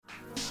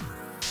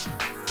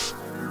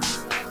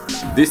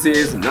This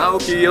is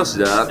Naoki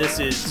Yoshida, This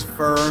is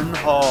Fern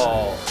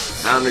Hall.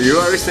 and you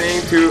are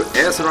listening to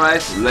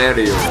Aetheryte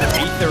Radio.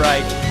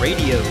 Aetheryte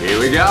Radio. Here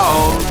we go!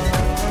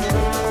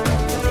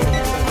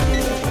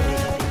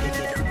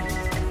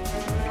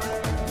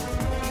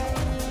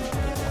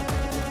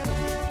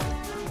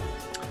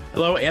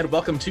 Hello and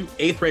welcome to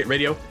Aetheryte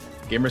Radio,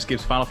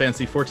 Gamerscape's Final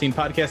Fantasy XIV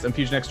podcast. I'm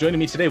FusionX. Joining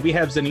me today, we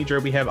have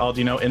Zenidra, we have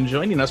Aldino, and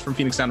joining us from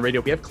Phoenix Sound Radio,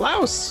 we have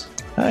Klaus.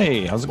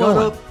 Hey, how's it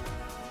going?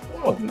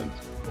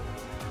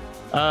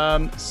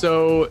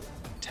 So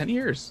 10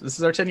 years. This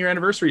is our 10-year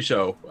anniversary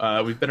show.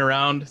 We've been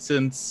around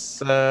since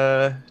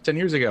 10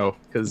 years ago,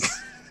 because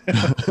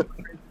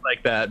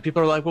like that.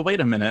 People are like, well,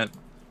 wait a minute.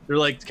 They're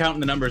like counting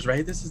the numbers,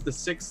 right? This is the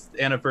 6th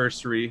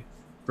anniversary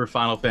for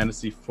Final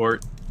Fantasy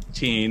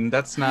XIV.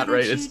 That's not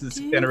right. It's the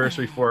 6th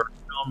anniversary for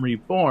Realm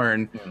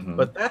Reborn,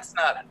 but that's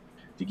not.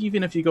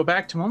 Even if you go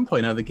back to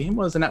 1.0, the game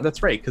wasn't out.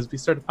 That's right, because we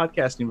started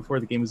podcasting before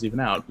the game was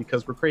even out,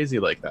 because we're crazy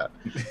like that.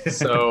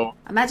 So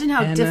imagine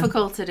how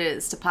difficult it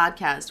is to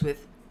podcast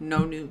with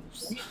no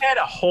news. We had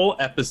a whole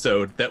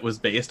episode that was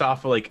based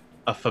off of like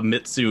a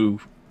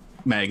Famitsu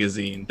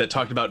magazine that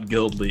talked about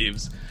guild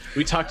leaves.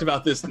 We talked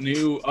about this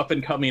new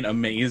up-and-coming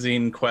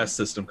amazing quest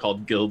system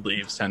called Guild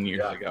Leaves 10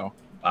 years ago.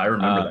 I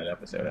remember that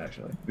episode,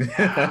 actually.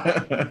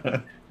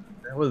 That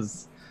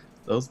was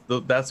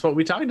that's what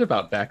we talked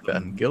about back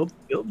then. Guild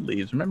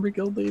leaves. Remember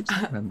guild leaves?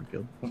 Remember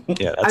guild.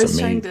 Yeah, that's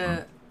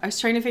amazing. I was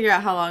trying to figure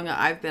out how long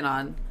I've been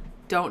on.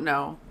 Don't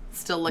know.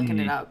 Still looking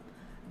it up.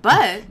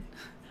 But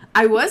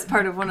I was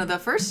part of one of the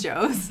first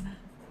shows.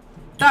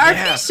 The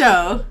RP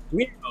show.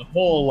 We had a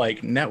whole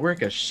like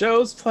network of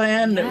shows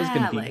planned. It was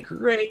going to be like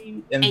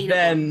great. And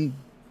then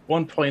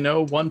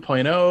 1.0,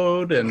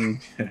 1.0, and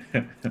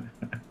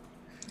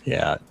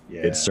yeah,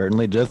 it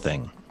certainly did a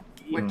thing.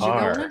 What you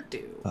gonna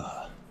do?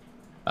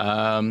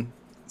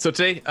 So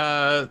today,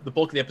 the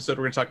bulk of the episode,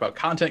 we're going to talk about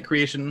content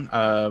creation.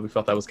 We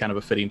felt that was kind of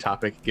a fitting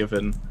topic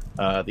given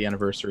the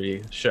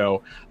anniversary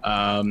show.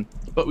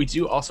 But we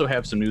do also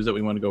have some news that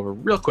we want to go over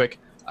real quick.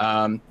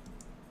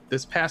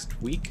 This past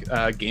week,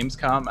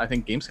 Gamescom, I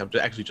think Gamescom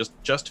actually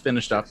just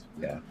finished up.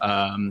 Yeah.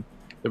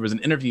 There was an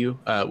interview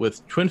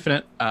with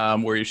Twinfinite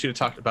where Yoshida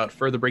talked about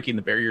further breaking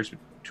the barriers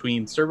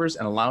between servers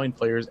and allowing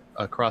players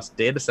across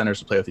data centers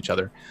to play with each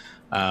other.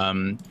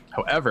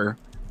 However,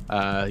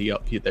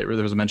 there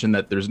was a mention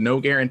that there's no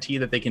guarantee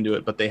that they can do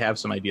it, but they have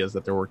some ideas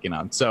that they're working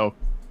on. So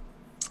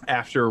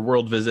after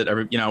World Visit,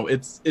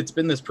 it's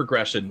been this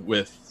progression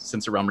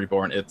since Realm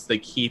Reborn. They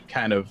keep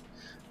kind of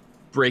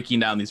breaking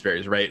down these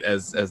barriers, right,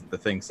 as the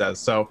thing says.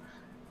 So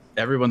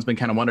everyone's been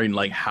kind of wondering,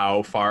 like,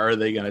 how far are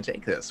they going to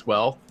take this?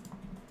 Well,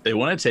 they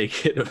want to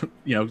take it,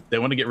 they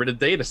want to get rid of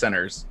data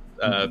centers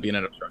being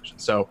an obstruction.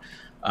 So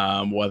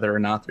whether or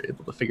not they're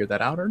able to figure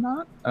that out or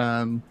not,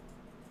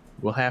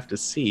 we'll have to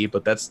see.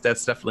 But that's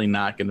definitely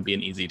not going to be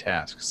an easy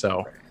task.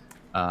 So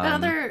but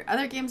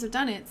other games have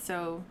done it,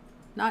 so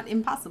not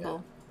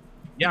impossible.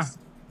 Yeah.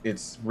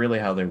 It's really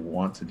how they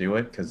want to do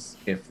it, because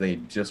if they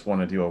just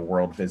want to do a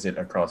world visit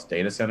across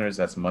data centers,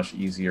 that's much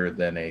easier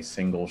than a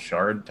single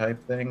shard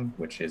type thing,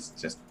 which is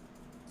just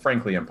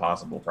frankly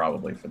impossible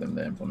probably for them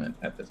to implement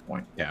at this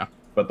point. Yeah.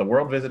 But the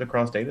world visit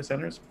across data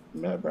centers,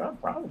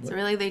 probably. So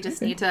really they just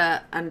need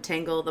to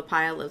untangle the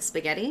pile of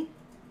spaghetti?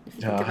 If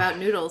you think about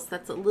noodles,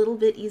 that's a little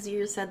bit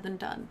easier said than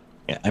done.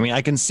 Yeah, I mean,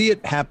 I can see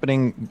it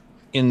happening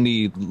in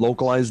the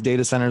localized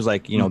data centers,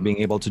 like, being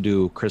able to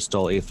do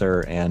Crystal,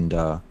 Aether, and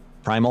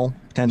Primal,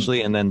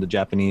 potentially, and then the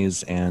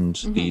Japanese and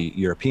the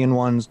European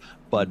ones.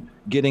 But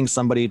getting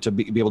somebody to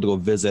be able to go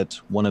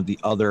visit one of the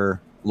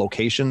other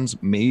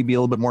locations may be a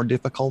little bit more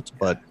difficult,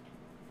 but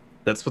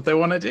that's what they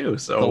want to do.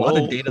 So a lot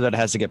of data that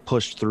has to get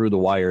pushed through the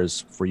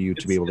wires for you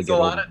to be able to get a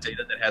lot of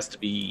data that has to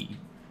be,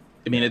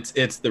 I mean,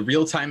 it's the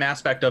real-time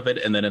aspect of it,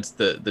 and then it's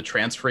the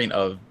transferring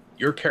of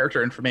your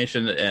character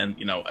information and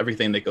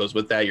everything that goes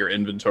with that, your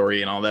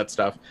inventory and all that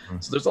stuff.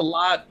 So there's a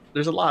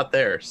lot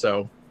there.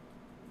 So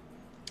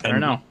I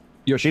don't know.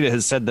 Yoshida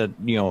has said that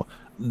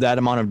that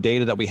amount of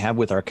data that we have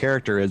with our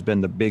character has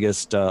been the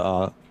biggest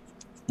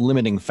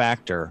limiting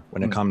factor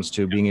when it comes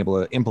to being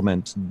able to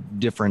implement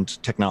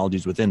different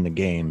technologies within the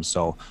game.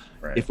 So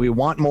if we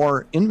want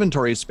more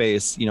inventory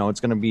space, it's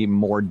going to be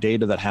more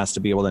data that has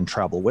to be able to then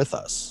travel with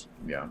us.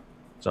 Yeah.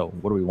 So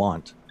what do we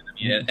want?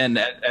 Yeah, and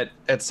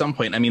at some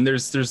point, I mean,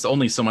 there's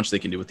only so much they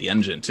can do with the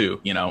engine too.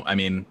 I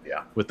mean,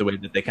 with the way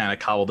that they kind of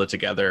cobbled it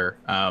together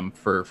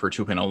for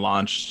 2.0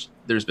 launch,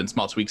 there's been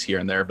small tweaks here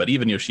and there. But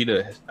even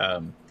Yoshida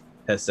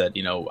has said,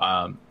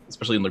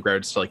 especially in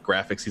regards to like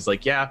graphics, he's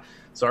like, yeah,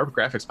 so our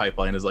graphics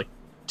pipeline is like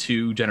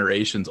 2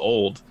 generations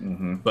old,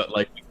 but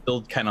like we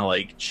still kind of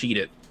like cheat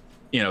it,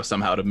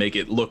 somehow to make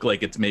it look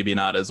like it's maybe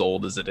not as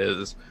old as it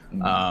is.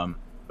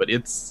 But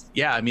it's,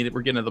 I mean,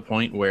 we're getting to the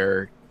point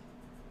where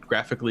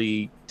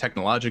graphically,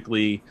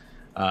 technologically,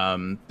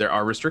 there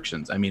are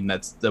restrictions. I mean,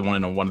 that's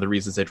one of the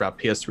reasons they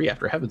dropped PS3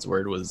 after Heaven's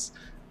Word was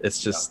it's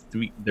just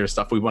there's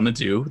stuff we want to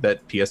do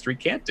that PS3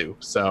 can't do.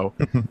 So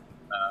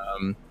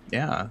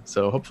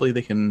so hopefully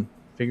they can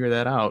figure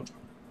that out.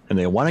 And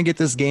they want to get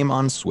this game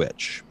on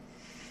Switch.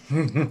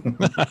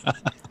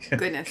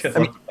 Goodness. Good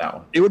luck with that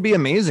one. It would be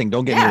amazing.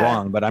 Don't get me Yeah.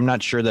 wrong, but I'm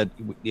not sure that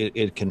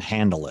it can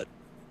handle it,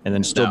 and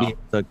then still No. be able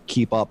to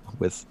keep up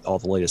with all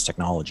the latest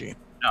technology.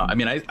 No, I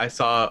mean, I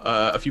saw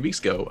a few weeks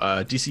ago,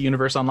 DC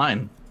Universe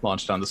Online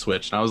launched on the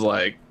Switch, and I was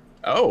like,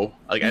 oh,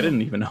 like I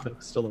didn't even know that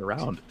was still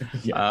around.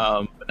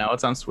 Yeah. But now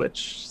it's on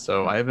Switch,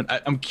 so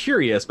I'm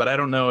curious, but I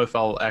don't know if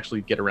I'll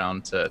actually get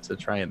around to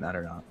trying that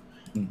or not.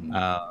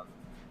 Mhm.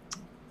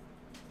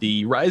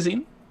 The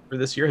Rising for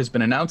this year has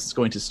been announced. It's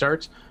going to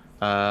start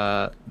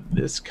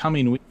this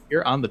coming week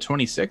here on the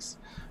 26th.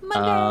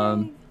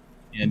 Monday.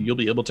 And you'll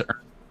be able to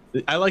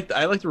earn. I like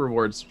the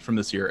rewards from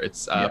this year.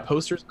 It's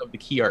posters of the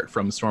key art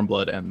from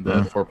Stormblood and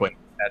the 4.0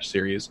 patch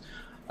series,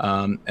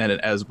 and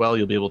as well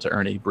you'll be able to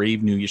earn a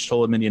brave new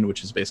Y'shtola minion,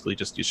 which is basically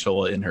just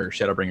Y'shtola in her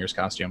Shadowbringer's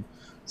costume.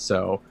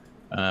 So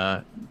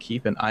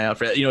keep an eye out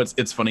for that. You know,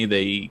 it's funny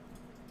they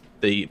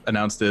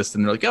announced this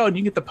and they're like, oh, and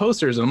you can get the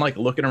posters, and I'm like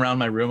looking around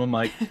my room. I'm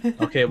like,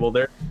 okay, well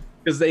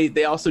because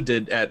they also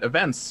did at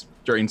events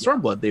during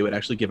Stormblood, they would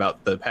actually give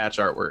out the patch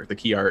artwork, the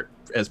key art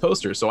as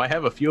posters. So I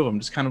have a few of them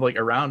just kind of like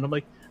around. I'm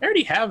like, I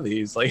already have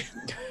these. Like,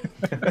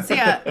 So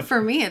yeah, for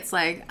me, it's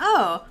like,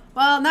 oh,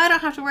 well, now I don't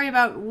have to worry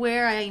about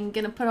where I'm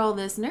gonna put all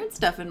this nerd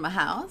stuff in my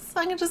house.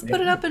 I can just put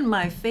it up in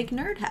my fake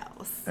nerd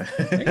house.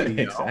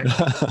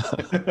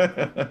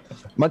 Exactly.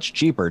 Much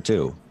cheaper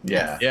too.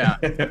 Yeah. yeah,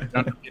 you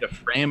don't have to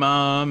frame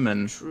them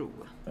and True.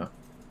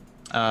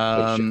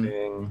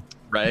 Shipping.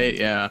 right,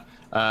 yeah.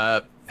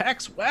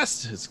 PAX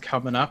West is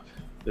coming up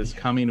this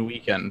coming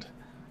weekend.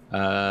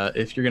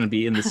 If you're going to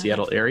be in the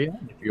Seattle area,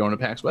 if you're going to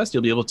PAX West,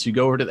 you'll be able to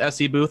go over to the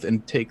SE booth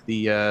and take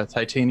the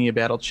Titania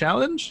Battle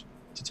Challenge.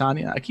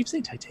 Titania. I keep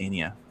saying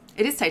Titania.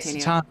 It is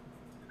Titania.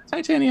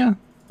 Titania.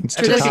 It's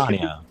Tradition-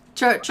 Titania.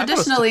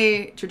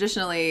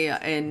 Traditionally,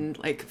 in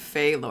like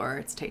Fey lore,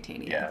 it's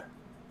Titania. Yeah.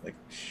 Like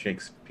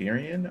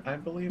Shakespearean, I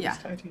believe, Yeah. is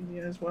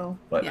Titania as well.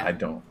 But Yeah. I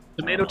don't.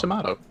 Tomato,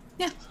 tomato.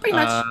 Yeah, pretty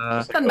much.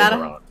 Just Doesn't like matter.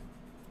 Oberon.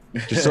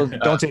 Just so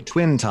don't say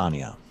Twin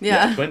Tanya.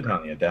 Yeah. Twin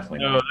Tanya, definitely.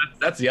 No,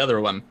 that's the other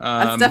one.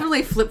 That's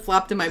definitely flip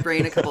flopped in my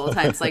brain a couple of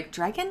times. Like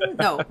dragon?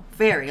 No,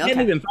 fairy. I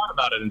hadn't Okay. even thought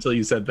about it until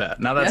you said that.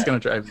 Now that's Yeah. going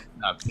to drive me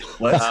nuts.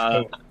 Let's Uh,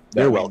 hope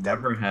you're that we welcome.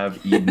 never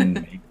have Eden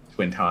make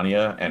Twin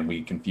Tanya and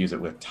we confuse it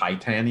with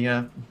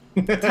Titania.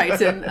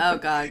 Titan. Oh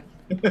god.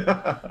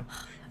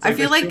 I feel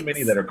there's like- too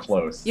many that are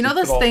close. You know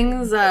Just those put all-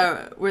 things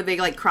where they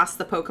like cross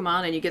the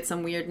Pokemon and you get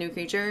some weird new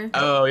creature?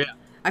 Oh, yeah.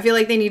 I feel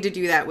like they need to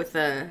do that with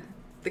the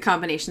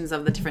combinations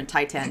of the different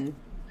Titan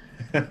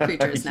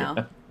creatures now.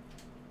 Yeah.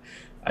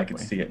 I can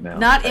see it now.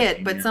 Not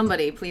it, but Titania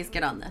somebody, please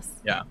get on this.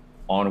 Yeah.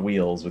 on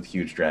wheels with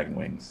huge dragon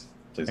wings.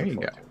 Please There look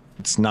you forward go.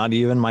 It's not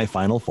even my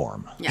final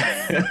form.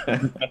 Yes. to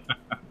it.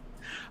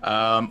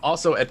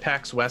 Also at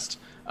PAX West,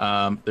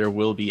 there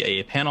will be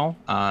a panel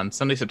on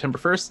Sunday, September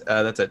 1st.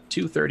 That's at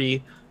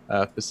 2:30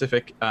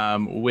 Pacific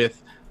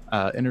with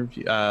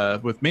interview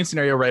with main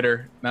scenario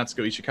writer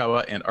Natsuko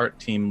Ishikawa and art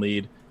team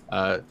lead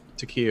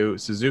Takeo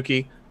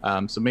Suzuki.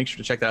 So make sure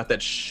to check that out.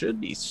 That should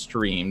be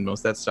streamed. Most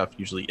of that stuff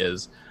usually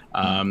is.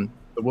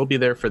 But we'll be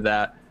there for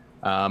that,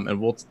 and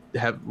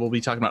we'll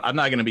be talking about. I'm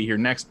not going to be here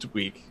next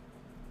week.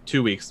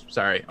 2 weeks.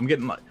 Sorry, I'm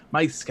getting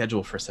my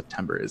schedule for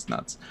September is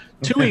nuts.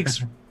 2 weeks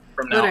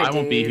from now, What are I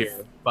won't be days?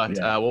 here. But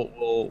Yeah.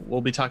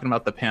 we'll be talking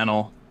about the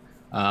panel,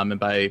 and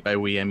by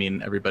we I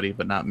mean everybody,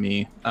 but not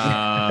me.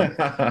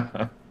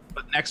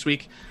 But next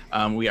week,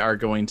 we are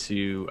going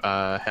to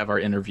have our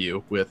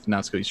interview with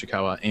Natsuko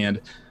Ishikawa and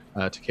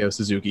Takeo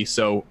Suzuki.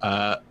 So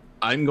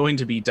I'm going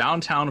to be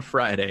downtown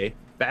Friday,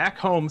 back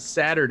home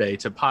Saturday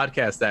to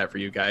podcast that for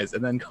you guys,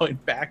 and then going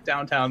back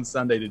downtown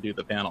Sunday to do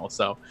the panel.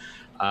 So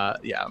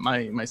yeah,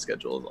 my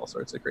schedule is all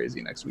sorts of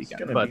crazy next weekend,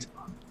 gonna but be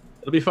fun.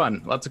 it'll be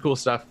fun. Lots of cool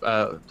stuff.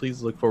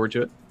 Please look forward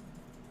to it.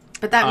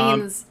 But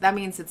that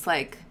means it's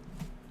like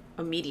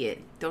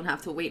immediate. Don't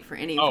have to wait for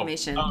any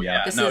information.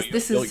 yeah. This No,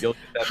 is you'll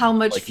get that, how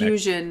much like, next-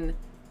 fusion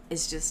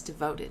is just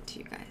devoted to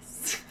you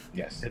guys.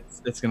 Yes.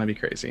 It's going to be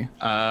crazy.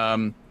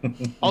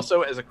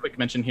 Also, as a quick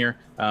mention here,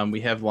 we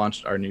have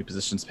launched our new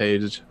positions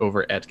page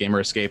over at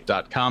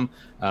gamerescape.com.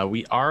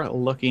 We are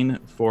looking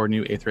for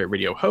new Aetheryte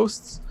Radio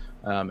hosts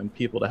and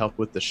people to help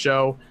with the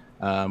show.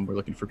 We're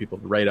looking for people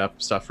to write up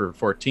stuff for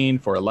 14,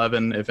 for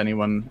 11, if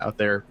anyone out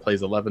there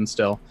plays 11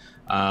 still.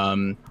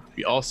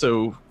 We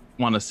also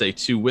want to say,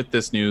 too, with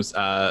this news,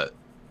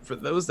 for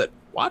those that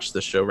watch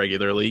the show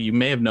regularly, you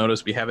may have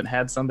noticed we haven't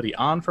had somebody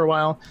on for a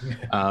while.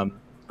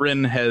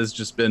 Bryn has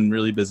just been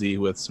really busy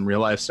with some real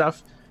life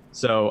stuff.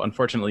 So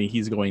unfortunately,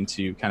 he's going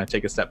to kind of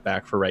take a step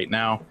back for right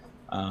now.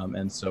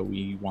 And so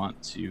we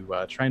want to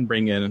try and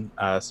bring in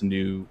some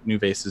new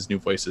faces, new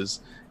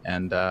voices,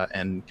 and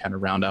kind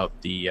of round out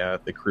the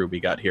crew we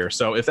got here.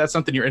 So if that's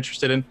something you're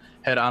interested in,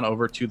 head on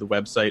over to the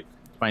website,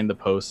 find the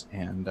post,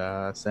 and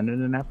send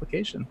in an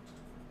application.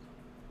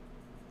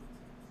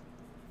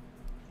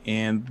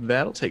 And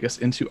that'll take us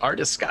into our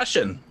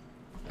discussion.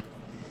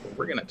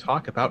 We're going to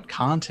talk about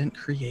content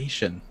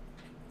creation.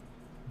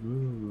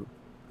 Ooh.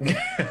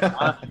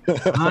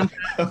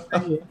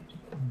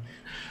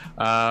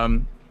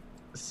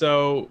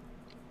 So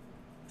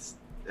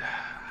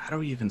how do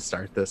we even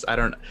start this? I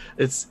don't.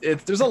 It's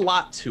there's a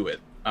lot to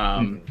it.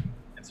 And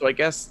so I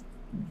guess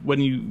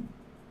when you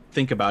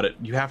think about it,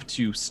 you have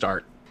to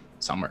start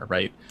somewhere,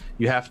 right?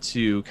 You have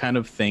to kind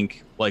of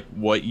think like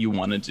what you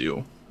want to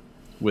do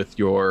with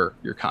your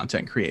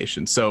content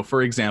creation. So,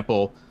 for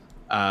example,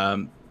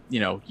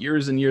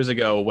 years and years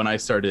ago when I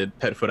started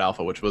Petfoot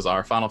Alpha, which was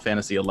our Final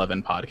Fantasy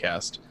 11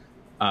 podcast.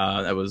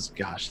 That was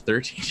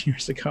 13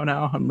 years ago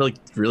now. I'm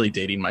really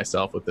dating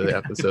myself with the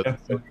episode.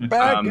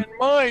 Back in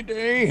my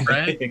day,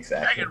 right?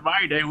 Exactly. Back in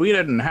my day, we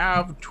didn't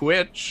have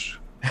Twitch.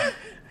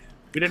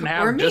 We didn't Or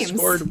have memes.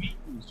 Discord. We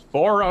used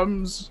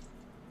forums.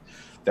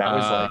 That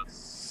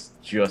was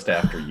like just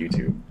after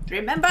YouTube.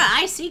 Remember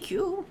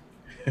ICQ?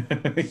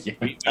 Yeah.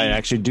 I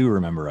actually do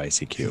remember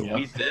ICQ. Yeah.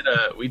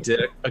 We did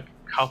a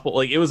couple.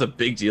 Like, it was a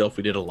big deal if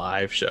we did a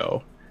live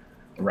show.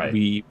 Right.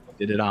 We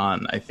did it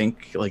on, I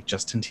think, like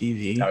Justin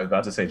TV. I was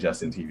about to say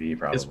Justin TV,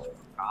 Is probably.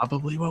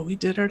 probably what we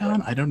did it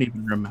on. I don't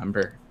even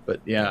remember,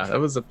 but yeah, that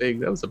was a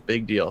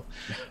big deal.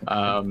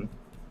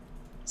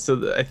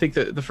 So I think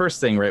that the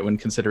first thing, right, when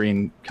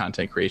considering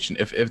content creation,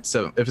 if it's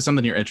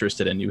something you're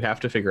interested in, you have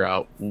to figure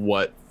out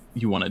what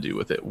you want to do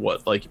with it.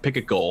 Pick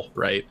a goal,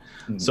 right?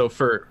 Mhm. So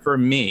for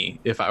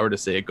me, if I were to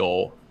say a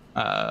goal,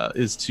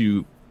 is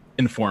to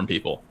inform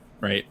people,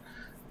 right?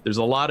 There's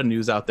a lot of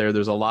news out there.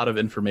 There's a lot of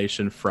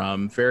information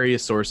from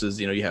various sources.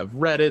 You have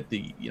Reddit,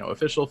 the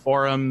official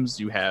forums.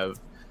 You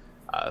have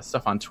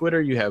stuff on Twitter.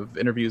 You have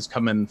interviews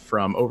coming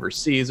from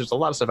overseas. There's a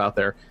lot of stuff out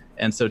there,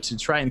 and so to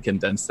try and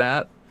condense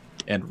that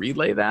and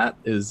relay that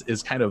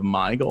is kind of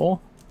my goal.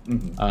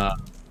 Mhm.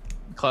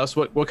 Klaus,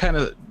 what kind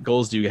of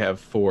goals do you have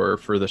for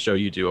the show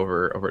you do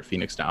over at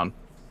Phoenix Down?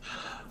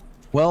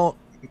 Well,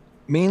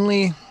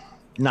 mainly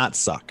not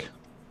suck.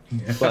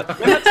 But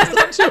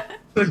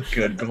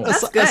Good goal.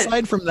 That's good.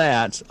 Aside from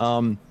that,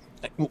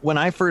 when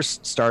I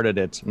first started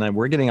it, and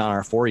we're getting on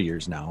our 4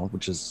 years now,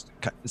 which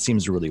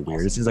seems really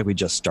weird. It seems like we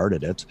just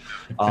started it.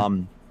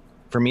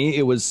 For me,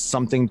 it was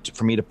something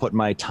for me to put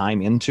my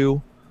time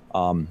into.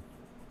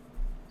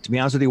 To be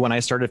honest with you, when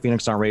I started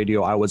Phoenix on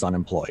Radio, I was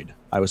unemployed.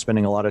 I was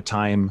spending a lot of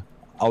time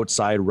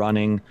outside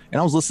running, and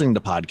I was listening to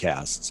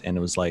podcasts, and it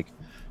was like,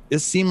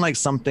 this seemed like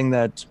something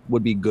that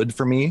would be good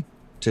for me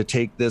to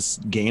take this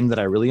game that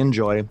I really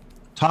enjoy,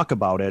 talk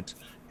about it,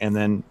 and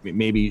then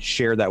maybe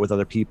share that with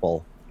other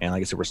people. And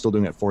like I said, we're still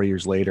doing it 4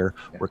 years later.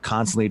 Yeah. We're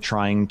constantly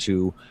trying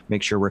to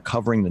make sure we're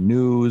covering the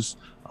news,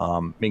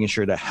 making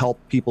sure to help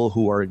people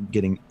who are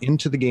getting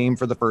into the game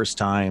for the first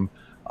time,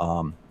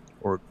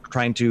 or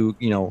trying to,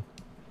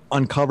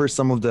 uncover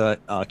some of the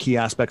key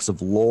aspects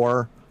of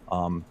lore.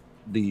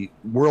 The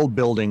world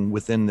building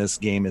within this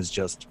game is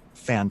just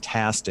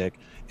fantastic,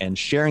 and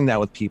sharing that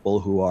with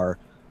people who are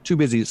too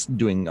busy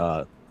doing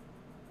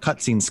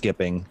cutscene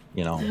skipping,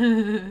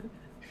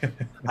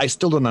 I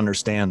still don't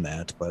understand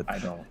that, but I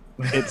don't.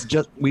 it's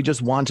just, we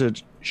just want to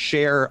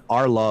share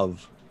our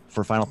love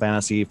for Final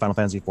Fantasy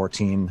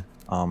 14,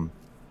 and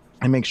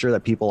make sure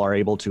that people are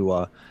able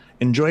to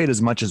enjoy it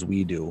as much as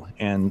we do.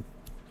 And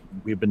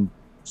we've been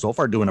so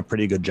far doing a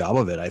pretty good job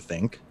of it, I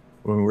think.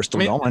 When we're still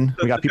going,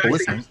 we got people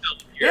listening.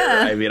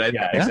 Yeah. I mean, I think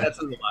Yeah. that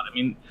says a lot. I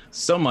mean,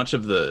 so much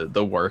of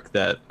the work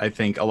that I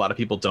think a lot of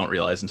people don't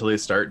realize until they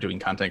start doing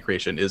content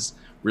creation is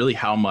really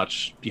how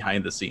much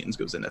behind the scenes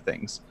goes into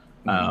things.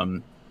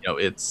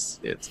 It's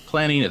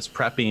planning, it's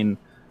prepping.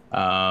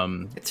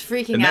 It's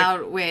freaking And that-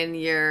 out when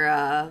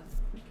your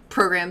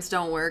programs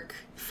don't work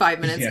 5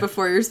 minutes Yeah.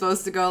 before you're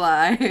supposed to go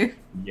live.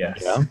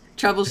 Yes. Yeah.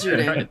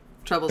 Troubleshooting. Right.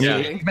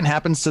 Troubleshooting. It even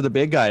happens to the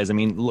big guys. I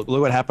mean, look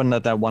what happened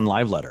at that one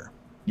live letter.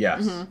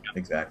 Yes. Mhm.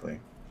 Exactly.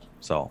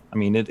 So, I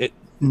mean, it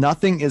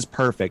nothing is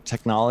perfect.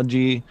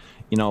 Technology,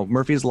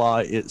 Murphy's Law,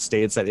 it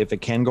states that if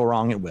it can go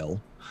wrong, it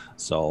will.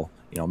 So,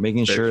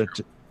 making Very sure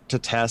to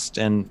test,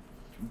 and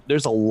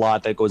there's a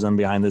lot that goes on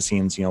behind the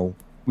scenes.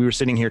 We were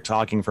sitting here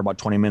talking for about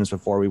 20 minutes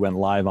before we went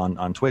live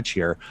on Twitch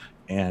here,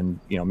 and,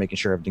 making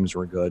sure everything's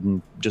were good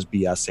and just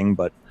BSing.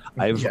 But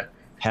I've Yeah.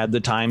 had the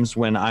times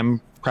when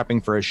I'm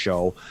prepping for a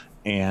show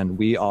and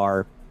we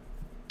are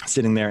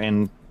sitting there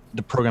and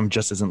the program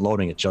just isn't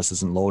loading. It just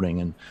isn't loading.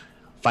 And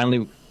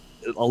finally,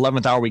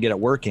 11th hour, we get it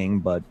working,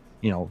 but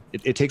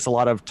it takes a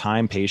lot of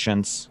time,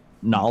 patience,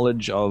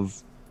 knowledge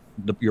of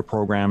your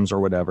programs or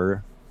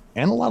whatever,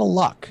 and a lot of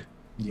luck.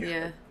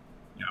 Yeah.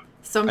 Yeah.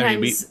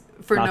 Sometimes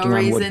for no knocking on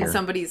wood reason here.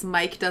 somebody's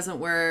mic doesn't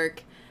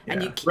work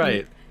and Yeah.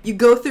 Right. you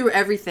go through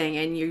everything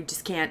and you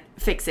just can't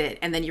fix it,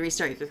 and then you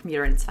restart your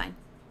computer and it's fine.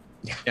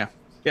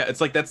 Yeah,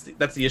 it's like that's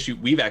the issue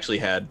we've actually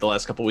had the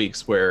last couple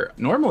weeks, where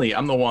normally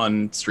I'm the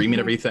one streaming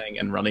Mhm. everything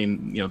and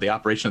running, the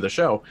operation of the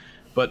show.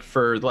 But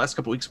for the last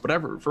couple weeks,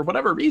 for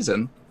whatever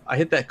reason, I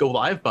hit that go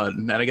live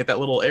button and I get that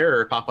little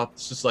error pop up.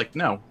 It's just like,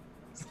 no,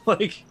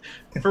 like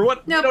for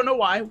what? Nope. I don't know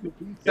why.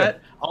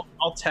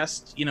 I'll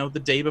test,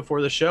 the day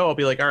before the show. I'll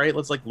be like, all right,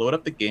 let's load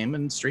up the game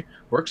and stream.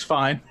 Works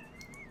fine.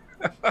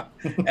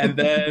 and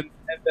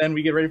then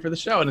we get ready for the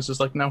show, and it's just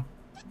like, no.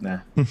 Nah.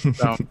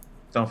 So,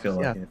 Don't feel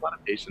like yeah, it. a lot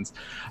of patience.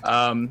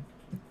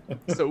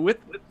 So with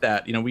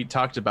that, we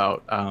talked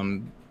about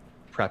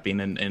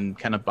prepping and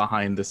kind of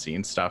behind the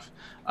scenes stuff.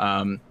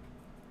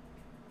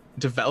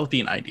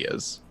 developing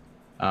ideas,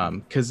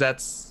 because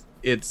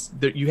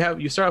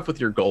you start off with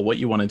your goal, what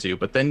you want to do,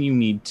 but then you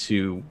need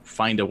to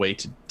find a way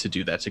to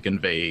do that, to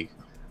convey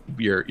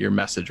your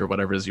message or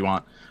whatever it is you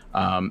want.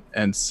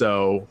 And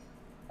so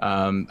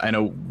I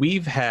know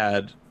we've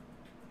had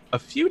a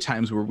few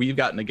times where we've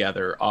gotten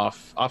together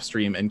off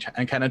stream and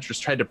kind of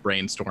just tried to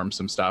brainstorm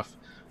some stuff.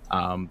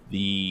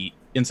 The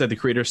Inside the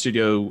Creator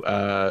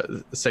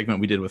Studio segment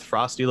we did with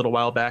Frosty a little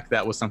while back,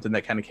 that was something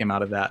that kind of came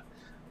out of that.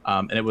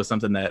 And it was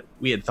something that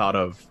we had thought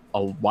of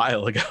a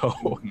while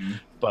ago,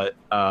 but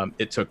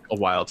it took a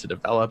while to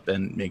develop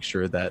and make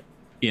sure that,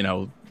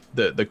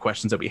 the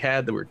questions that we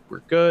had that were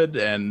good,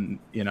 and,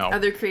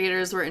 other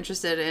creators were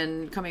interested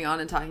in coming on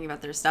and talking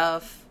about their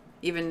stuff.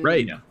 Even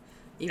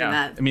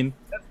that. I mean,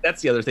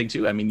 that's the other thing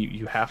too. I mean,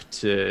 you have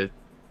to,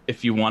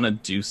 if you want to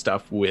do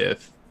stuff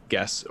with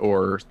guests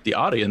or the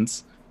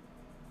audience,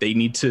 they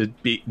need to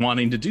be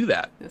wanting to do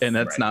that. Yes. And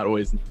that's not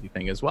always an easy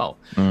thing as well.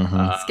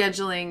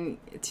 Scheduling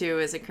too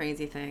is a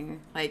crazy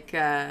thing. Like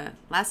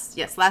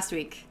last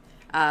week,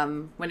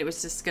 when it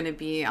was just going to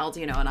be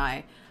Aldino and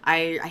I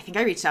think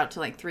I reached out to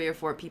like 3 or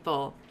 4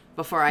 people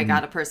before I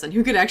got a person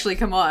who could actually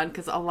come on,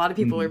 because a lot of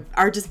people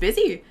are just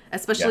busy,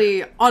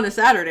 especially on a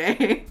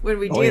Saturday when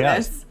we do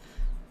this.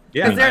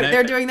 Yeah, because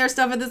they're doing their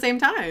stuff at the same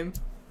time.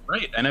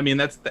 Right, and I mean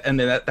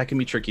that can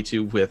be tricky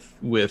too with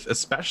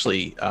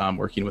especially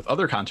working with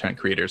other content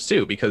creators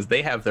too, because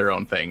they have their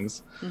own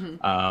things,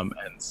 and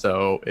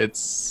so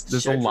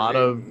there's a lot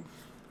of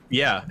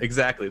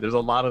exactly. There's a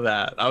lot of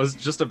that. I was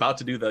just about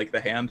to do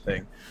the hand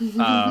thing.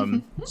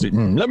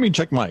 Let me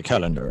check my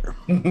calendar.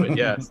 But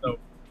yeah, so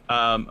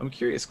I'm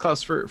curious,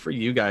 Klaus, for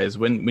you guys,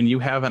 when you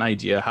have an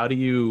idea, how do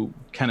you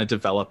kind of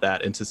develop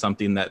that into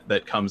something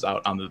that comes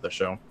out onto the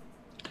show?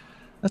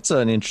 That's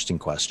an interesting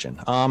question.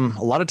 A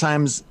lot of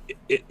times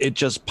it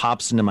just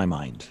pops into my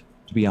mind,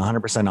 to be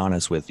 100%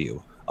 honest with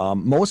you.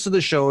 Most of the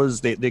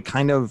shows, they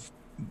kind of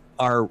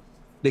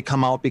they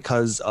come out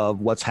because of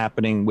what's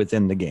happening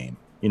within the game.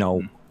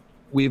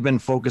 We've been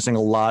focusing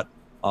a lot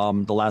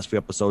the last few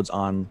episodes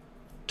on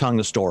telling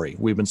the story.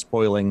 We've been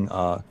spoiling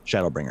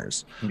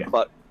Shadowbringers. Yeah.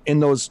 But in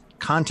those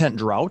content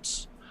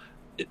droughts,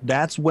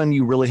 that's when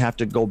you really have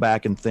to go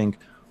back and think,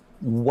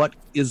 what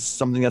is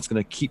something that's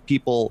going to keep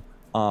people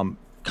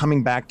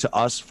coming back to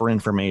us for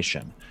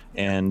information?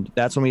 And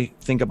that's when we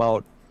think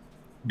about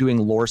doing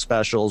lore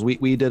specials.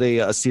 We did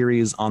a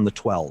series on the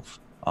 12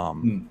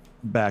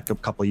 back a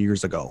couple of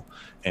years ago,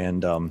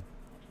 and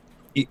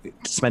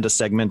spent a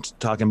segment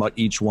talking about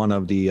each one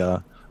of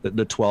the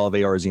 12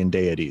 Eorzean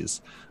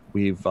deities.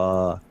 We've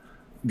got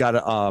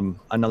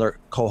another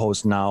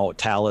co-host now,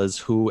 Talaz,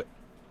 who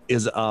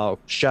is a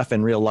chef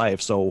in real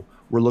life, so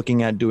we're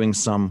looking at doing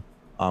some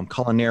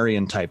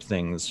culinarian type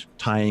things,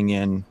 tying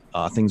in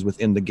things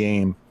within the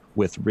game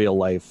with real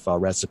life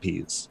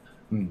recipes,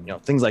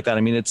 things like that.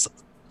 I mean, it's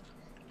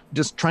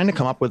just trying to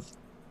come up with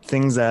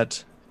things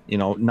that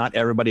not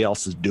everybody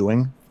else is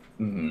doing,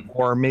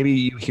 or maybe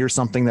you hear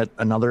something that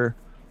another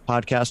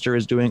podcaster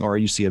is doing, or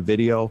you see a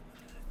video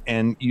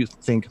and you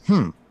think,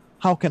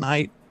 how can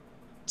I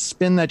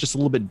spin that just a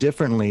little bit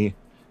differently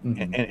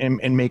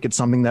and make it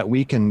something that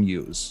we can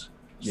use?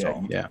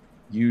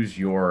 Use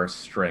your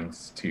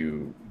strengths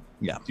to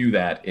do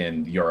that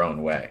in your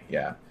own way.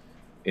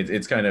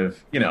 It's kind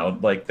of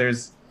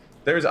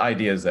there's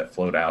ideas that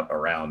float out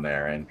around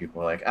there, and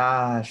people are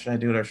like, should I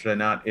do it or should I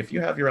not? If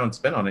you have your own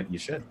spin on it, you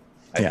should.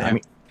 I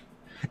mean,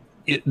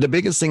 the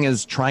biggest thing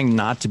is trying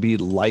not to be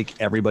like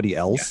everybody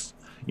else.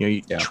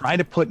 You try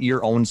to put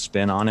your own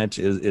spin on it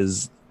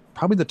is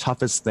probably the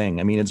toughest thing.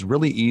 I mean, it's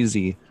really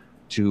easy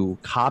to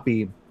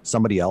copy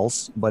somebody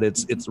else, but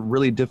it's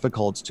really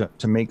difficult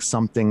to make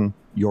something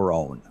your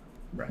own.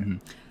 Right.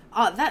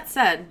 That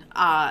said,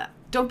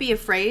 don't be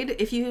afraid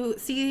if you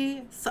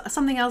see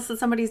something else that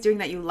somebody's doing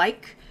that you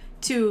like,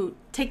 to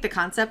take the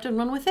concept and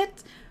run with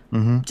it.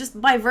 Just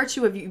by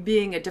virtue of you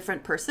being a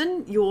different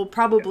person, you will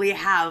probably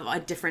have a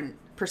different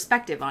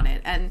perspective on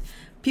it, and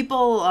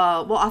people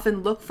will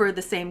often look for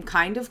the same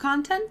kind of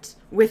content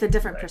with a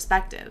different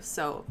perspective.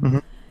 So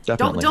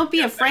don't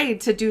be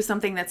afraid to do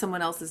something that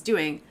someone else is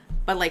doing,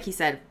 but like he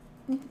said,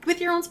 with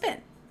your own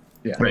spin.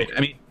 Right. I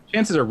mean,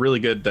 chances are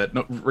really good that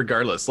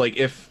regardless, like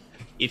if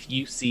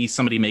you see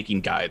somebody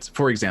making guides,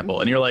 for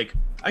example, and you're like,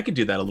 I could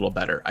do that a little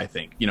better, I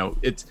think,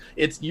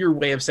 it's your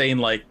way of saying,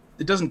 like,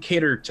 it doesn't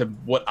cater to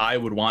what I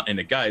would want in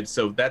a guide,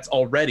 so that's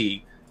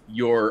already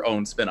your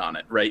own spin on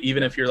it, right?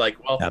 Even if you're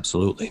like, well,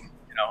 absolutely,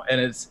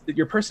 and it's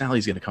your personality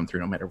is going to come through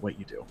no matter what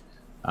you do.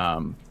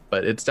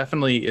 But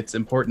it's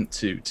important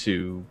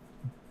to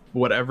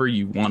whatever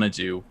you want to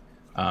do.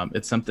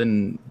 It's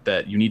something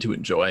that you need to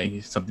enjoy,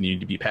 something you need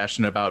to be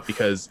passionate about,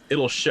 because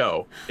it'll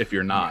show if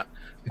you're not.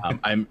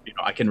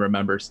 I can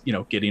remember,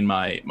 getting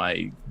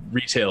my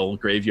retail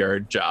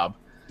graveyard job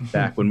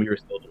back when we were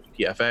still doing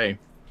PFA,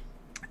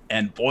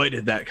 and boy,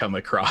 did that come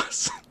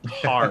across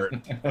hard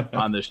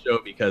on the show,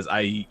 because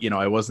I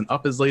wasn't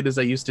up as late as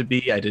I used to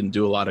be. I didn't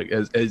do a lot of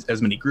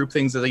as many group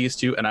things as I used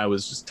to, and I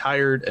was just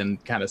tired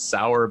and kind of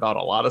sour about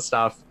a lot of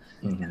stuff.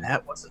 And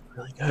that wasn't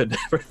really good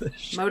for the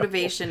show.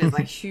 Motivation is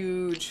a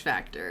huge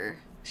factor.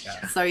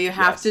 So you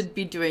have to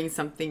be doing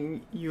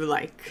something you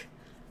like.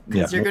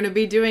 Because you're going to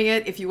be doing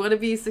it. If you want to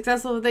be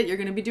successful with it, you're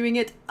going to be doing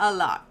it a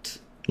lot.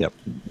 Yep.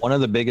 One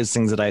of the biggest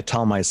things that I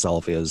tell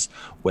myself is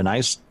when I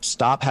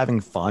stop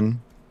having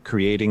fun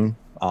creating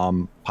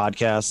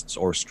podcasts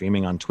or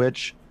streaming on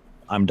Twitch,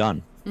 I'm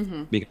done.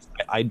 Because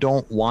I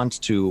don't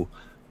want to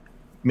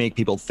make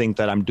people think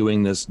that I'm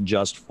doing this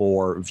just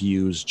for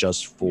views,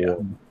 just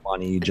for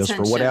money, just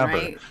for whatever.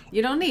 Right?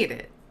 You don't need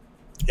it.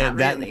 And Not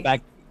that, really. in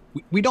fact,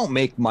 we don't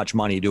make much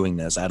money doing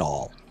this at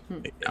all.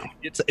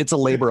 It's a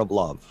labor of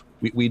love.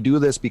 We do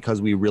this because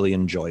we really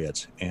enjoy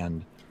it,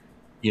 and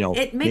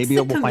it makes maybe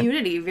the we'll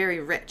community very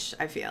rich.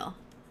 I feel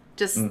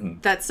just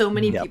that so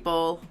many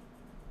people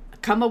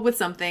come up with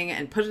something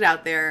and put it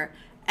out there,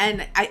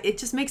 and it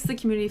just makes the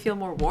community feel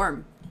more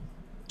warm.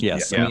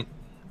 Yes, I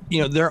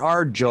mean, there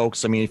are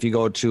jokes. I mean, if you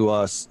go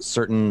to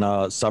certain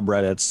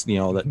subreddits,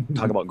 that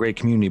talk about great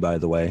community, by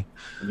the way.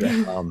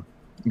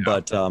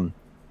 But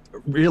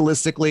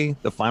realistically,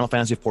 the Final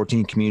Fantasy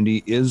XIV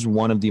community is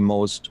one of the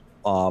most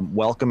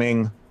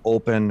welcoming,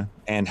 open,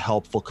 and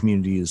helpful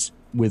communities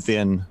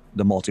within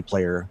the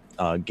multiplayer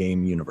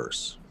game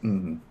universe.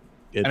 And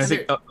I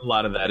think a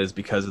lot of that is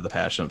because of the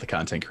passion of the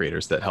content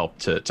creators that help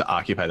to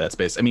occupy that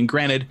space. I mean,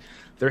 granted,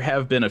 there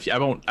have been a few. I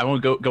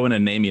won't go into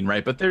naming,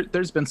 right? But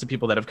there's been some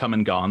people that have come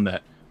and gone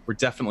that were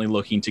definitely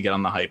looking to get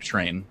on the hype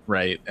train,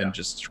 right? And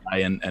just try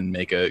and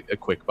make a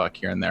quick buck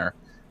here and there.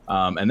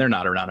 And they're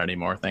not around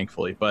anymore,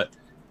 thankfully. But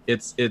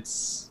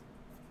it's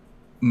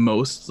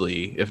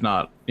mostly, if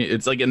not,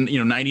 it's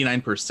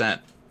 99%.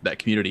 That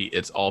community,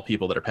 it's all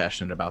people that are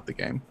passionate about the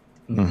game.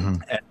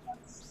 And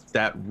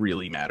that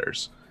really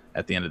matters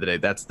at the end of the day.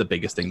 That's the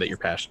biggest thing, that you're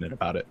passionate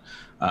about it.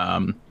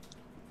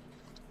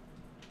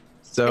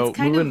 So it's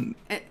kind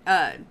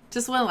of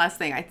just one last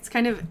thing. I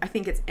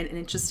think it's an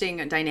interesting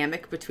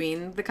dynamic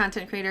between the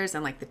content creators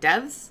and the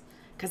devs,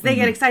 because they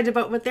get excited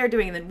about what they're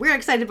doing, and then we're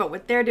excited about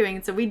what they're doing,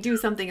 and so we do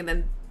something, and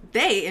then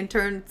they in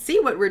turn see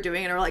what we're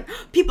doing and are like,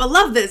 people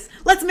love this,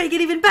 let's make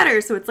it even better.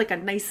 So it's a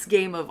nice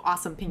game of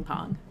awesome ping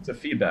pong. It's a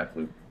feedback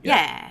loop.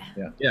 Yeah.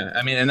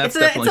 I mean, and that's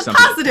it's definitely a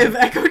something. positive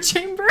echo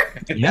chamber.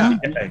 Yeah,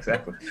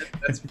 exactly.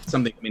 That's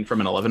something. I mean,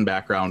 from an 11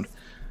 background,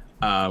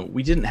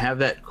 we didn't have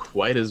that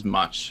quite as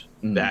much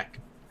back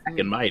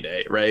in my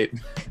day, right?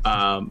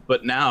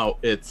 But now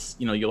it's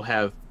you'll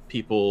have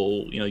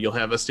people, you'll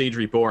have a Stage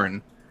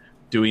Reborn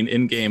doing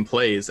in-game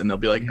plays, and they'll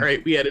be like, all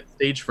right, we added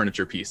stage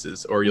furniture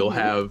pieces, or you'll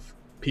have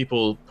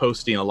people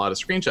posting a lot of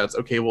screenshots.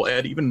 Okay, we'll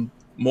add even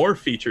more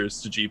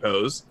features to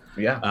GPOs.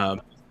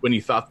 When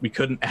you thought we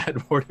couldn't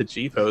add more to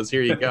GPOs,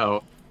 here you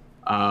go.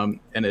 And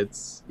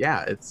it's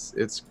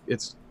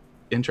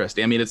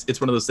interesting. I mean,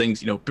 it's one of those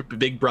things,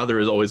 Big Brother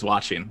is always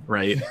watching,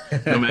 right?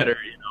 No matter,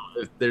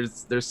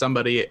 there's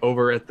somebody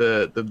over at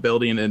the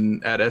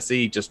building at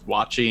SE just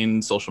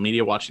watching social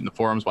media, watching the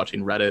forums,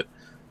 watching Reddit,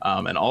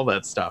 and all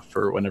that stuff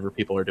for whenever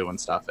people are doing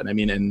stuff. And I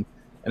mean, and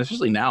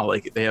especially now,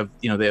 they have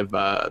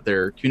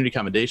their community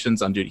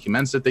commendations on Duty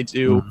Commenced that they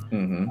do,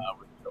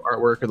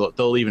 artwork, or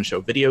they'll even show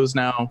videos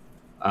now.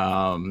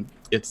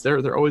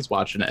 They're always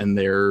watching it, and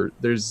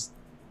there's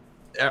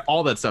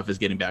all that stuff is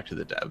getting back to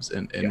the devs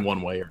in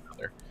one way or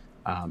another.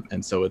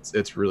 And so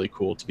it's really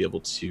cool to be able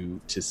to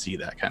see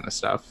that kind of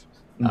stuff.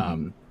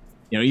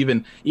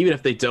 Even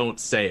if they don't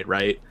say it,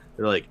 right,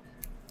 they're like,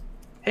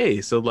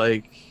 hey, so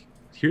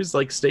here's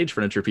stage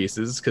furniture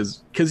pieces,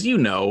 because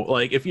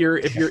if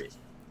you're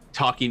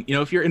talking,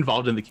 if you're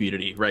involved in the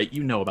community, right,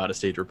 about a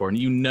Stage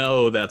Reborn,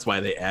 that's why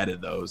they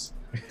added those.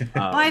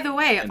 By the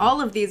way,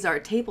 all of these are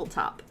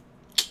tabletop.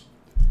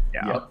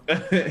 More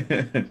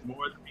than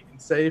we can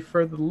say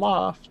for the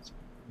loft.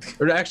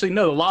 Or actually,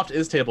 no, the loft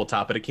is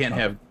tabletop, but it can't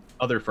have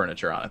other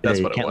furniture on it. That's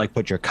what it was. You can't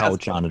put your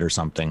couch on it or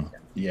something.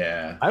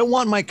 Yeah. I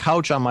want my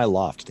couch on my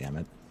loft, damn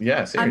it.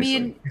 Yeah, seriously. I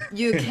mean,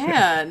 you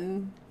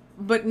can,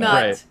 but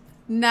not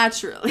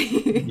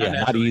naturally.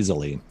 Yeah, not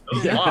easily.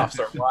 Those lofts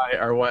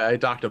are why I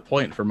docked a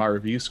point for my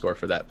review score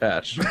for that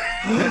patch.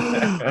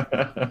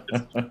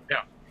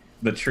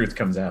 The truth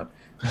comes out.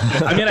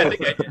 I mean, I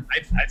think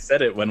I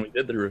said it when we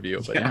did the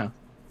review, but yeah.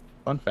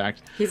 Fun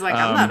fact. He's like,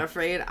 I'm not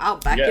afraid. I'll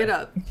back it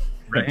up.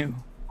 Right?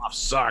 Lofts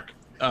suck.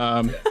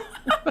 I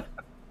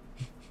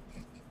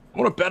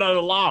want to bet on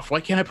a loft. Why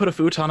can't I put a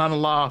futon on a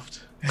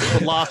loft?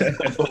 The loft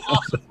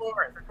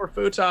for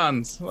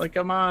futons.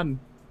 Come on.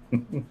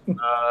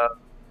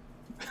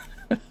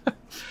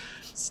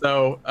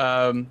 So,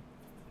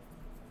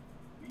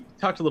 we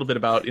talked a little bit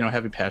about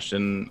having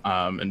passion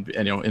and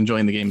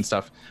enjoying the game and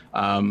stuff.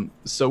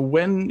 So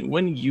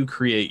when you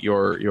create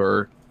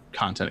your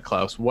content,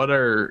 Klaus, what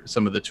are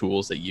some of the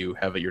tools that you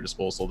have at your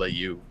disposal that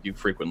you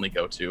frequently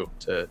go to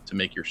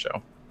make your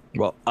show?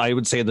 Well, I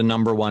would say the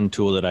number one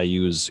tool that I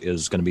use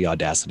is going to be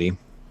Audacity.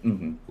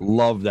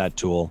 Love that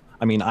tool.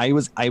 I mean, I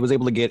was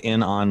able to get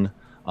in on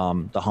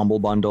the Humble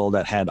bundle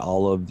that had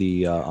all of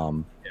the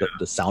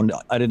sound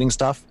editing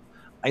stuff.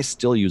 I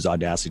still use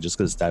Audacity just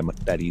because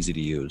it's that easy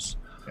to use.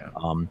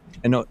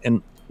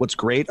 And what's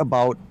great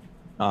about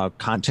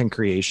content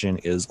creation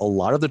is a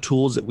lot of the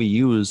tools that we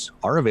use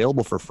are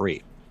available for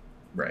free.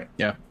 Right.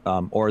 Yeah.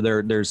 Or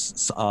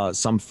there's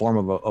some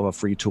form of a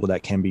free tool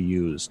that can be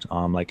used.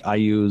 Like I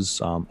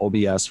use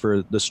OBS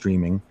for the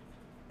streaming,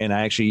 and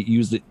I actually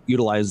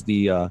utilize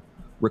the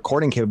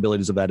recording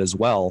capabilities of that as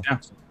well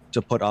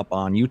to put up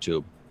on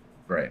YouTube.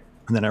 Right.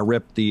 And then I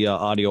rip the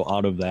audio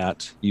out of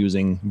that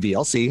using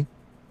VLC,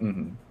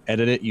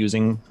 edit it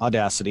using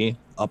Audacity,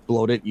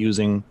 upload it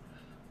using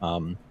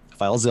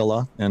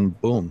FileZilla, and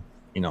boom,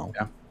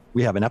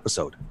 we have an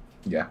episode.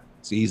 Yeah.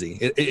 It's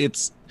easy.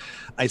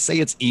 I say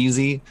it's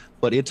easy,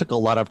 but it took a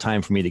lot of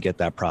time for me to get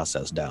that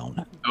process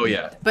down. Oh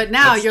yeah. But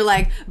now you're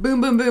like,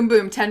 boom, boom, boom,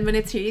 boom, 10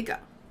 minutes, here you go.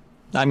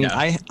 I mean,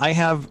 I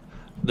have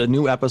the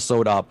new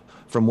episode up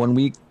from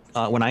when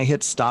I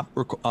hit stop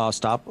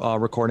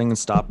recording and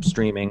stop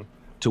streaming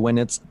to when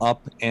it's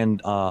up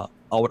and out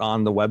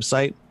on the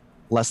website,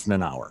 less than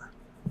an hour.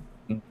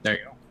 There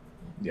you go.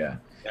 Yeah.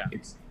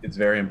 It's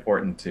very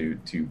important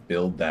to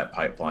build that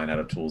pipeline out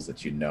of tools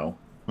that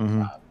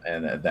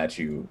and that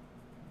you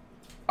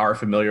are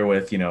familiar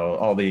with,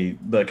 all the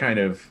kind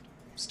of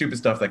stupid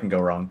stuff that can go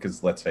wrong,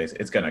 because let's face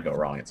it, it's going to go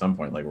wrong at some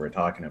point, like we were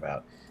talking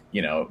about.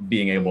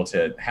 Being able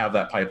to have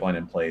that pipeline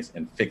in place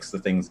and fix the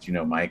things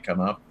that might come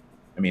up.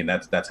 I mean,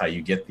 that's how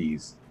you get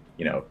these,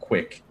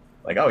 quick,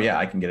 like, oh yeah,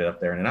 I can get it up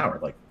there in an hour.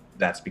 Like,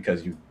 that's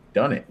because you've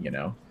done it,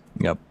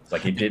 Yep. It's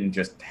like it didn't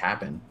just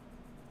happen.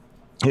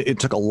 It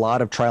took a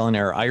lot of trial and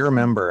error. I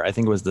remember, I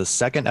think it was the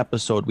second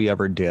episode we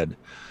ever did.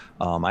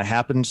 I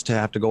happened to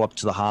have to go up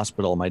to the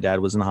hospital. My dad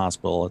was in the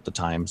hospital at the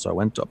time, so I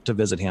went up to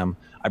visit him.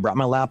 I brought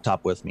my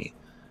laptop with me,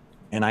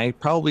 and I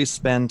probably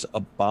spent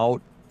about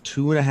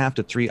 2.5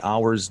 to 3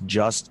 hours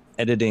just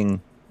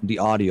editing the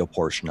audio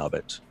portion of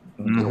it.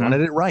 I wanted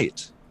it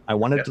right. I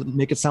wanted to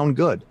make it sound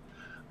good.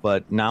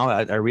 But now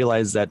I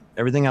realize that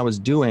everything I was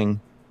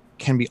doing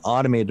can be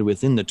automated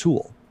within the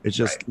tool. It's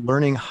just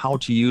learning how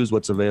to use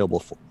what's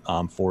available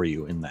for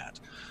you in that.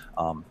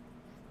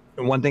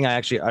 And one thing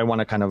I want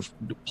to kind of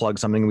plug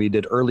something we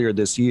did earlier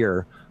this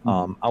year.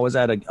 I was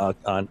at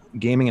a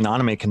gaming and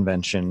anime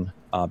convention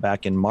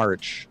back in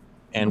March,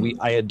 and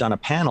I had done a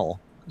panel.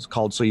 It's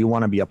called "So You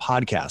Want to Be a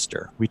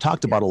Podcaster." We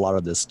talked about a lot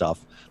of this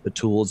stuff, the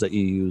tools that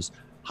you use,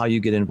 how you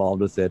get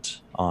involved with it.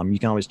 You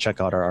can always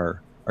check out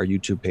our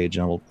YouTube page,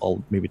 and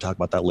I'll maybe talk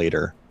about that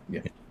later.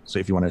 Yeah. So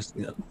if you want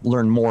to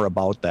learn more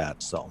about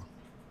that, so.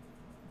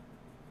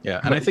 Yeah,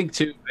 and I think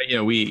too,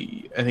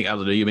 I think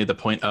Aldo, you made the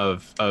point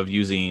of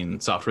using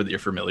software that you're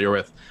familiar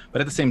with, but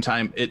at the same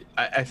time,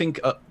 I think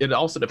it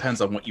also depends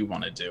on what you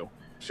want to do.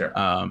 Sure.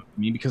 I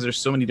mean, because there's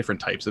so many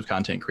different types of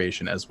content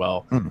creation as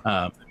well.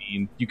 I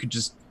mean, you could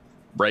just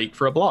write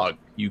for a blog.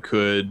 You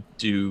could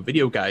do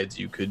video guides.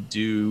 You could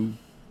do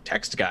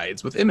text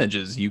guides with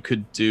images. You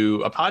could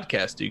do a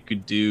podcast. You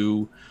could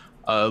do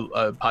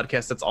a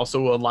podcast that's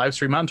also a live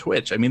stream on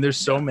Twitch. I mean, there's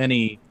so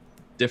many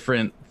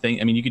different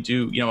things. I mean, you could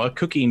do, a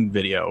cooking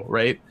video,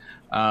 right?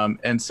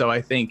 And so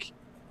I think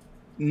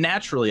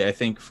naturally,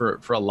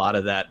 for a lot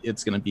of that,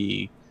 it's going to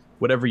be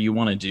whatever you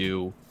want to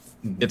do.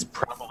 It's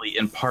probably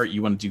in part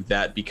you want to do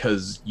that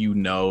because a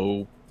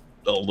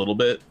little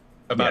bit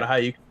about how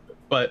you,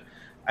 but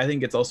I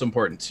think it's also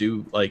important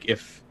too, like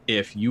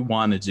if you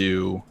want to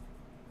do,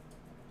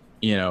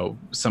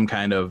 some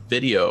kind of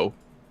video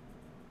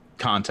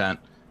content,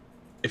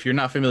 if you're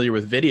not familiar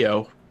with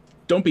video,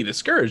 don't be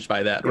discouraged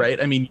by that, right?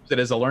 I mean, use it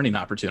as a learning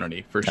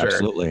opportunity for sure.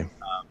 Absolutely.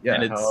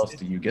 How else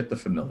do you get the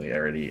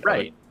familiarity?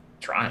 Right. Of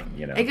trying,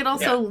 It could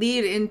also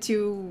lead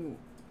into,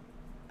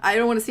 I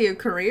don't want to say a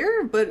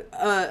career, but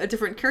a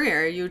different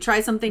career. You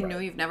try something new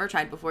you've never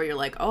tried before. You're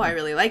like, oh, I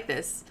really like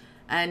this.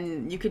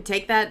 And you could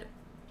take that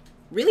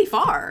really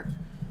far.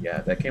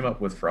 Yeah, that came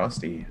up with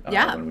Frosty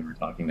when we were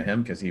talking to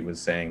him, because he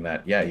was saying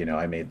that,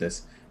 I made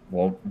this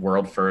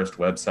world first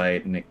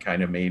website, and it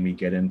kind of made me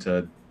get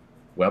into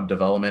web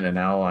development, and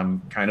now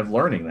I'm kind of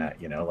learning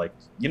that, like,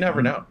 you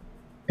never know.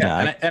 Yeah,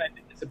 and I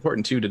think it's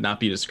important too to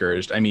not be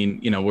discouraged. I mean,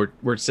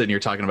 we're sitting here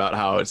talking about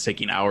how it's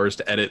taking hours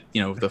to edit,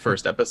 the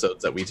first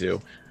episodes that we do,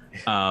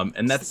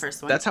 and that's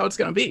how it's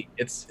going to be.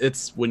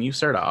 It's when you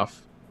start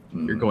off,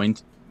 you're going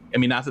to, I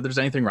mean, not that there's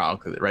anything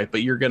wrong with it, right?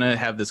 But you're going to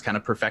have this kind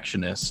of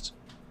perfectionist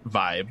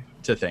vibe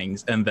to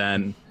things, and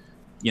then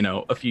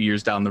a few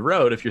years down the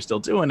road, if you're still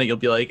doing it, you'll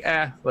be like,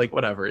 like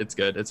whatever, it's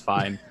good, it's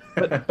fine.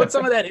 But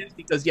some of that is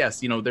because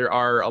there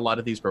are a lot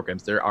of these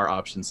programs, there are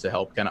options to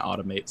help kind of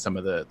automate some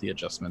of the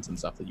adjustments and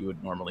stuff that you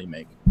would normally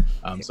make.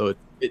 So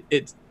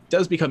it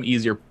does become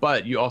easier,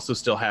 but you also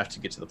still have to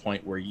get to the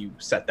point where you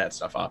set that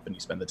stuff up and you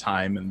spend the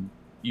time and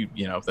you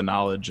the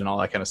knowledge and all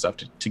that kind of stuff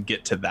to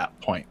get to that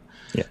point.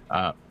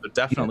 But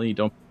definitely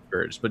don't be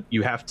discouraged, but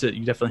you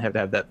definitely have to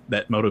have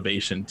that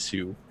motivation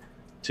to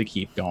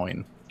keep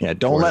going. Yeah,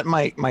 don't let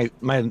my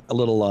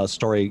little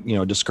story,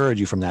 discourage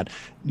you from that.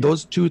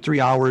 Those 2-3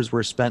 hours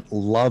were spent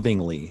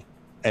lovingly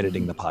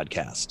editing the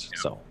podcast.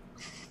 Yeah. So,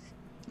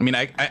 I mean,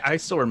 I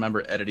still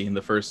remember editing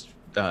the first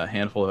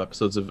handful of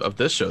episodes of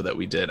this show that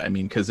we did. I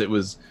mean, because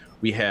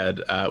we had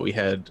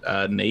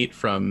Nate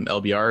from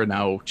LBR,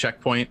 now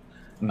Checkpoint,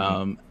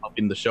 helping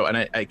developing the show, and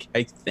I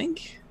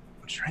think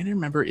I'm trying to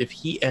remember if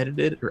he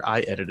edited or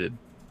I edited.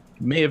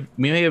 We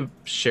may have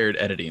shared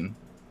editing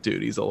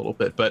duties a little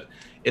bit, but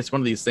it's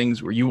one of these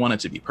things where you want it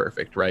to be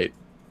perfect, right?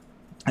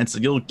 And so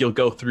you'll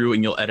go through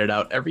and you'll edit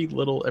out every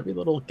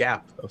little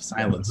gap of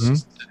silence.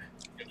 Just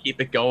to keep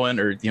it going,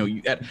 or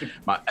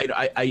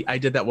I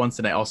did that once,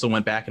 and I also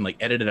went back and like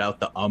edited out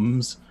the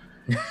ums,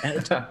 and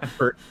it took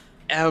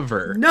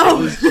forever. No.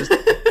 It was just,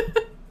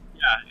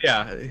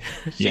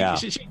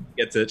 she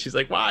gets it. She's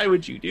like, why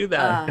would you do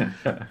that?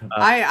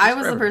 I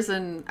was the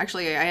person,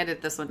 actually I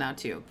edit this one now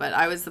too, but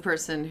I was the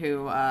person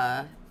who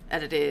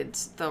edited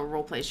the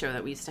roleplay show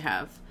that we used to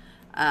have,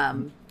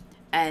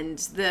 and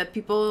the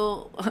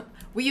people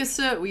we used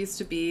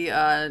to be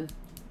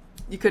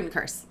you couldn't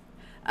curse.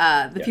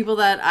 The people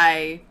that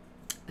I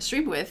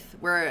streamed with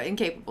were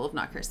incapable of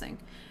not cursing.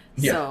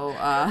 So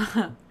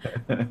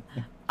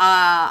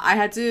I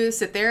had to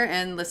sit there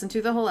and listen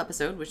to the whole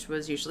episode, which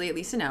was usually at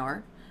least an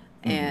hour,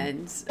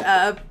 and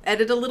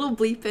edit a little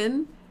bleep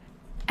in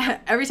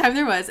every time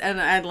there was.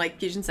 And like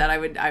Fusion said,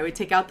 I would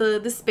take out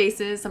the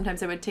spaces.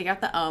 Sometimes I would take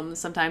out the ums.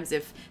 Sometimes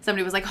if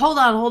somebody was like, hold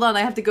on,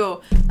 I have to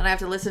go, and I have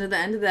to listen to the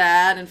end of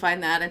that and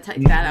find that and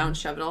take that out and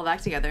shove it all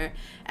back together.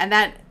 And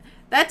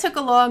that took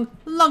a long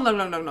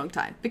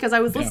time because I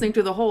was listening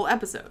to the whole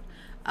episode.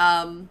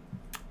 I'm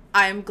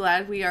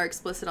glad we are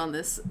explicit on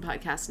this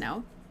podcast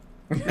now,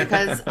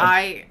 because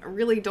I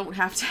really don't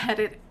have to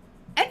edit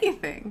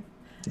anything.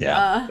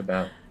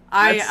 Yeah.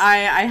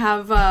 I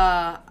have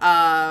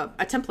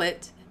a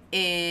template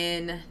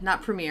in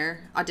not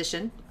Premiere,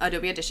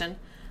 Adobe Audition,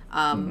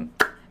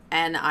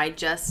 and I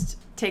just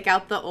take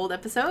out the old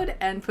episode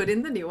and put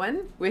in the new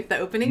one with the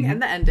opening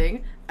and the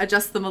ending,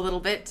 adjust them a little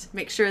bit,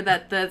 make sure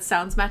that the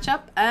sounds match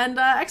up, and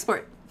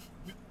export.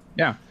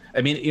 Yeah.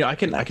 I mean, I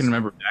can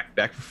remember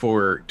back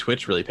before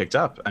Twitch really picked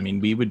up. I mean,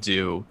 we would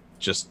do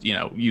just,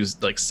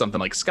 use like something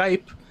like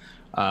Skype,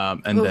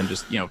 and then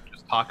just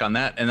talk on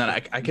that. And then I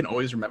can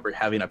always remember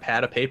having a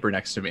pad of paper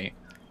next to me,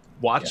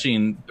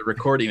 watching the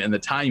recording and the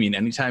timing.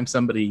 Anytime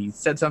somebody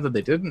said something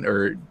they didn't,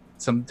 or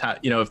sometime,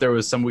 if there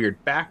was some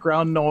weird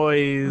background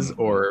noise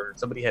or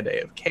somebody had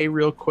to AFK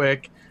real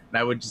quick, and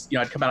I would just,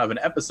 I'd come out of an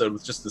episode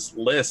with just this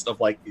list of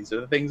like, these are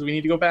the things we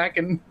need to go back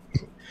and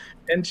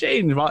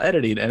change while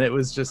editing. And it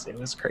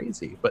was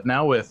crazy. But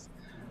now with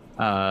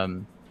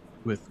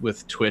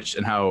Twitch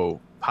and how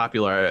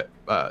popular,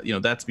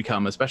 that's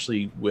become,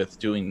 especially with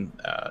doing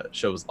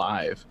shows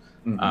live,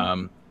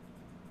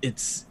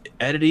 it's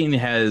editing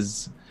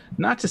has,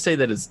 not to say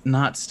that it's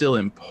not still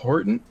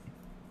important,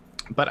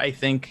 but I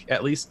think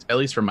at least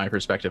from my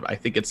perspective, I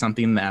think it's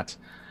something that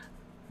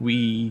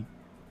we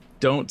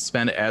don't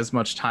spend as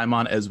much time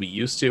on as we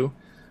used to,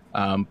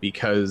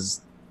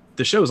 because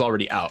the show is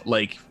already out.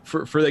 Like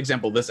for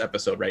example, this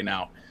episode right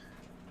now,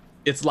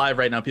 it's live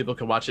right now. People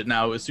can watch it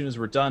now. As soon as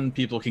we're done,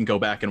 people can go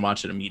back and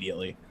watch it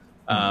immediately.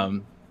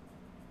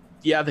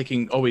 They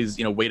can always,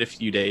 wait a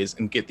few days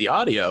and get the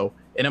audio,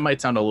 and it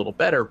might sound a little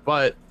better,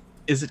 but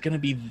is it going to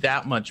be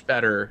that much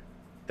better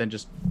than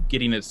just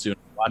getting it soon?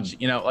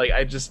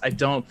 I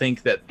don't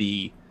think that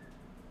the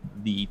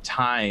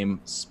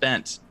time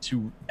spent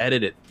to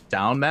edit it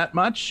down that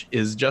much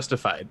is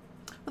justified.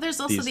 Well, there's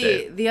also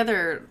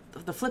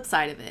the flip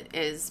side of it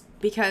is,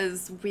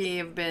 because we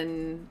have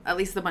been, at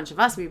least the bunch of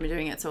us, we've been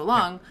doing it so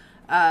long,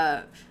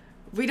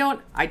 we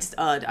don't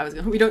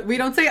we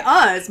don't say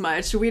as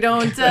much. We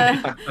don't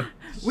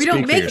we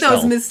don't make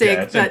those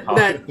mistakes that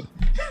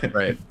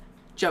right.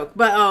 Joke.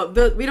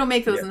 But we don't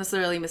make those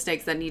necessarily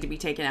mistakes that need to be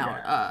taken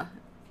out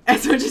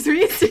as much as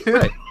we used to.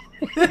 Right.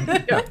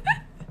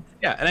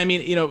 Yeah, and I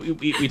mean,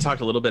 we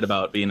talked a little bit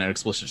about being an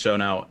explicit show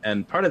now,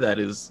 and part of that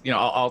is,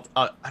 I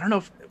don't know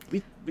if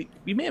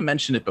we may have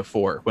mentioned it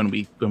before when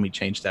we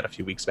changed that a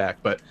few weeks back,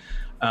 but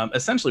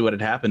essentially what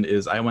had happened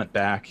is I went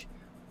back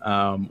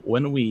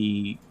when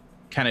we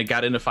kind of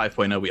got into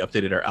 5.0, we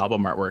updated our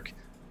album artwork,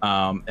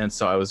 and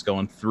so I was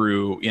going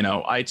through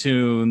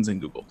iTunes and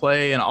Google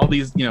Play and all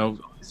these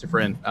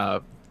different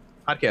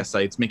podcast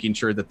sites, making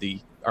sure that the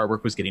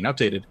artwork was getting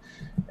updated.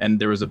 And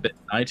there was a bit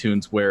in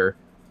iTunes where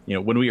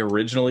when we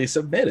originally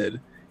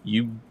submitted,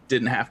 you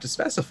didn't have to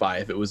specify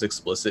if it was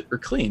explicit or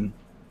clean.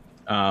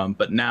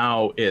 But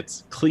now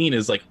it's clean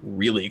is like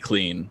really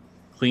clean.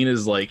 Clean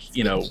is like,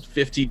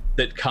 50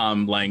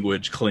 sitcom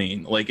language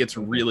clean. Like it's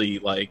really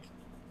like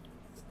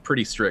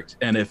pretty strict.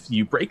 And if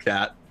you break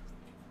that,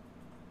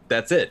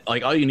 that's it.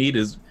 Like all you need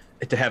is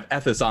to have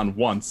Ethos on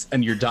once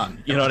and you're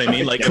done. You know what I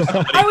mean? Like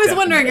I was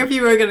wondering if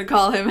you were going to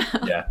call him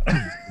out. Yeah.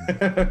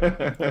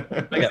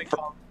 I got to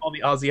call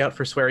the Aussie out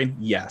for swearing.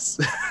 Yes.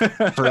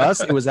 For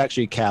us, it was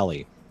actually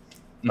Callie.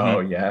 Oh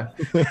yeah.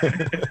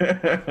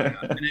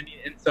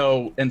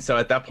 and so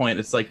at that point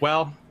it's like,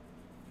 well,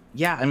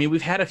 yeah, I mean,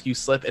 we've had a few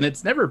slip, and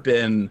it's never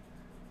been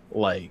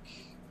like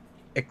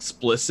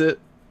explicitly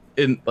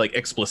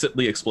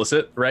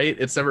explicit, right?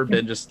 It's never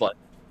been just like,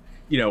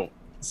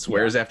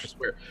 swears after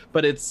swear,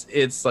 but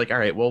it's like, all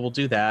right, well, we'll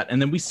do that,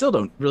 and then we still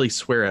don't really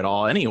swear at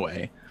all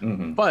anyway.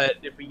 But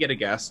if we get a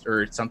guest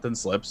or something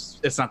slips,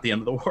 it's not the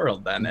end of the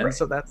world then, and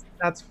so that's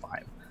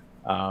fine.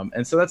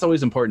 And so that's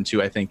always important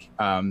too. I think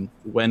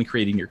when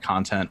creating your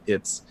content,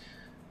 it's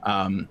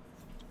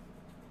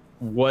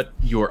what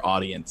your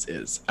audience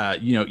is.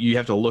 You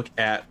have to look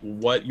at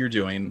what you're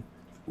doing,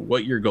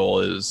 what your goal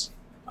is,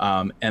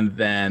 and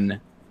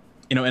then,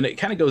 and it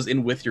kind of goes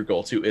in with your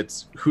goal too.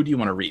 It's who do you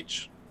want to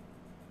reach?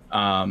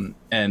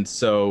 And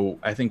so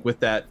I think with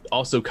that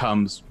also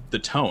comes the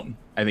tone.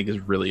 I think is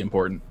really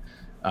important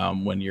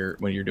when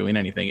you're doing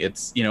anything.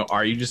 It's,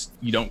 are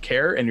you don't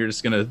care and you're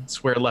just gonna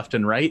swear left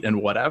and right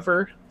and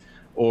whatever,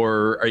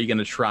 or are you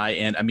gonna try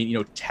and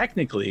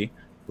technically,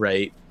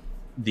 right?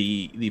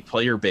 The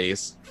player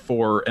base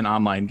for an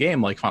online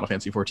game like Final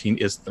Fantasy 14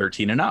 is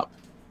 13 and up.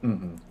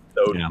 Mm-hmm.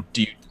 So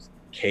do you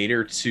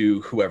cater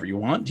to whoever you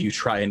want? Do you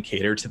try and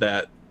cater to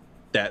that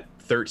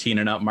 13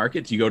 and up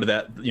market? Do you go to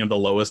that, the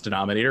lowest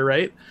denominator,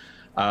 right?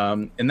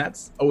 And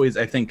that's always,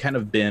 I think, kind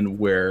of been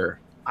where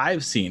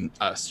I've seen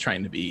us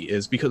trying to be,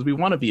 is because we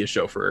want to be a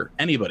show for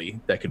anybody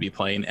that could be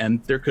playing.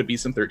 And there could be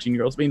some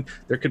 13-year-olds. I mean,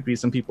 there could be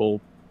some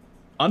people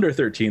under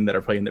 13 that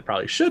are playing that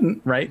probably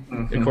shouldn't, right?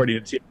 Mm-hmm.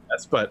 According to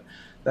TMS, but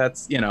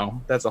that's,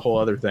 that's a whole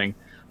other thing.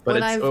 But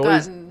when it's I've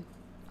always... gotten...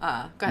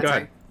 go ahead,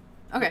 sorry.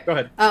 Okay. Go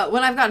ahead.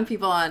 When I've gotten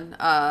people on,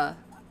 I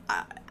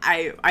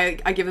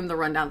give them the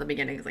rundown at the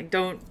beginning. It's like,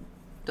 don't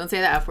say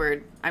the F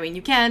word. I mean,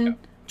 you can.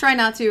 Try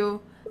not to.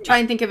 Try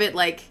and think of it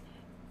like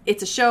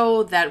it's a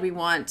show that we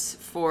want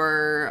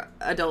for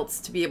adults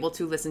to be able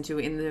to listen to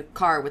in the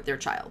car with their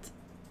child.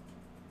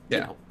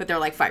 Yeah. With their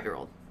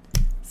 5-year-old.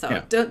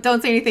 So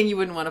don't say anything you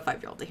wouldn't want a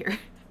 5-year-old to hear.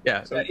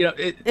 Yeah, so,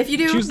 if you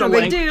do, it's no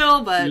big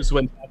deal. But use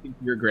when talking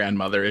to your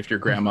grandmother if your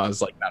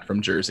grandma's not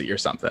from Jersey or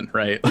something,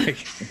 right?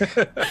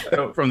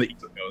 From the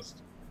East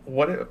Coast.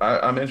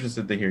 I'm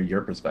interested to hear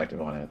your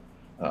perspective on it,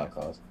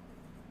 Klaus.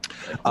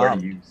 Where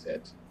do you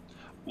sit?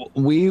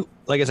 We,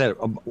 like I said,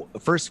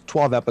 first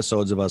 12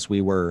 episodes of us,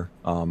 we were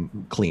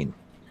clean,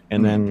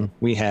 and then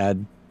we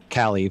had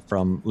Callie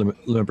from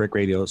Limit Break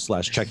Radio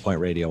 / Checkpoint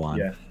Radio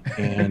on,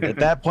 and at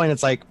that point,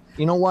 it's like,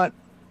 you know what?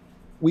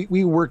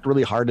 We worked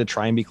really hard to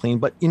try and be clean,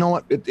 but you know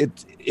what?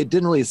 It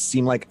didn't really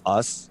seem like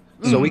us,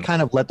 so we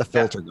kind of let the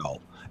filter go,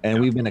 and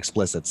we've been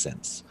explicit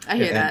since. I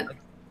hear that.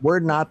 We're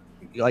not,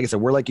 like I said,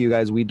 we're like you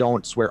guys. We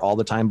don't swear all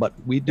the time, but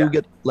we do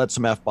let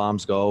some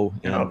F-bombs go.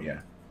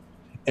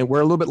 And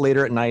we're a little bit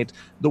later at night.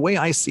 The way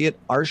I see it,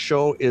 our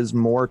show is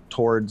more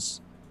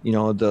towards,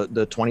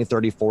 the 20,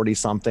 30, 40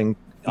 something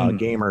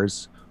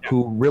gamers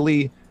who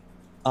really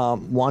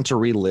want to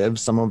relive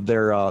some of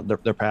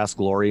their past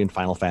glory in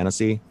Final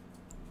Fantasy.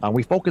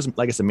 We focus,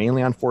 like I said,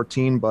 mainly on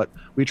 14, but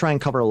we try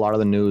and cover a lot of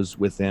the news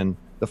within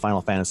the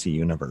Final Fantasy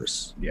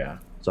universe. Yeah.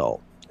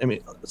 So,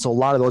 a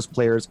lot of those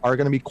players are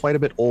going to be quite a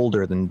bit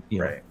older than,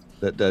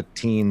 the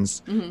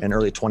teens and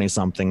early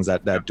 20-somethings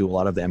that do a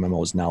lot of the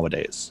MMOs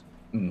nowadays.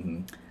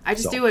 Mm-hmm. I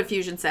just do what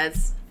Fusion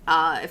says.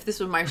 If this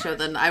was my show,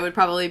 then I would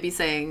probably be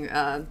saying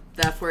the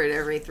F word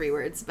every 3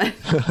 words. But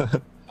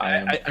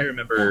I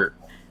remember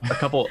a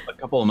couple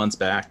of months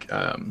back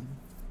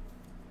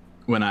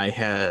when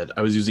I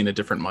was using a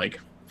different mic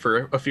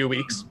for a few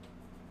weeks,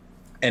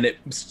 and it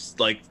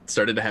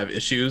started to have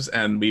issues,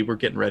 and we were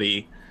getting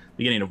ready,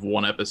 beginning of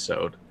one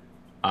episode,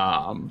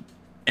 and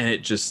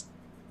it just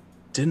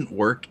didn't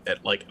work at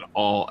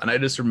all. And I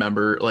just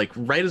remember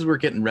right as we were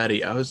getting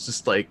ready, I was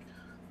just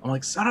I'm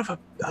like, son of a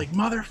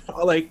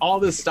motherfucker, all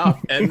this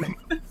stuff, and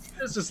he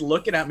was just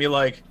looking at me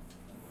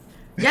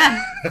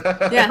yeah.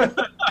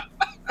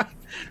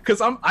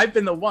 Because I've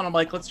been the one. I'm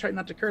like, let's try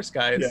not to curse,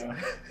 guys.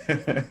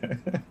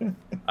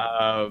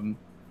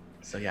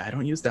 So I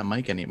don't use that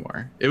mic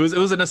anymore. It was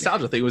a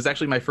nostalgia thing. It was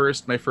actually my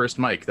first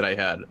mic that I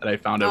had, and I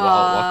found it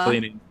while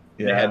cleaning.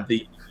 I had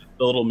the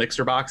little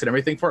mixer box and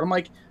everything for it. I'm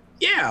like,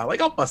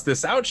 I'll bust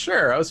this out.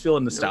 Sure, I was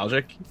feeling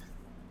nostalgic.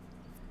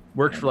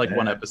 Worked for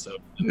one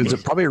episode. Is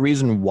it probably a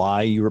reason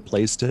why you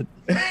replaced it?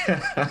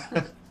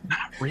 Not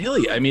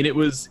really. I mean, it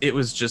was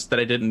just that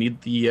I didn't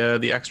need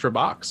the extra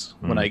box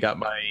when I got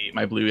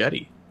my Blue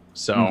Yeti.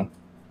 So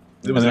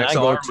it was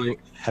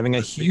having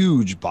a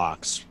huge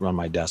box on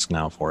my desk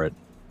now for it.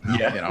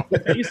 Yeah,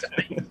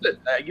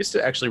 I used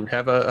to actually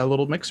have a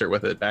little mixer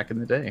with it back in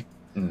the day.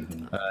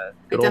 Mm-hmm. Good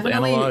I old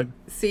definitely analog.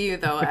 see you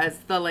though as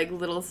the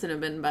little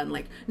cinnamon bun,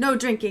 no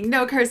drinking,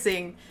 no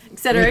cursing,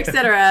 etc.,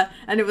 etc.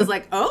 And it was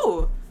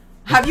oh,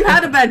 have you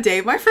had a bad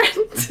day, my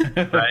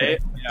friend? Right?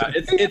 Yeah,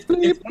 it's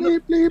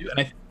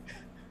bleep.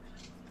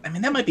 I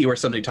mean, that might be worth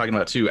something talking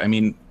about too. I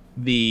mean,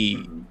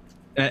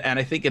 and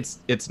I think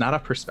it's not a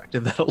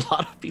perspective that a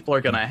lot of people are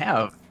gonna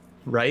have,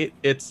 right?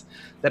 It's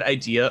that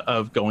idea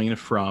of going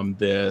from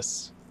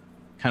this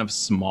kind of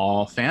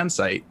small fan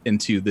site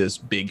into this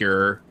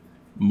bigger,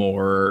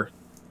 more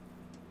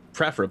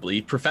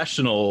preferably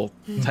professional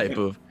type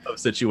of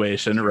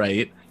situation,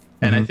 right?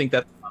 And I think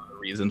that's one of the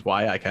reasons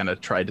why I kind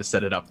of tried to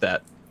set it up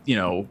that,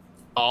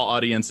 all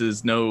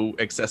audiences, no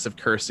excessive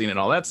cursing and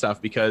all that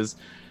stuff, because,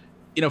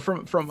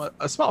 from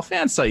a small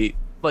fan site,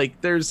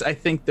 there's I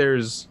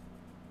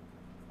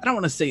don't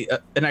want to say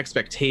an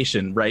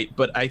expectation, right?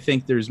 But I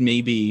think there's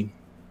maybe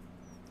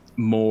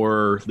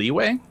more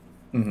leeway.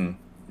 Mm-hmm.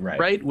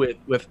 right?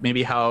 With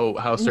maybe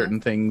how certain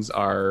things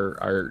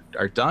are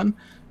done,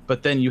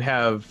 but then you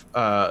have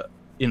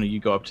you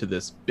go up to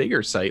this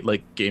bigger site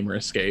like Gamer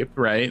Escape,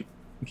 right?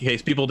 In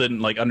case people didn't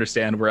like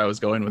understand where I was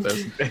going with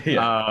this.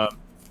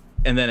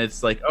 And then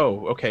it's like,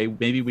 oh, okay,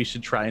 maybe we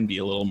should try and be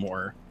a little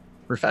more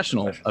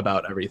professional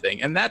about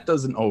everything. And that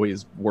doesn't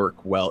always work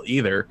well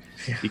either,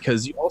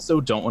 because you also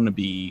don't want to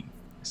be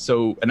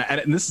so,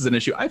 and this is an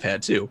issue I've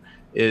had too.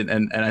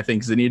 And I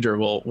think Zenidra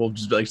will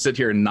just like sit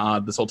here and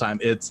nod this whole time.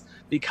 It's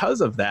because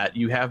of that,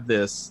 you have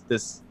this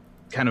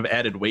kind of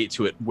added weight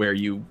to it where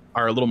you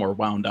are a little more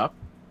wound up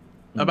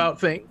about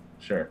things.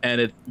 Sure. And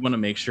you want to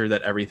make sure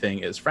that everything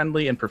is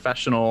friendly and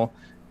professional,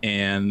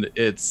 and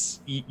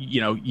it's,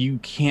 you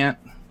can't.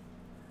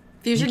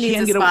 Fusion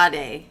needs a spa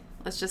day.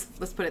 Let's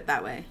put it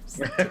that way.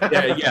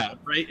 yeah,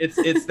 right.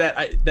 It's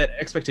that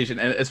expectation,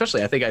 and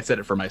especially I think I said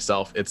it for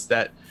myself. It's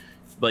that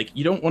like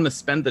you don't want to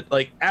spend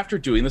after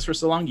doing this for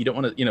so long, you don't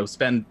want to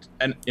spend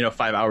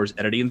 5 hours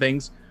editing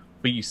things,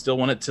 but you still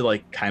want it to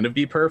like kind of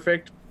be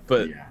perfect,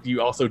 but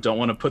you also don't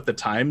want to put the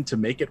time to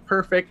make it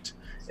perfect.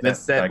 And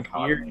it's that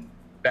weird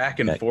back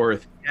and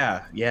forth.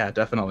 Yeah,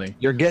 definitely.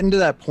 You're getting to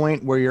that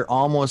point where you're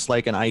almost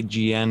like an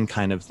IGN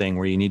kind of thing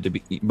where you need to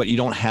be, but you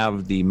don't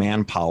have the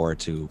manpower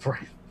to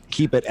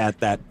keep it at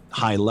that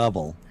high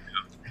level.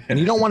 And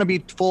you don't want to be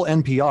full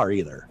NPR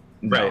either.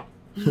 Right.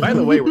 By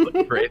the way, we're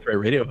looking for Eighth Ray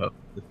Radio Hub.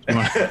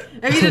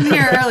 If you didn't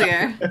hear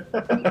earlier.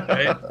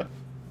 Right?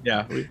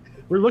 Yeah,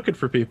 we're looking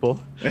for people.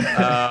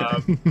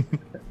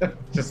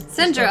 Just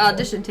send your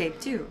audition tape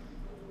too.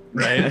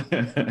 Right.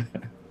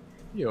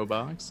 Yo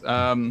box.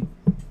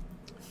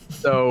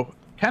 So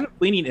kind of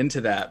leaning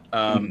into that,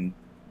 I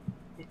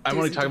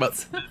want to talk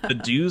about the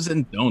do's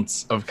and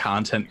don'ts of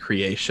content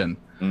creation.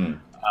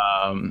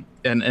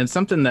 And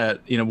something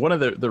that, one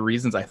of the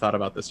reasons I thought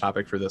about this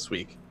topic for this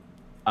week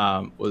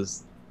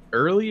was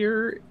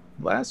earlier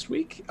last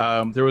week.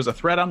 There was a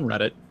thread on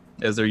Reddit,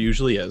 as there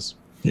usually is.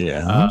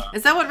 Yeah.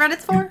 Is that what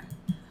Reddit's for?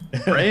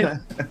 Right?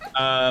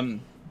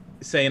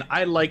 Saying,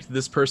 I liked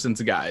this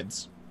person's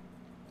guides.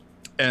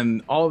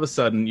 And all of a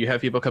sudden, you have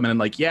people coming in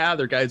like, yeah,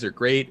 their guides are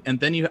great. And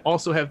then you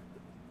also have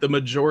the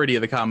majority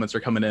of the comments are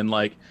coming in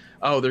like,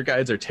 oh, their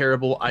guides are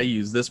terrible. I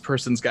use this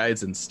person's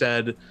guides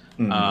instead.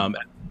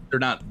 They're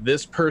not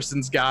this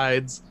person's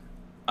guides.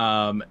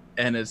 And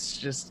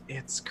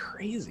it's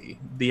crazy,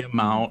 the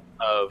amount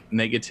of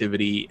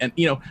negativity. And,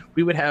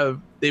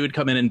 they would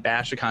come in and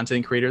bash a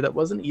content creator that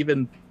wasn't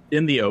even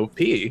in the OP,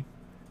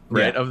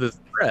 right, of this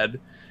thread.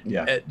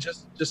 Yeah.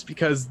 Just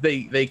because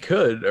they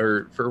could,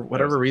 or for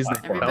whatever reason,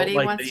 everybody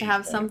wants to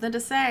have something to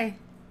say.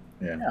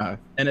 Yeah.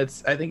 And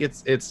I think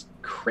it's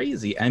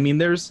crazy. I mean,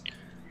 there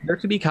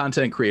could be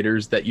content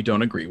creators that you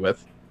don't agree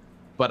with,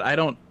 but I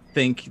don't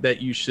think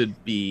that you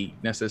should be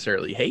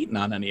necessarily hating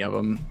on any of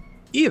them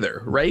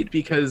either, right?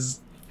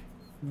 Because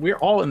we're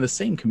all in the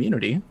same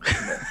community.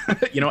 At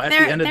the end of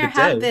the day, there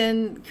have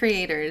been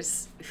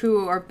creators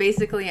who are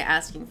basically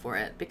asking for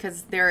it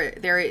because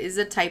there is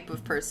a type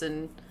of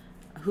person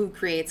who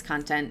creates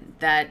content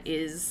that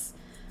is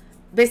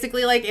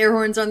basically like air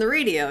horns on the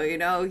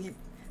radio.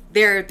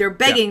 They're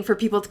begging for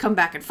people to come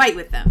back and fight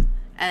with them,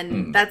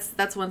 and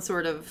that's one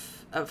sort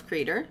of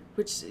creator.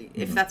 Which,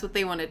 if that's what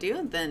they want to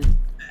do, then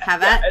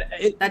have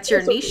at. That's your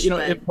also, niche.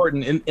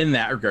 Important in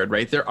that regard,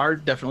 right? There are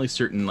definitely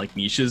certain like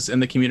niches in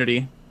the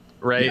community,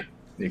 right? Yeah,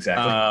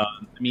 exactly.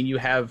 You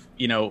have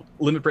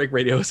Limit Break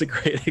Radio is a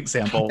great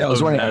example. I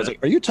was wondering. I was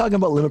like, are you talking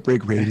about Limit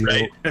Break Radio?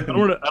 Right. I don't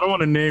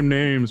want to name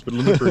names, but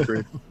Limit Break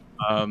Radio.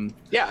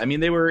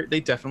 They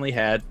definitely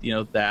had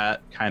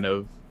that kind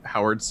of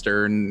Howard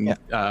Stern.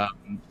 Yeah.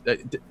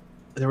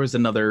 There was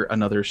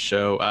another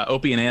show.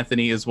 Opie and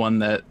Anthony is one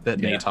that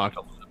Nate talked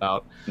a lot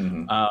about.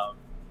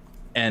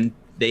 And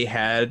they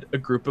had a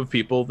group of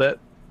people that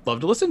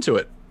loved to listen to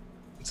it,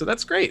 so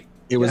that's great.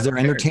 It was their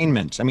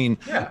entertainment. I mean,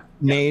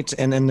 Nate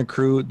and then the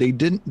crew,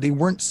 they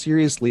weren't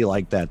seriously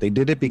like that. They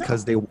did it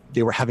because they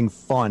were having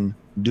fun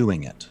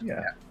doing it.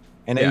 Yeah.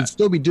 And they'd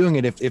still be doing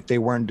it if they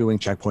weren't doing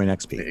Checkpoint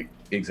XP.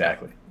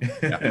 Exactly.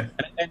 And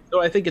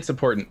so I think it's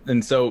important.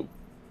 And so,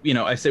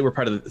 I say we're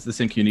part of the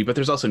same community, but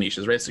there's also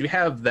niches, right? So you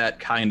have that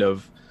kind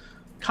of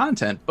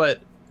content, but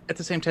at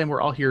the same time,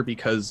 we're all here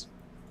because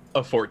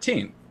of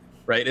 14,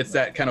 right? It's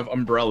that kind of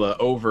umbrella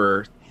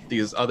over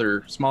these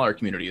other smaller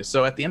communities.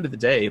 So at the end of the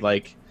day,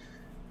 like,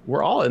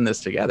 we're all in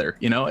this together,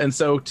 And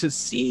so to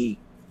see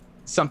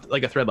something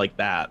like a thread like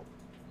that,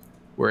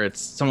 where it's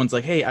someone's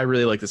like, hey, I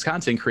really like this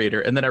content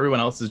creator, and then everyone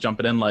else is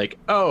jumping in like,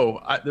 oh,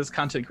 this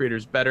content creator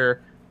is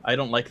better. I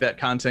don't like that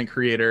content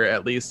creator.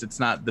 At least it's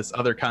not this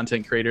other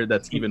content creator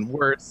that's even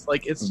worse.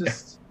 Like, it's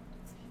just...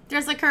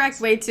 There's a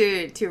correct way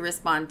to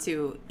respond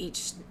to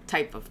each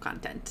type of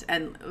content.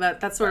 And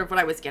that's sort of what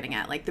I was getting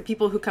at. Like, the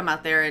people who come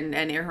out there and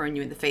air horn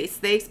you in the face,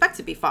 they expect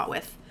to be fought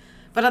with.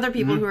 But other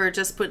people who are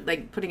just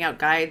putting out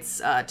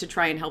guides to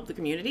try and help the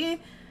community,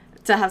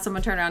 to have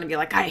someone turn around and be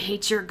like, I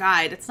hate your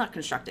guide, it's not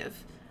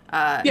constructive.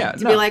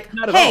 Be like,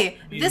 hey,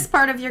 this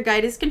part of your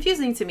guide is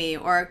confusing to me,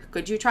 or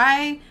could you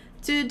try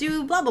to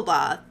do blah blah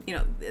blah. You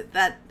know,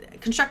 that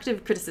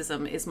constructive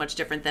criticism is much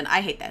different than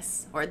I hate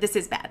this or this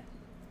is bad.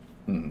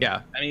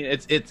 Yeah, I mean,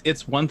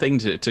 it's one thing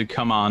to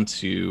come on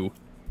to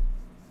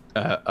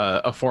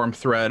a forum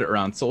thread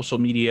around social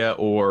media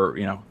or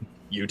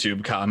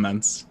YouTube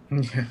comments,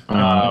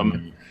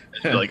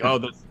 like, oh,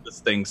 this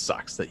thing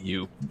sucks that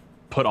you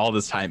put all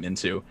this time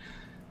into.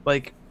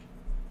 Like,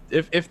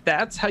 if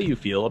that's how you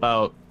feel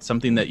about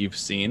something that you've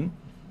seen,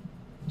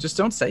 just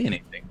don't say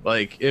anything.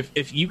 Like,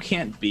 if you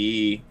can't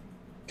be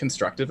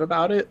constructive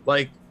about it,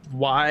 like,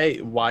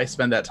 why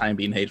spend that time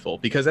being hateful?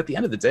 Because at the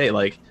end of the day,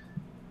 like,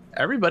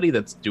 everybody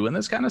that's doing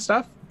this kind of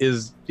stuff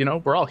is,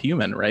 we're all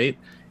human, right?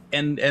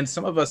 And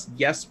some of us,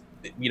 yes,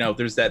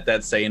 there's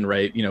that saying,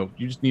 right? You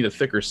just need a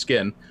thicker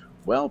skin.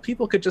 Well,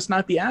 people could just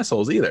not be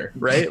assholes either,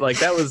 right? Like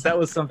that was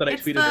something I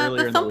tweeted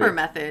earlier. It's the thumper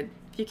method.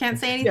 If you can't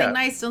say anything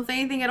nice, don't say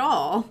anything at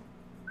all.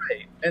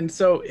 Right. And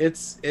so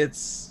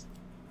it's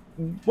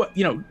what,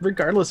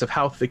 regardless of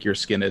how thick your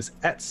skin is,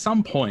 at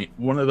some point,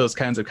 one of those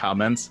kinds of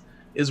comments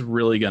is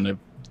really going to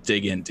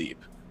dig in deep.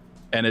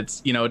 And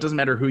it's, it doesn't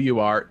matter who you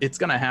are, it's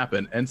going to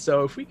happen. And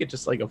so if we could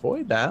just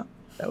avoid that,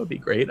 that would be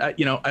great. I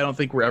don't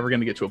think we're ever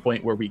going to get to a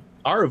point where we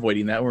are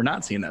avoiding that. We're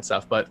not seeing that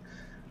stuff. But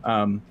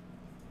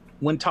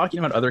when talking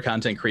about other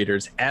content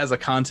creators as a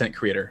content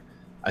creator,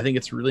 I think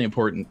it's really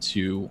important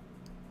to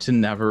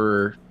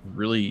never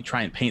really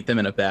try and paint them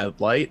in a bad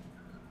light.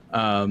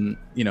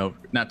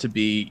 Not to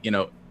be,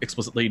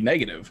 explicitly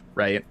negative,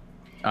 right?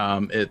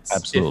 It's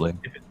absolutely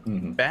if it's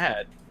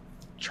bad,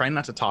 try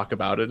not to talk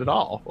about it at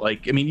all.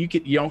 Like, I mean, you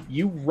could,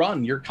 you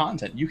run your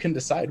content. You can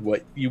decide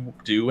what you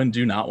do and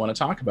do not want to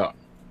talk about.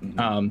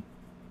 And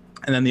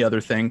then the other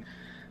thing,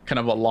 kind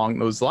of along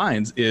those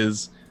lines,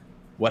 is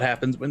what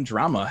happens when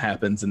drama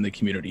happens in the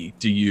community?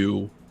 Do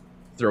you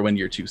throw in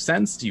your 2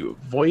 cents? Do you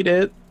avoid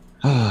it?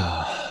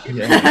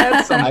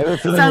 Sounds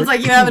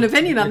like you have an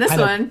opinion on this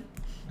one.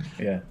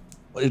 Yeah.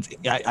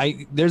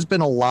 There's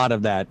been a lot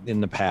of that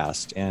in the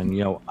past, and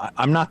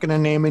I'm not going to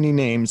name any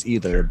names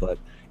either, but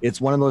it's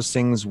one of those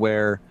things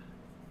where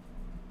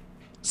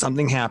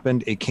something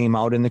happened, it came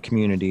out in the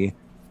community,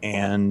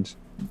 and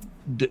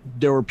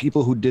there were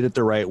people who did it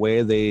the right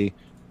way. They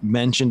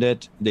mentioned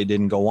it, they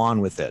didn't go on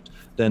with it.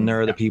 Then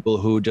there are the people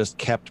who just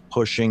kept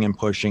pushing and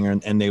pushing,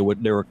 and they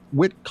were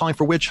calling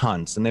for witch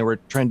hunts, and they were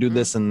trying to do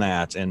this and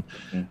that, and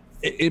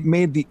it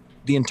made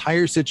the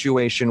entire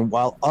situation,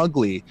 while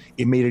ugly,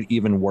 it made it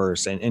even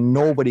worse, and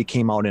nobody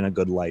came out in a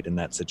good light in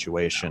that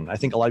situation. I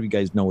think a lot of you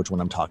guys know which one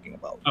I'm talking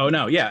about. Oh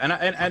no, yeah,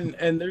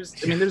 and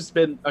there's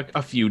been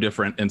a few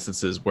different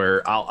instances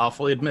where I'll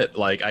fully admit,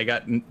 like, I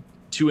got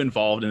too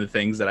involved in the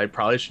things that I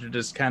probably should have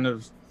just kind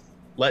of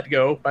let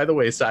go by the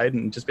wayside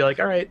and just be like,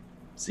 all right,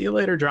 see you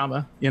later,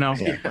 drama.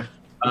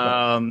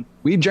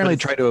 We generally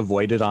try to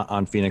avoid it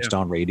on Phoenix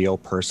Down Radio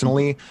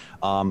personally.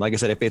 Like I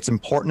said, if it's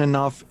important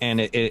enough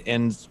and it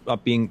ends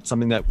up being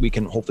something that we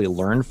can hopefully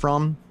learn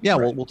from,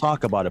 we'll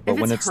talk about it. But if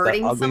when it's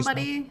hurting that ugly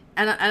somebody,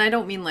 and I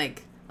don't mean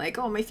like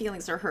oh, my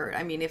feelings are hurt.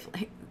 I mean, if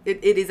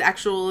it is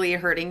actually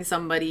hurting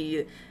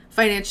somebody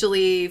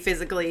financially,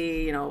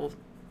 physically,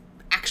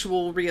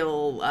 actual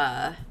real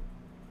I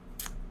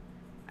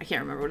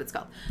can't remember what it's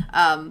called.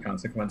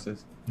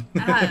 Consequences.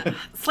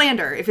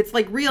 Slander. If it's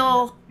like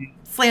real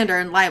slander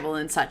and libel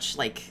and such,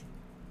 like,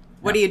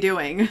 what are you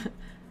doing?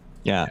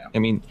 Yeah, I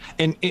mean,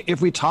 and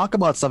if we talk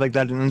about stuff like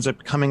that and it ends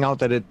up coming out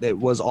that it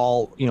was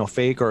all,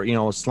 fake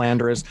or,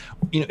 slanderous,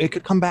 it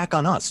could come back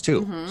on us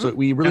too. So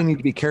we really need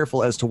to be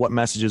careful as to what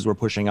messages we're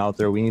pushing out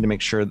there. We need to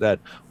make sure that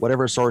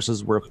whatever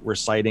sources we're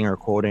citing or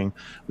quoting,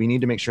 we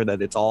need to make sure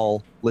that it's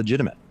all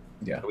legitimate.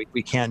 Yeah.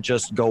 We can't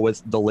just go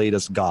with the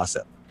latest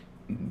gossip.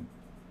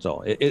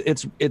 So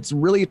it's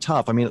really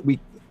tough. I mean,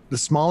 the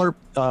smaller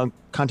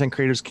content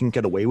creators can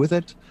get away with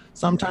it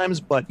sometimes,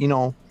 but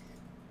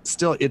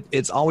still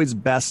it's always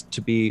best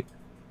to be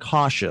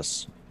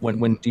cautious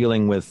when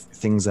dealing with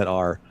things that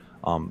are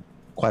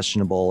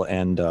questionable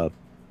and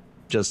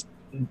just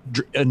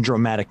in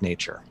dramatic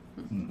nature.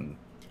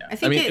 I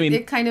think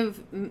it kind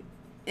of,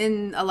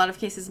 in a lot of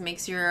cases,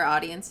 makes your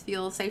audience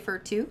feel safer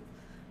too,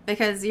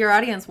 because your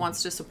audience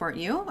wants to support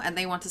you and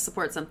they want to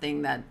support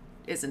something that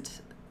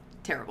isn't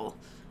terrible.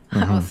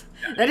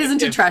 That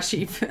isn't a trash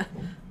heap.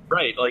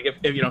 Right, like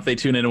if they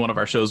tune into one of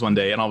our shows one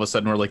day and all of a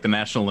sudden we're like the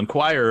National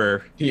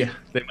Enquirer, they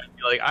might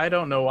be like, I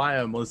don't know why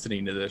I'm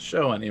listening to this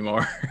show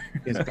anymore.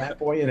 Is Bat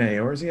Boy in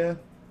Eorzea?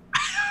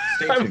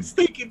 I was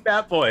thinking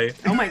Bat Boy.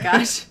 Oh my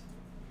gosh.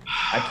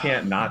 I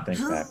can't not think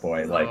Bat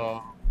Boy.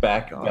 Like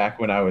back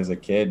when I was a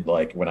kid,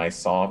 like when I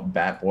saw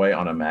Bat Boy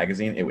on a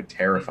magazine, it would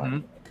terrify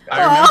me.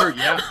 I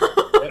remember, yeah.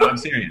 I'm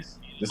serious.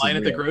 This line is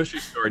at the real. grocery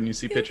store and you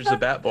see pictures of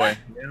Bat Boy.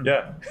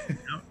 Yeah.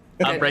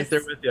 I'm right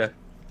there with you.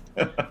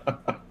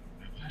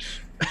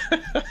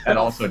 That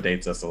also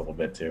dates us a little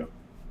bit too.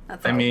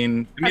 I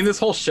mean, this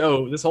whole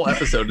episode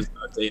is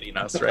not dating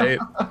us, right?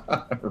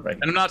 Right.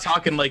 And I'm not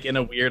talking like in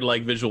a weird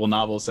like visual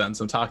novel sense.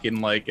 I'm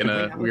talking like in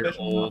a weird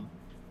old.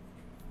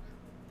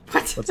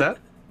 What? What's that?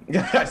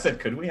 I said,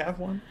 could we have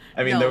one?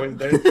 I mean, No.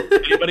 there's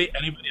Anybody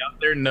out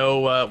there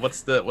know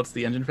what's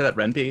the engine for that?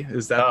 Ren'Py?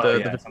 Is that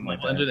the something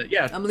like that. engine?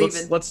 Yeah, I'm let's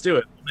leaving. let's do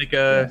it. Make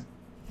a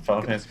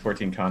Final Fantasy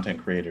 14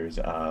 content creators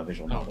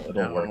visual novel.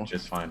 It'll no. work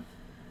just fine.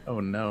 oh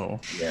no.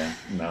 Yeah,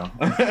 no.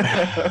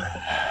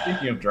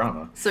 Speaking of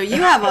drama. So you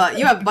have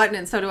a button,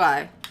 and so do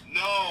I.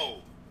 No.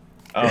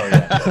 Oh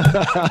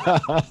yeah.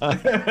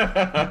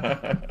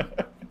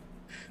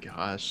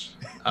 Gosh.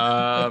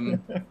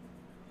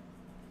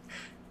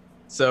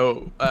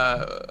 So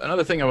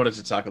another thing I wanted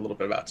to talk a little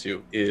bit about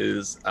too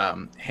is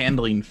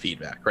handling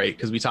feedback, right?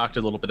 Because we talked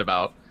a little bit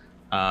about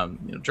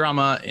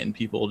drama and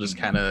people just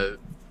kind of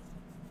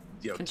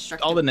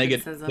Constructive all the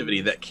criticism.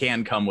 negativity that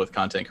can come with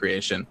content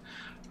creation.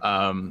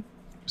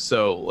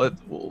 So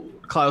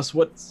Klaus,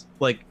 what's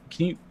like?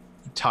 Can you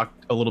talk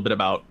a little bit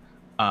about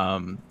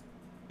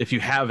if you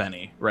have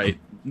any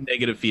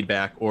negative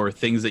feedback or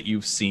things that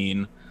you've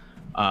seen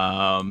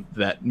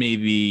that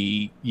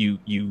maybe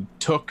you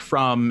took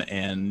from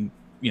and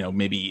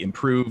maybe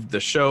improved the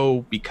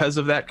show because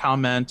of that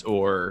comment,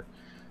 or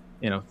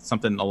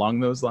something along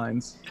those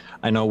lines?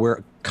 I know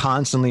we're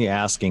constantly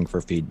asking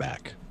for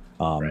feedback.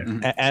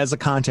 As a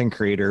content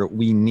creator,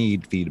 we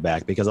need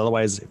feedback, because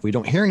otherwise, if we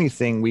don't hear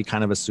anything, we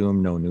kind of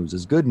assume no news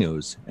is good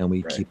news, and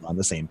we keep on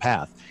the same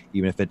path,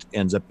 even if it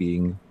ends up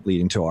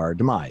leading to our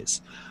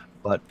demise.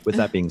 But with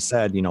that being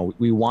said,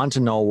 we want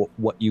to know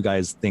what you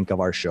guys think of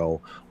our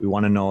show. We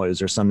want to know, is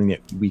there something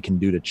that we can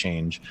do to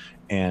change?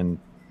 And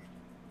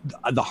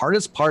the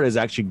hardest part is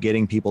actually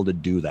getting people to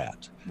do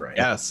that. Right.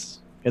 Yes.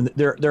 And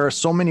there are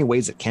so many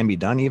ways it can be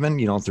done, even,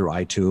 through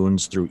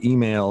iTunes, through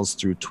emails,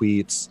 through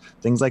tweets,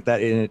 things like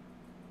that.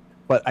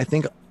 But I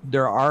think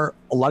there are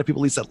a lot of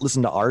people, at least that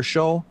listen to our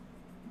show,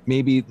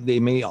 maybe they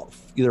may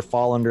either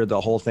fall under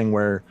the whole thing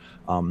where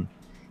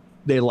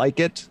they like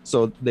it,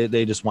 so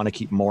they just want to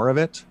keep more of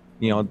it.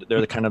 They're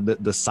the kind of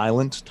the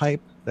silent type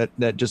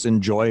that just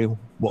enjoy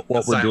what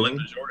we're doing.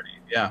 Majority.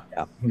 Yeah.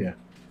 Yeah.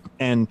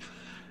 And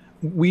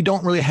we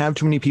don't really have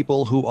too many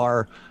people who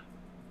are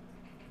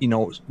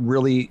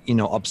really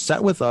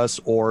upset with us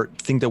or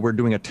think that we're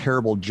doing a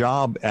terrible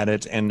job at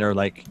it, and they're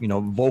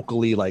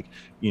vocally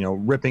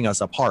ripping us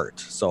apart.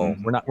 So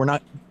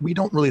we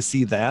don't really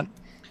see that.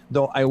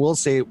 Though I will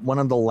say, one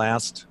of the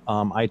last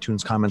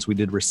iTunes comments we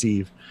did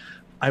receive,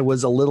 I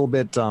was a little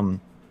bit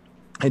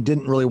I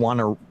didn't really want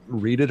to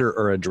read it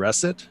or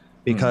address it,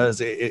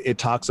 because it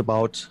talks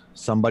about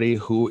somebody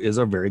who is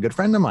a very good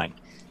friend of mine.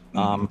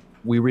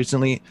 We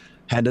recently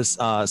had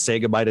to say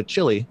goodbye to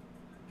Chili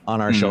on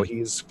our show.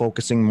 He's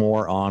focusing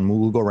more on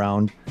Move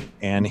Around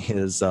and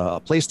his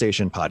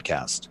PlayStation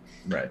podcast.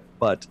 Right.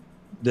 But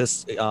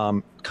this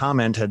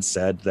comment had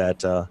said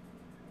that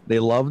they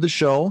love the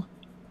show,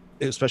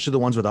 especially the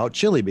ones without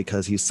Chili,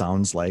 because he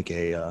sounds like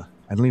I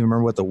don't even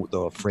remember what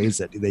the phrase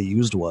that they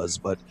used was,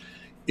 but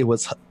it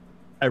was,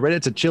 I read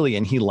it to Chili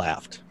and he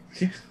laughed.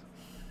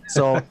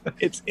 So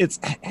it's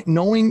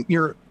knowing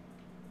your,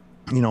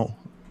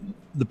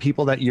 the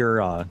people that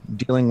you're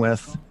dealing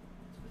with.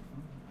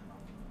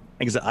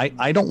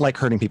 I don't like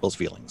hurting people's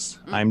feelings.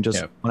 I'm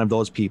just one of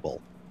those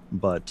people.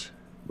 But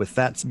with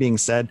that being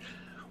said,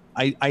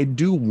 I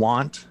do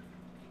want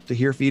to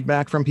hear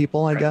feedback from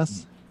people, I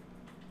guess.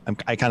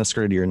 I kind of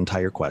skirted your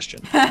entire question.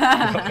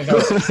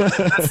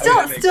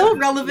 Still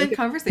relevant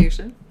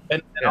conversation.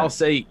 And I'll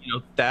say,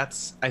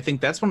 I think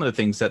that's one of the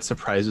things that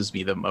surprises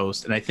me the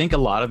most. And I think a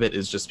lot of it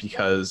is just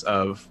because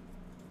of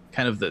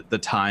kind of the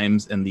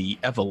times and the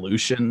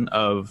evolution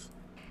of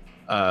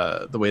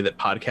the way that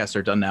podcasts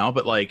are done now.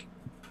 But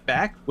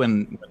back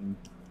when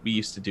we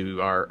used to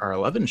do our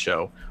 11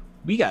 show,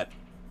 we got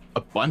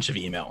a bunch of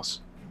emails.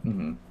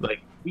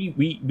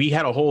 We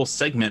had a whole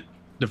segment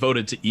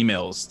devoted to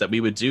emails that we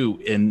would do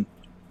in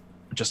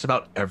just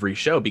about every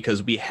show,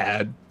 because we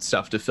had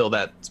stuff to fill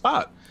that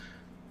spot.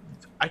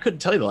 I couldn't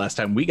tell you the last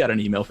time we got an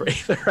email for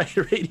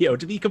Aetherite Radio,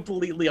 to be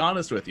completely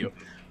honest with you.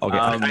 Okay,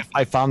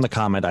 I found the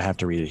comment. I have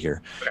to read it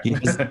here. He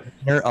is the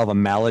owner of a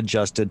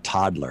maladjusted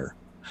toddler,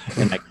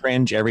 and I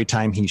cringe every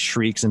time he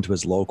shrieks into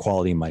his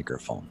low-quality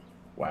microphone.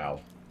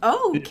 Wow.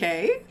 Oh,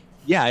 okay.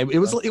 Yeah, it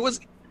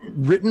was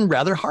written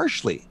rather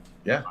harshly.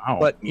 Yeah. Wow.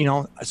 But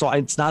so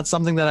it's not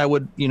something that I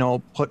would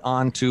put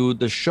onto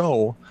the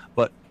show.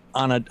 But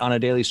on a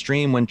daily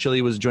stream, when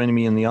Chili was joining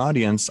me in the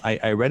audience,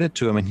 I read it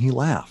to him and he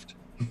laughed.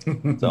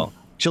 So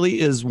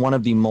Chili is one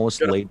of the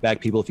most laid back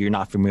people. If you're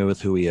not familiar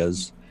with who he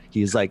is,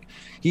 he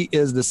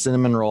is the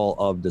cinnamon roll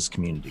of this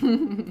community.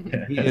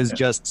 He is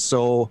just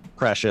so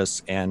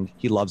precious, and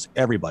he loves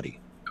everybody.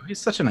 He's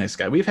such a nice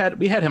guy. We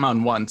had him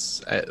on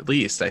once at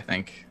least, I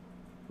think,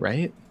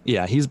 right?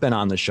 Yeah, he's been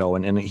on the show,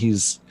 and he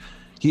is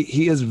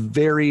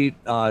very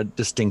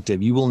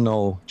distinctive. You will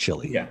know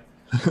Chili. Yeah.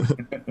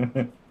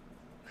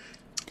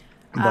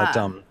 But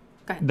Go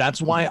ahead.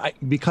 that's why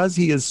because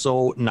he is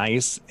so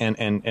nice and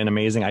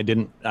amazing,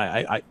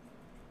 I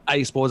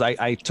suppose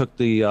I took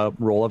the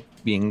role of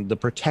being the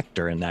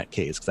protector in that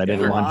case, because I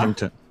didn't want him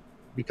to,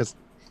 because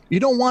you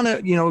don't want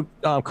to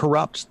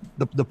corrupt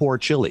the poor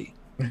Chili.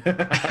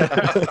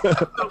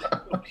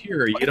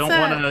 Pure. You It's don't a-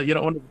 want to. You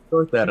don't want to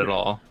distort that at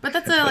all. But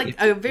that's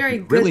a very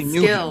good Really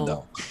knew skill. him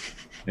though.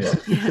 Yeah.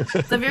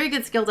 It's a very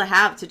good skill to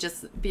have, to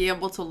just be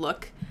able to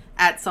look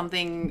at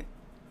something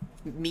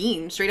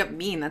straight up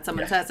mean that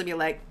someone says, and be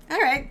like, all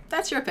right,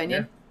 that's your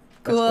opinion.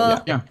 That's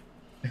Cool.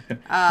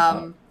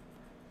 Yeah.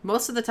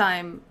 Most of the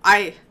time,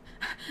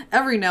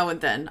 every now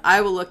and then,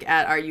 I will look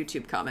at our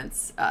YouTube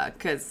comments,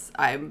 because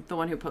I'm the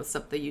one who posts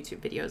up the YouTube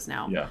videos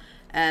now. Yeah.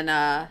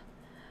 And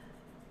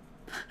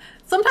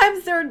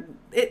sometimes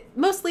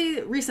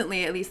mostly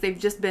recently at least, they've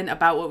just been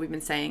about what we've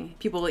been saying.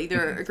 People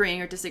either agreeing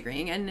or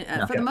disagreeing, and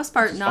for the most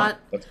part, That's not fine.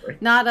 That's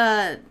great. not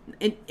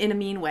in a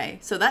mean way.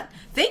 So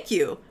thank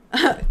you.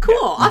 Cool,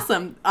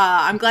 awesome.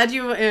 I'm glad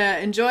you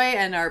enjoy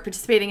and are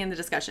participating in the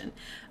discussion.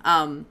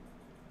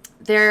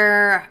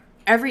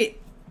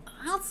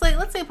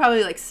 Let's say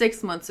probably like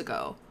 6 months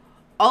ago,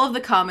 all of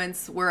the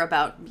comments were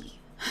about me.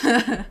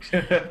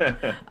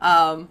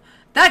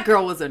 That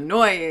girl was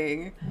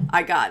annoying.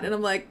 And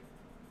I'm like,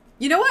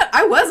 you know what?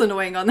 I was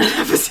annoying on that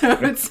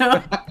episode.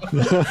 So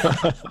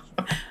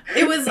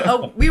it was.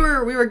 We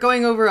were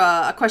going over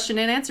a question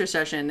and answer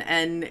session,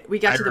 and we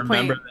got to the point.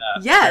 remember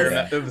that.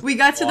 Yes, we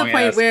got to the point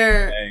long-ass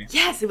where Q&A.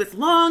 yes, it was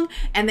long,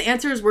 and the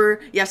answers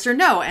were yes or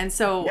no, and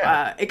so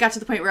Yeah. it got to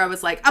the point where I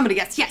was like, I'm gonna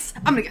guess yes,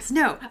 I'm gonna guess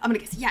no, I'm gonna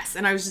guess yes,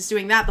 and I was just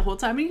doing that the whole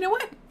time. And you know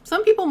what?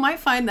 Some people might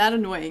find that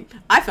annoying.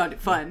 I found it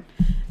fun.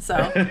 So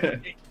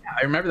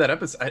I remember that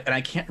episode, and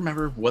I can't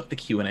remember what the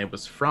Q&A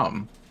was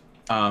from,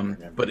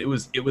 but it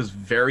was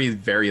very,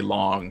 very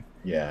long,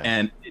 Yeah.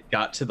 and it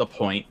got to the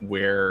point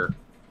where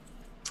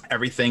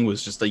everything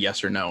was just a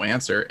yes or no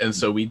answer, and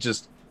so we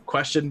just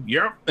questioned,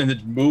 yep, and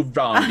then moved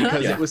on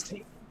because Yeah. it was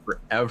taking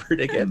forever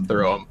to get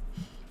through them.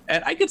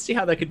 And I could see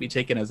how that could be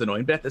taken as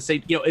annoying, but at the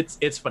same,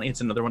 it's funny.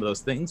 It's another one of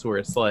those things where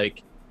it's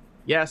like,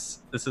 yes,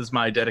 this is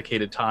my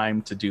dedicated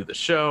time to do the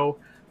show,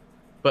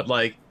 but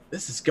like,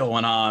 this is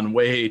going on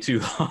way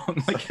too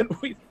long. Like, can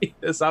we speed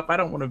this up? I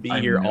don't want to be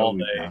here know all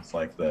we day. passed,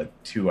 like the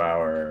 2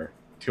 hour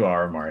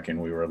mark,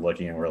 and we were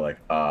looking and we're like,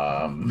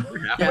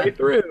 We're halfway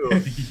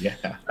through.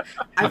 yeah.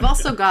 I've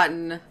also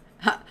gotten,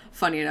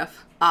 funny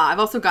enough, I've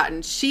also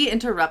gotten, she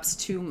interrupts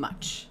too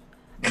much.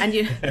 And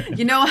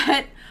you know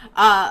what?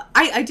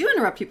 I do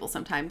interrupt people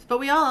sometimes, but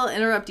we all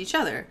interrupt each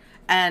other.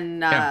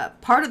 And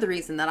part of the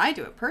reason that I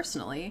do it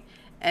personally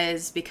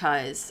is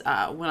because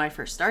when I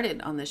first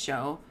started on this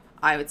show,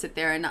 I would sit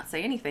there and not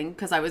say anything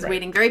because I was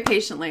waiting very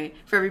patiently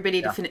for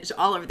everybody to finish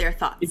all of their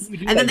thoughts. If you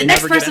do And then that, the you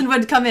next never get person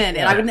would come in,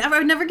 and I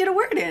would never get a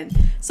word in.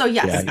 So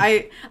yes,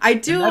 Yeah. I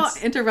do And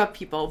that's- interrupt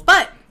people,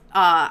 but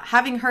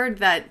having heard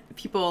that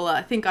people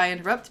think I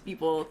interrupt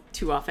people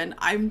too often,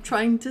 I'm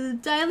trying to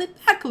dial it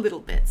back a little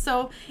bit.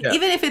 So Yeah.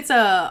 even if it's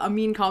a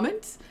mean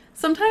comment,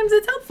 sometimes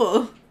it's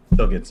helpful.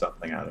 Still get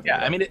something out of it.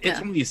 Yeah, I mean, it's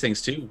one of these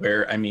things too,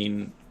 where I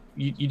mean,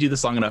 you do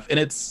this long enough, and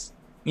it's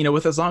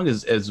with as long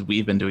as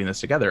we've been doing this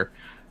together,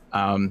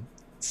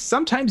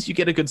 sometimes you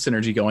get a good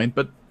synergy going,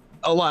 but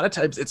a lot of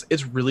times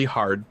it's really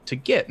hard to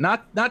get.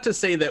 Not to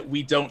say that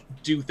we don't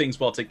do things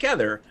well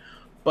together,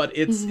 but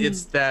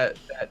it's that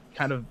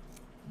kind of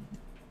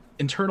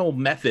internal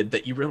method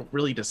that you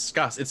really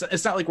discuss.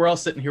 It's not like we're all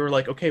sitting here, we're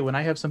like, okay, when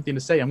I have something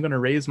to say, I'm going to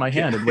raise my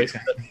hand and wait.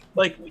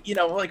 Like we're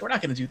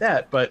not going to do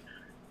that, but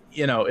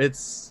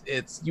it's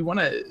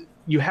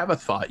you have a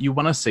thought, you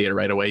want to say it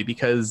right away,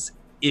 because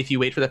if you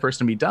wait for that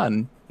person to be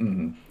done,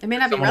 Mhm. It may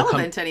not be Someone will come-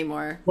 relevant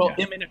anymore. well,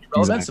 Yeah. it may not be relevant.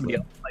 Exactly. Somebody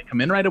else might come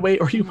in right away,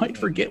 or you might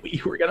forget what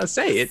you were going to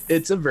say.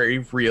 It's a very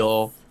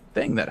real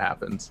thing that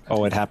happens.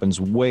 Oh, it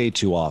happens way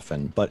too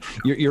often. But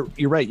you're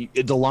right.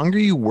 The longer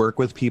you work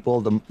with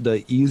people,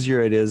 the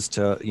easier it is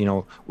to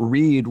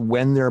read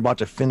when they're about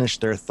to finish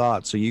their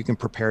thought, so you can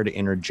prepare to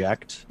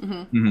interject.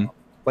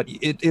 But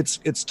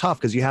it's tough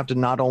because you have to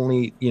not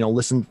only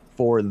listen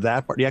for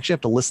that part, you actually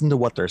have to listen to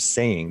what they're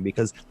saying,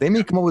 because they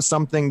may come up with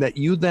something that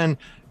you then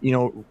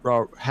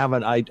have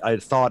a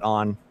thought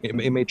on.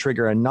 It may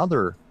trigger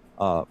another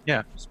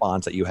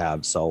response that you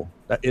have. So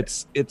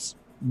it's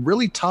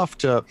really tough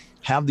to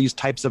have these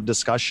types of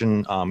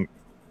discussion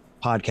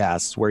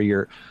podcasts where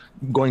you're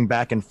going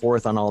back and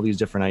forth on all these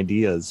different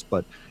ideas.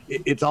 But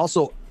it's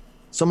also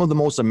some of the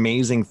most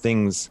amazing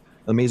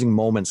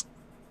moments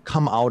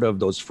come out of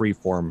those free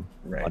form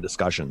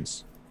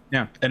discussions.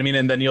 Yeah, and I mean,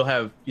 and then you'll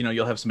have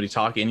somebody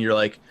talking, and you're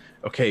like,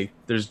 okay,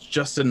 there's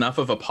just enough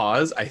of a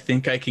pause. I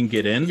think I can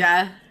get in.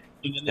 Yeah.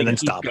 And then, And then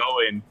keep stop.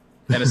 going,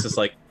 and it's just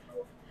like.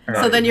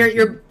 So then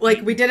you're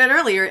like, we did it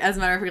earlier, as a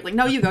matter of fact, like,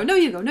 no, you go, no,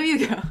 you go, no,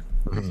 you go.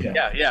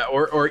 Yeah,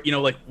 or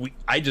like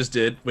I just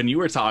did when you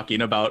were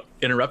talking about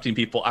interrupting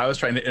people. I was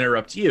trying to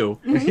interrupt you,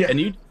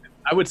 and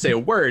I would say a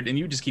word, and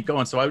you just keep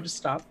going. So I would just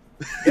stop.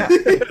 Yeah.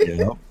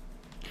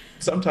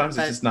 Sometimes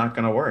But- it's just not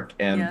going to work.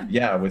 And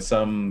with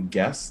some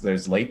guests,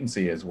 there's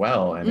latency as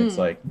well. And it's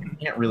like, you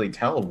can't really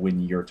tell when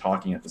you're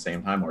talking at the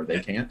same time, or they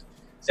can't.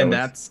 So And it's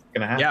that's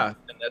going to happen. Yeah,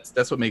 and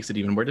that's what makes it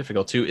even more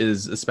difficult too,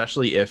 is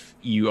especially if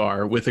you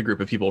are with a group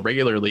of people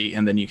regularly,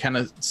 and then you kind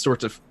of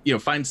sort of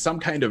find some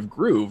kind of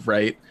groove,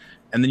 right?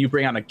 And then you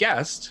bring on a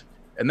guest,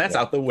 and that's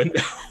out the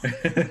window.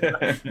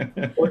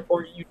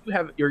 or you do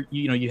have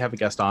you have a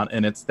guest on,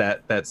 and it's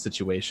that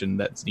situation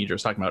that Znidra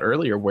was talking about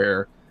earlier,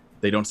 where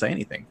they don't say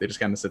anything. They just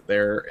kind of sit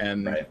there,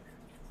 and Right.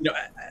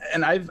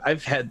 and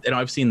I've had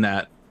I've seen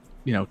that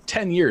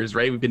 10 years,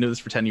 right? We've been doing this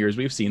for 10 years.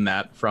 We've seen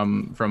that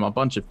from a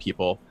bunch of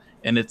people,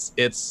 and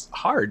it's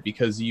hard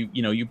because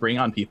you bring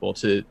on people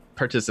to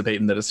participate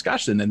in the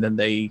discussion, and then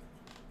they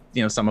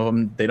some of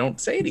them, they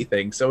don't say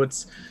anything. So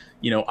it's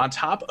on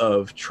top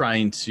of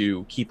trying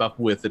to keep up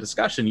with the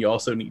discussion, you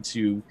also need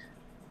to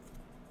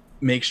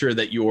make sure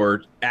that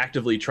you're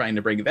actively trying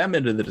to bring them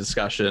into the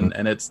discussion.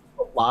 And it's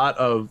a lot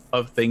of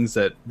things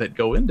that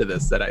go into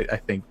this that I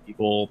think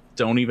people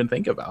don't even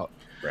think about.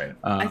 Right.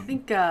 I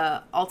think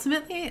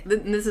ultimately,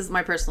 and this is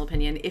my personal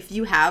opinion, if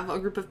you have a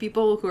group of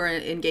people who are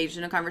engaged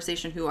in a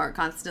conversation who are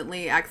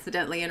constantly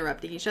accidentally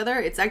interrupting each other,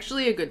 it's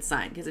actually a good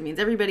sign, because it means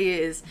everybody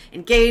is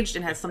engaged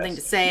and has something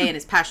to say and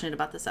is passionate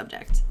about the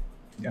subject.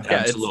 Yeah.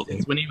 Absolutely.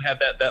 It's when you have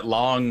that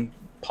long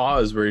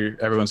pause where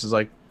everyone's just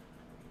like,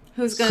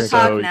 Who's going to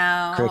Cricket. talk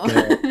now?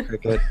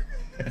 Cricket.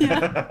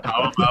 Yeah.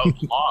 how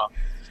about law?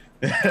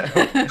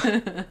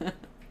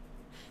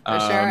 For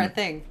sure, a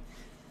thing.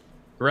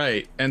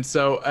 Right. And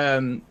so,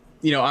 on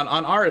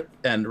our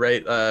end,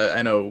 right,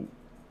 I know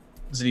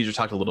Znidra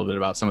talked a little bit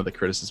about some of the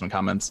criticism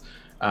comments.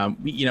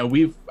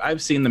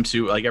 I've seen them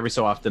too. Like every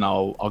so often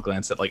I'll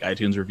glance at like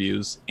iTunes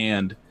reviews,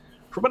 and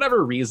for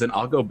whatever reason,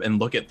 I'll go and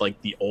look at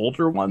like the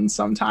older ones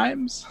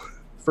sometimes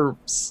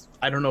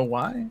I don't know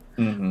why,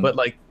 but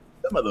like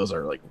some of those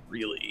are like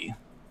really,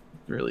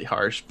 really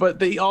harsh, but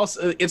they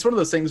also, it's one of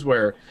those things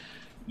where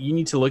you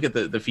need to look at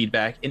the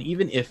feedback, and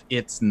even if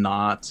it's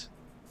not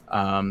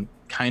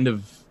kind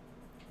of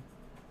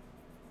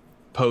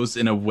posed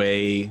in a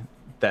way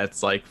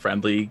that's like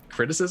friendly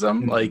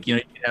criticism, like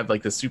you have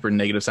like this super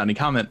negative sounding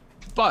comment,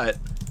 but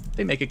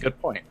they make a good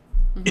point.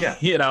 Yeah.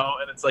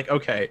 And it's like,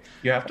 okay,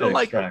 You have to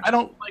extract. I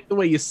don't like the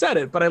way you said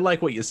it, but I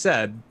like what you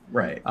said.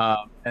 Right.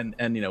 And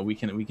we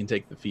can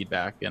take the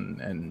feedback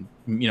and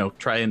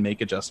try and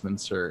make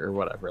adjustments or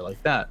whatever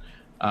like that.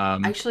 I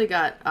actually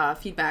got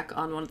feedback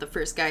on one of the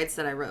first guides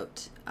that I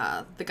wrote.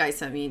 The guy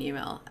sent me an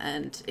email,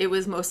 and it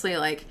was mostly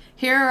like,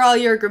 here are all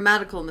your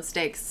grammatical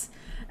mistakes.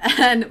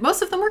 And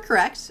most of them were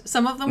correct.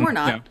 Some of them were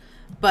not. Yeah.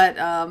 But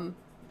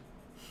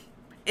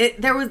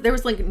there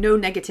was like no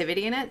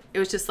negativity in it. It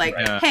was just like,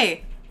 Right.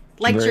 Hey,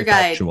 liked Very your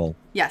guide. factual.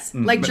 Yes,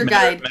 liked your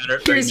guide.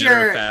 Here's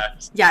your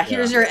facts.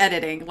 here's your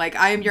editing. Like,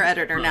 I am your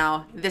editor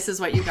now. This is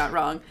what you got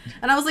wrong.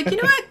 And I was like, you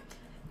know what?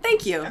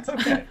 Thank you. That's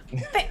okay.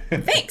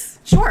 Thanks.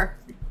 Sure.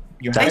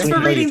 You Thanks have for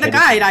to- reading the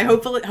guide. I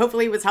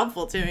hopefully it was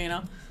helpful too.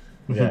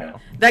 Yeah.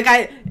 That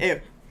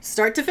guy,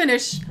 start to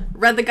finish,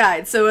 read the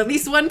guide. So at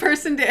least one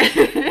person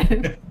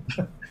did.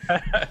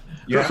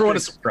 You have For to what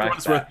it's extract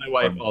worth, that my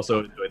wife from-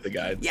 also enjoyed the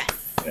guides.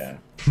 Yes. Yeah.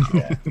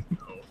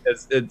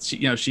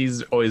 Yeah.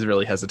 She's always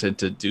really hesitant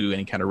to do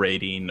any kind of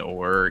rating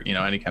or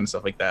any kind of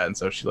stuff like that, and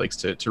so she likes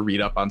to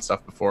read up on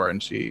stuff before,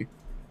 and she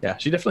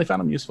definitely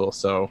found them useful.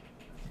 So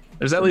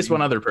there's at least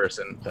one other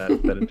person that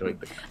enjoyed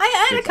the.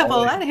 I had It's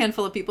always- I had a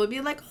handful of people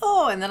be like,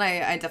 oh, and then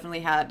I definitely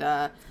had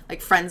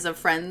like friends of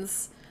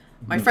friends,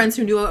 my friends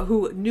who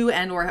knew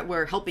and or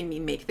were helping me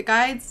make the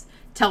guides,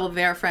 tell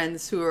their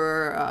friends who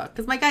are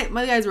because my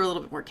guides were a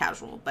little bit more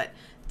casual, but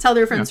tell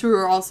their friends who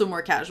are also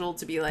more casual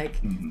to be like,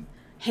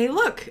 hey,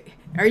 look,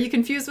 are you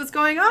confused what's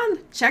going on?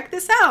 Check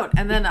this out.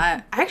 And then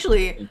I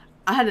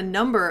had a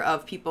number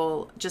of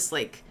people just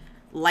like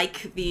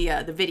the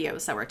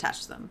videos that were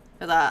attached to them.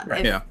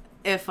 Right.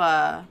 If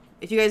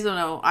you guys don't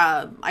know,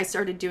 I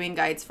started doing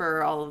guides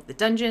for all of the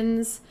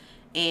dungeons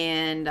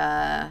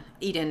and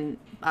Eden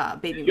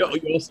Baby You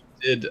Mode. also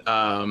did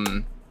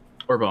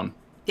Orbone.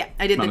 Yeah,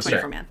 I did the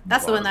Monastery. 24 man.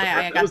 That's the one that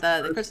I That got was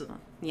the the crystal.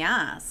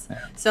 Yes.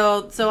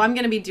 So I'm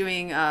gonna be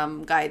doing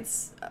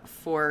guides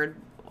for,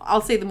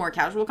 I'll say, the more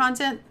casual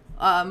content,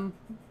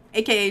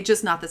 aka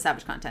just not the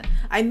savage content.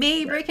 I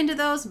may break into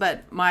those,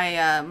 but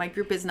my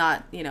group is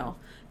not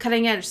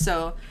cutting edge,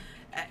 so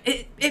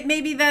it may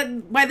be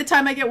that by the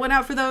time I get one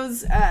out for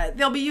those,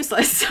 they'll be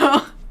useless.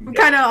 So I'm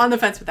kind of on the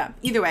fence with them.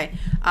 Either way,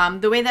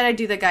 the way that I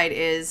do the guide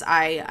is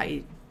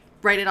I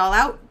write it all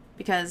out,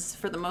 because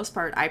for the most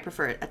part I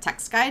prefer a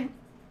text guide,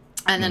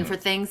 and then for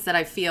things that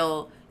I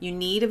feel you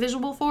need a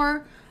visual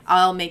for,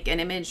 I'll make an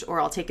image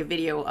or I'll take a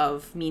video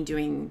of me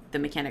doing the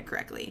mechanic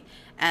correctly.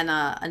 And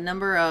a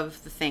number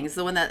of the things,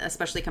 the one that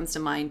especially comes to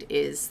mind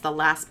is the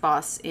last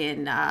boss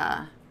in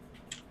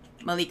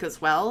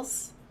Malika's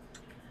Wells,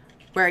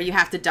 where you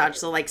have to dodge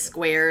the like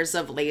squares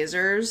of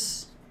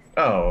lasers.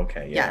 Oh,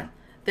 okay. Yeah.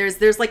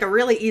 There's like a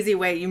really easy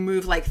way. You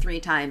move like 3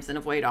 times and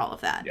avoid all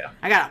of that. Yeah.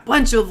 I got a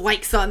bunch of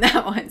likes on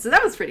that one, so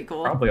that was pretty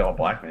cool. Probably all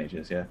black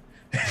mages, yeah.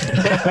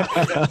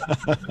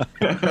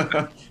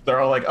 They're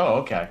all like, oh,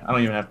 okay. I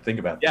don't even have to think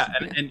about this.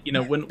 Yeah,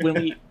 and when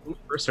we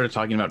first started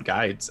talking about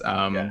guides,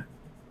 the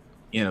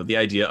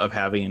idea of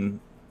having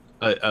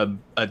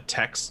a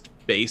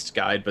text-based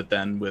guide, but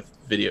then with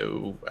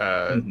video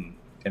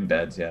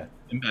Embeds, yeah.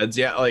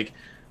 embeds, like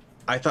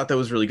I thought that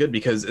was really good,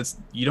 because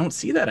you don't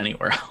see that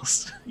anywhere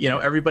else.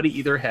 Everybody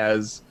either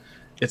has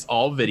it's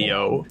all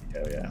video,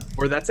 Yeah.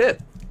 or that's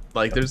it.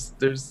 Like there's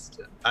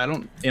I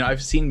don't,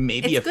 I've seen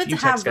maybe It's a good few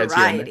to have text guides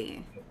here and there.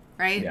 variety,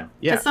 right? Yeah.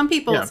 Yeah. Because some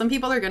people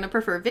Yeah. are going to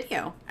prefer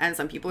video, and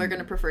some people are going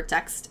to prefer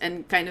text,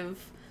 and kind of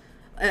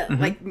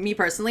Mm-hmm. like me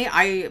personally,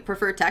 I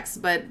prefer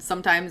text, but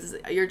sometimes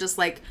you're just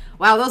like,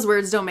 wow, those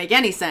words don't make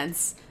any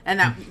sense, and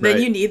then Right.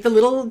 you need the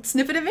little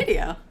snippet of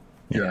video.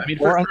 I mean,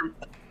 Or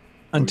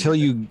until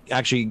you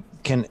actually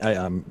can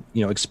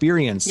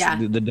experience Yeah.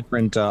 the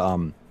different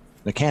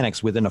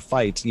mechanics within a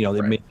fight, it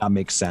Right. may not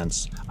make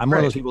sense. I'm one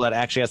of those people that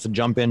actually has to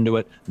jump into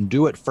it and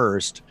do it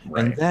first, and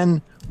Right.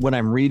 then when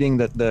I'm reading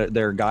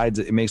their guides,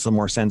 it makes a little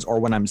more sense, or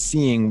when I'm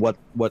seeing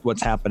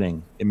what's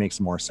happening, it makes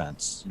more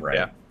sense. Right.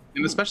 Yeah.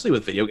 And especially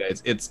with video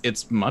guides,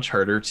 it's much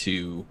harder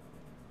to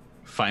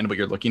find what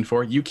you're looking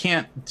for. You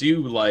can't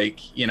do like,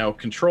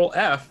 Control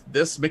F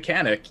this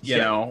mechanic, on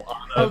a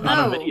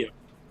Although- video.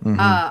 Mhm.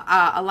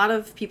 A lot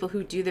of people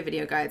who do the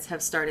video guides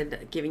have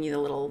started giving you the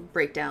little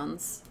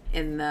breakdowns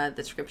in the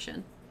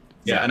description.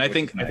 Yeah, and I which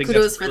think is nice.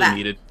 Kudos that's for really that.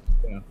 needed.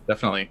 Yeah,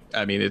 definitely.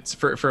 I mean, it's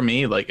for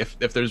me, like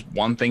if there's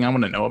one thing I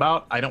want to know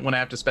about, I don't want to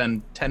have to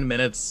spend 10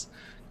 minutes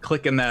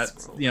clicking that,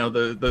 Scroll.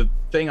 the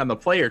thing on the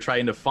player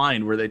trying to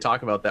find where they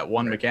talk about that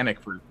one mechanic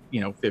for,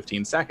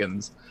 15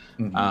 seconds.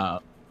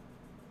 Mhm.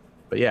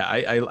 But yeah,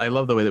 I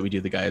love the way that we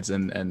do the guides,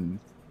 and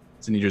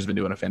Zinidre's been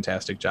doing a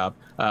fantastic job.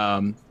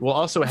 We'll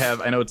also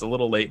have, I know it's a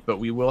little late, but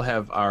we will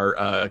have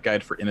our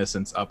guide for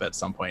Innocence up at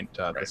some point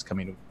this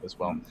coming week as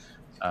well.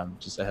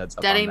 Just a heads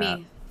up That on ain't that.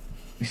 me.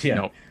 Yeah.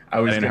 No, I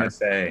was that ain't gonna her.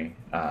 say,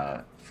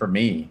 for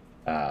me,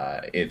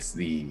 it's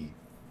the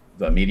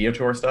media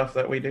tour stuff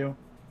that we do.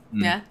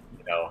 Mm. Yeah.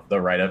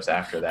 The write-ups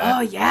after that.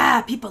 Oh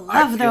yeah, people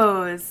I love feel-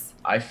 those.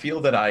 I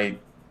feel that I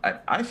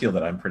feel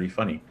that I'm pretty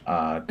funny.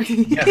 Yeah,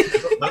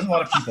 there's a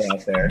lot of people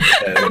out there.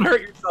 Don't That,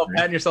 hurt yourself,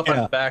 patting yourself on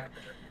Yeah. the back.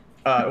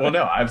 well,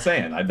 no, I'm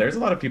saying there's a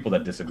lot of people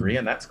that disagree,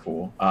 and that's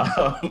cool.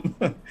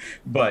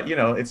 But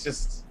it's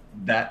just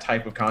that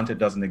type of content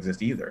doesn't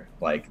exist either.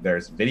 Like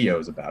there's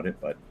videos about it,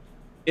 but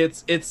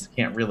It's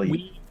can't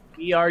really.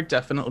 we are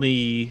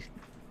definitely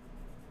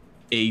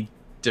a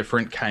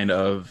different kind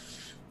of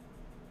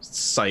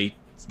site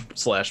 /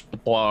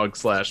 blog /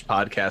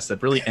 podcast than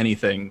really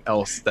anything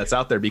else that's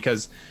out there,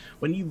 because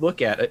when you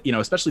look at it,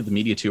 especially the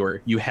media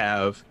tour, you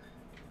have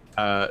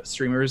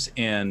streamers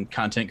and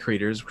content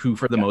creators who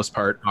for the most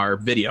part are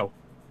video,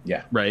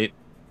 Yeah. right?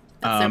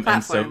 That's their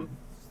platform.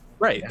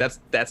 Right, Yeah.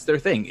 that's their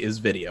thing, is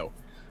video.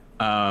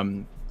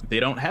 They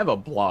don't have a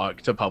blog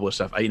to publish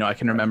stuff. I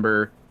can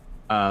remember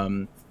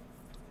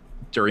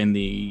during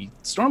the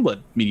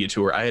Stormblood media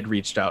tour, I had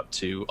reached out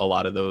to a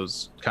lot of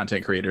those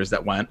content creators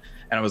that went,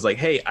 and I was like,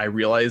 hey, I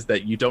realized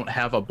that you don't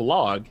have a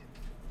blog.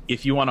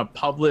 If you want to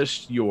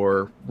publish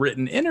your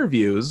written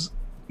interviews,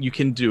 you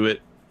can do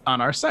it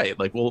on our site.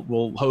 Like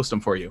we'll host them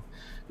for you.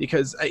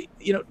 Because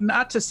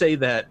not to say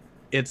that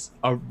it's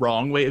a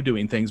wrong way of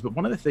doing things, but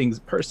one of the things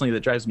personally that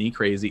drives me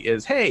crazy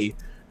is, hey,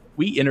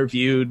 we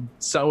interviewed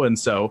so and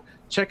so,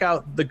 check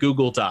out the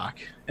Google Doc.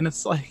 And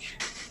it's like,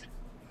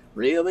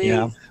 really?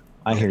 Yeah,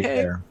 I hear you Okay.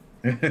 there.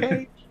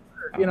 Okay.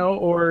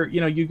 Or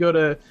you go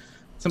to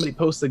somebody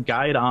posts a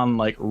guide on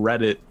like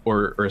Reddit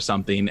or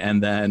something,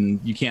 and then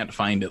you can't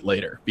find it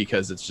later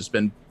because it's just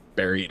been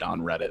buried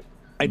on Reddit.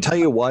 I tell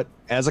you what,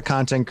 as a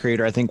content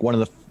creator, I think one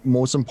of the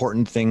most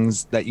important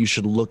things that you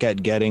should look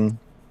at getting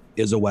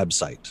is a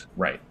website.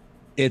 Right.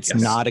 It's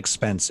Yes. not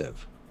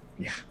expensive.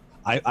 Yeah.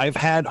 I've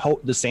had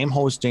the same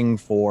hosting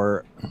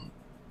for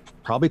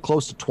probably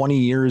close to 20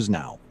 years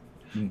now.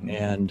 Mhm.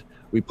 And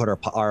we put our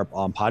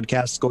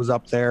podcast goes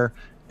up there,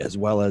 as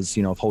well as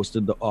I've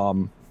hosted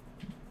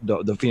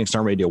the Phoenix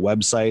Storm Radio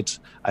website.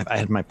 I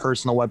had my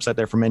personal website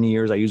there for many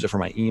years. I use it for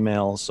my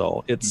email,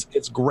 so it's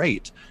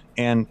great,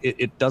 and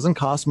it doesn't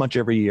cost much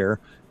every year,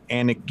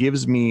 and it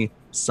gives me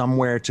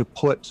somewhere to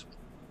put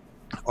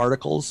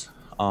articles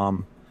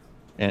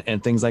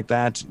and things like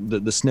that.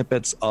 The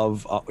snippets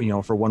of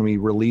for when we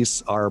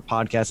release our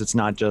podcast, it's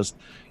not just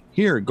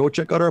here, go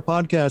check out our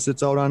podcast,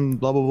 it's out on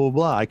blah blah blah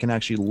blah. I can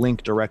actually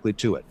link directly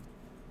to it.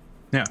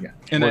 Yeah.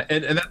 And that's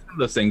one of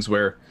those things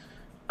where,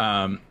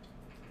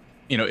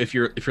 if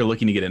you're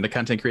looking to get into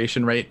content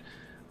creation, right?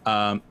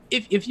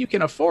 If you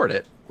can afford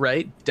it,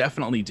 right,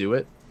 definitely do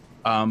it.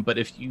 But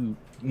if you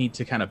need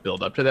to kind of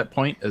build up to that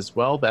point as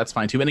well, that's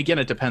fine too. And again,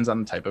 it depends on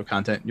the type of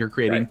content you're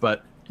creating. Right.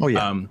 But Oh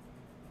yeah.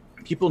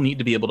 people need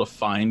to be able to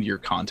find your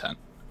content.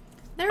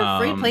 There are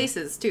free Um,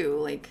 places too,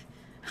 like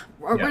Yeah.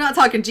 we're not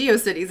talking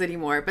GeoCities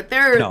anymore, but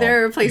there No.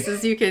 are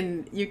places you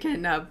can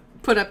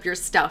put up your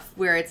stuff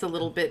where it's a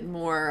little bit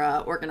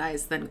more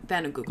organized than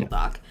a Google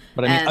Doc.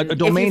 But I mean, And a if you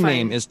domain find-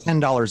 name is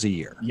 $10 a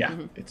year. Yeah.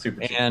 It's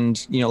super cheap.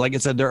 And like I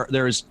said,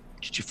 there's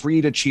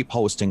free to cheap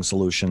hosting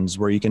solutions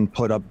where you can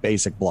put up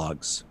basic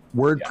blogs.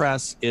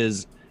 WordPress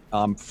is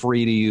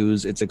free to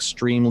use. It's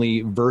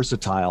extremely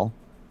versatile.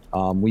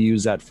 We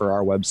use that for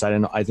our website,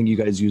 and I think you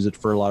guys use it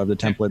for a lot of the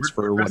templates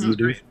for what WordPress you is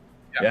do. great.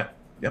 Yeah.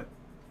 Yep.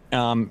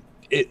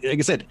 Like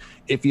I said,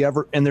 if you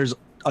ever, and there's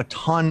a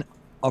ton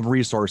of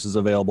resources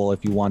available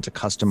if you want to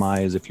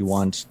customize, if you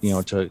want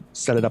to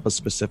set it up a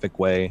specific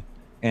way.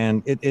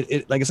 And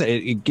it like I said,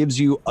 it gives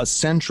you a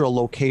central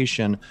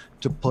location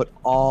to put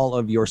all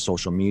of your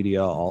social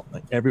media, all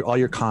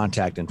your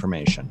contact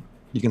information.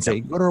 You can say,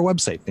 go to our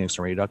website,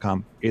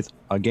 phoenixradio.com,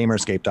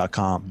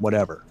 gamerscape.com,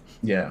 whatever.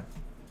 Yeah.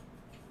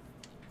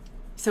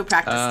 So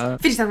practice.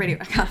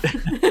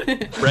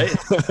 PhoenixRadio.com. Right?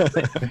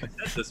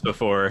 I've said this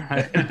before.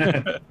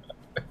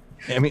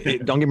 I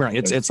mean, don't get me wrong.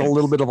 It's a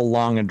little bit of a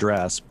long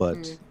address, but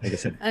like I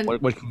said, And-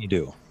 what can you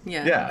do?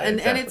 Yeah, and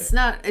exactly. it's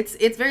not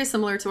it's very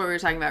similar to what we were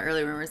talking about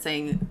earlier when we were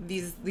saying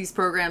these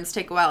programs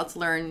take a while to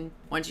learn.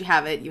 Once you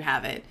have it, you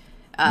have it.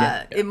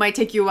 It might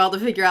take you a while to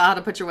figure out how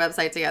to put your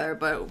website together,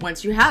 but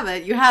once you have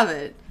it, you have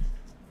it.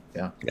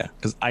 Yeah. Yeah,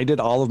 because I did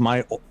all of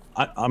my.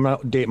 I'm gonna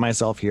date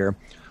myself here.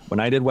 When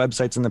I did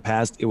websites in the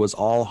past, it was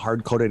all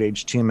hard-coded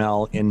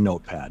HTML in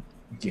Notepad.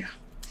 Yeah.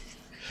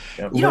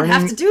 You don't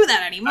have to do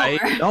that anymore.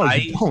 No,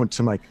 you don't.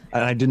 I'm like,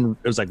 and I didn't.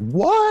 It was like,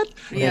 what?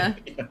 Yeah.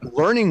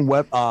 Learning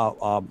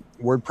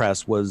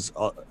WordPress was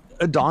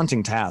a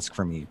daunting task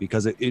for me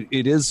because it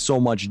is so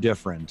much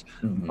different.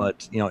 Mhm.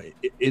 But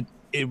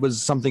it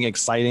was something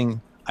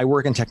exciting. I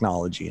work in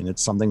technology, and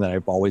it's something that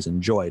I've always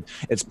enjoyed.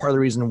 It's part of the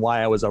reason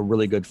why I was a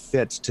really good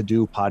fit to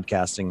do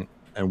podcasting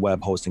and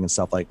web hosting and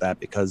stuff like that,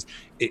 because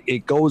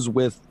it goes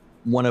with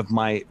one of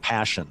my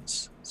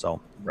passions. So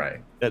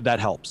Right. that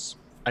helps.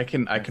 I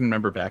can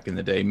remember back in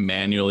the day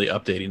manually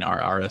updating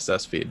our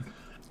RSS feed.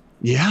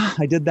 Yeah,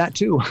 I did that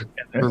too.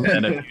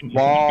 And if you go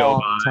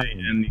Long by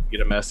and you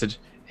get a message,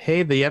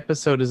 hey, the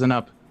episode isn't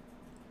up.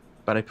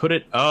 But I put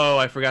it,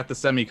 I forgot the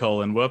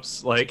semicolon.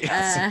 Whoops. Like,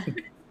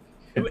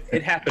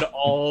 it happened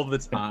all the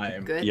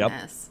time.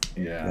 Goodness.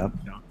 Yeah.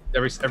 You know,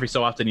 every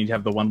so often you'd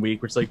have the 1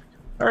 week where it's like,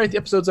 all right, the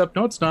episode's up.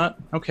 No, it's not.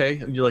 Okay.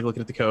 And you're like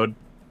looking at the code.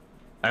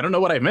 I don't know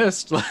what I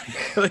missed.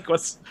 Like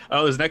there's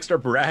an extra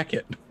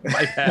bracket.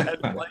 My bad.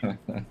 Like,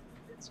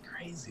 it's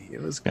crazy.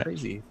 It was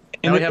crazy.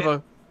 And we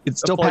have it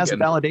still passed plugin.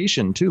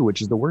 validation too, which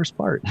is the worst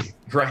part.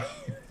 Right.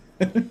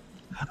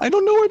 I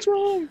don't know what's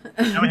wrong.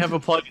 Now we have a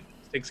plugin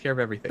that takes care of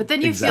everything. But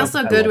then you feel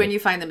so Exactly. I good love when it. you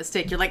find the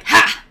mistake. You're like,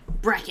 ha!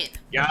 Bracket.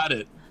 Got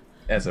it.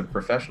 As a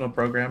professional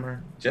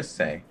programmer, just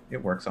say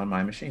it works on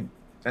my machine.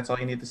 That's all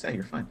you need to say.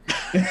 You're fine.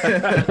 You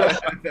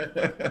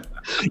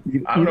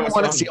I don't know don't what's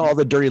want wrong. to see all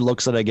the dirty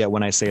looks that I get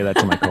when I say that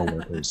to my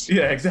coworkers.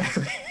 Yeah,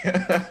 exactly.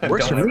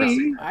 Works Don't for ever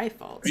me. My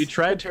fault. You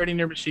tried turning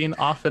your machine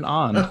off and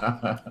on.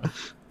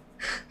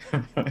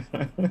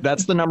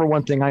 That's the number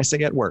one thing I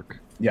say at work.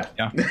 Yeah.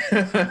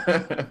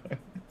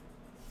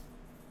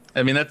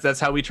 I mean, that's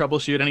how we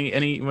troubleshoot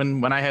any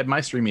when I had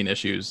my streaming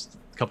issues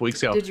a couple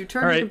weeks ago. Did you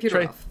turn All the right, computer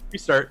try, off?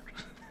 Restart.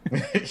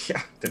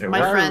 Yeah. Did it My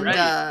work? friend,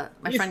 right.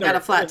 my friend got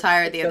a flat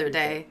tire the other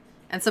day,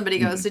 and somebody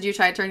goes, "Did you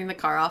try turning the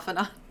car off and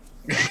on?"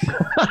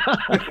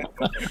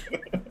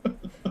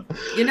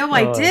 You know,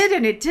 I did,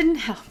 and it didn't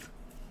help.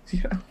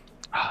 Yeah.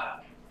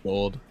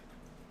 Gold.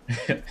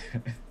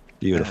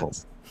 Beautiful.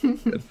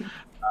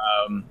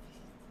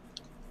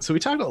 So we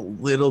talked a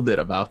little bit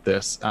about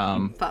this.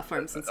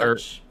 Platforms and Or-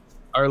 such.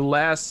 Our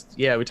last,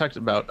 we talked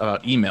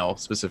about email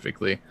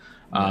specifically.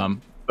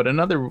 But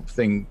another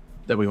thing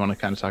that we want to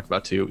kind of talk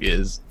about too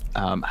is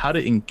how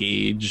to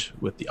engage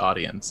with the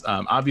audience.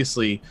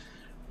 Obviously,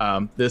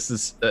 this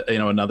is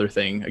another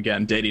thing.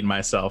 Again, dating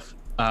myself.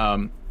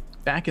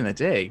 Back in the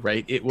day,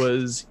 right? It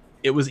was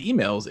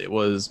emails. It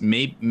was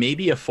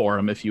maybe a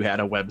forum if you had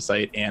a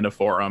website and a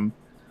forum.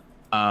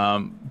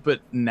 But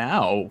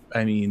now,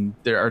 I mean,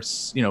 there are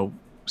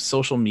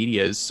social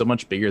media is so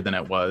much bigger than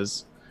it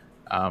was.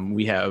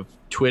 We have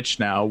Twitch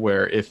now,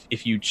 where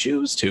if you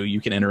choose to, you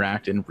can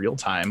interact in real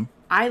time.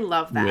 I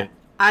love that. with-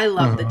 I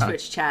love the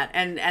Twitch chat,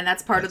 and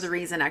that's part of the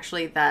reason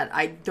actually that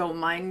I don't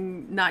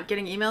mind not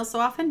getting emails so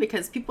often,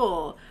 because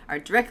people are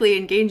directly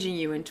engaging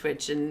you in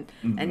Twitch and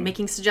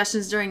making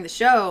suggestions during the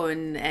show,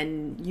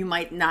 and you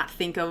might not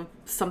think of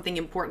something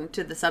important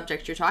to the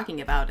subject you're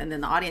talking about, and then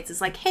the audience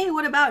is like, "Hey,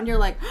 what about?" And you're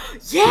like,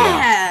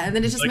 "Yeah!" And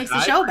then it just Like, makes the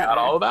I show forgot better.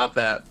 all about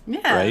that.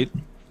 Yeah, Right?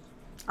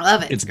 I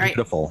love it. It's great.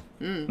 beautiful.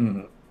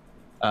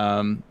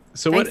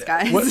 So Thanks,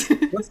 guys. what's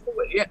the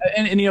way,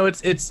 and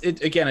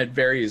it again, it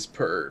varies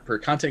per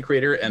content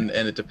creator, and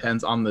it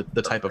depends on the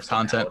type of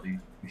content,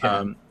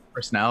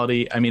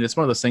 personality. I mean, it's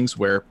one of those things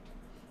where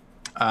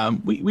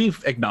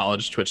we've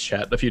acknowledged Twitch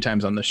chat a few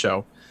times on the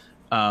show,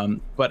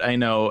 but I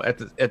know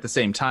at the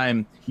same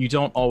time, you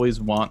don't always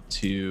want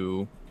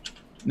to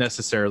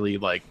necessarily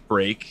like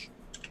break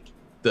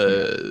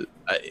the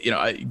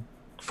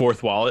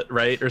fourth wallet,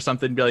 right, or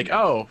something. Be like,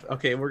 oh,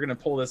 okay, we're gonna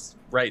pull this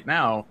right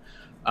now.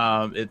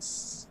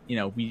 It's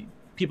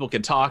people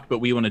can talk, but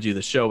we want to do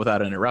the show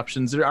without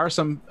interruptions. There are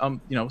some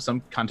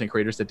some content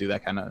creators that do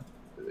that kind of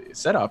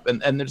setup,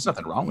 and there's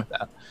nothing wrong with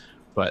that,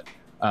 but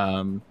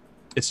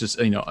it's just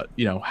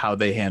how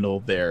they handle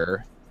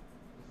their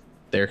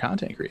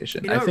content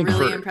creation. You know I what think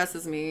really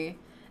impresses me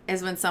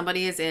is when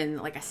somebody is in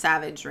like a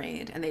Savage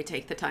raid and they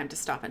take the time to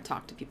stop and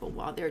talk to people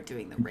while they're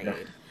doing the raid.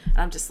 And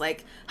I'm just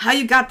like, how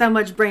you got that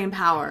much brain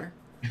power?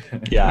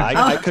 Yeah,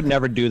 I could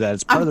never do that.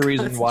 It's part I'm of the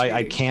reason why I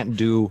concentrating. can't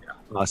do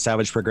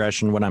Savage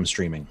Progression when I'm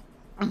streaming.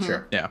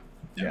 Sure. Yeah.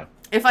 Yeah.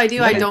 If I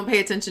do, I Yeah. don't pay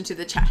attention to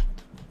the chat.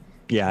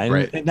 Yeah, and,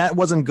 Right. and that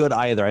wasn't good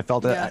either. I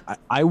felt that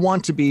I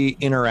want to be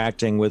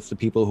interacting with the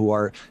people who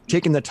are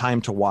taking the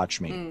time to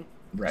watch me.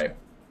 Right.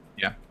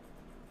 Yeah,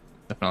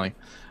 definitely.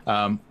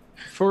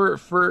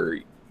 For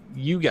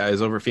you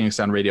guys over at Phoenix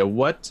Sound Radio,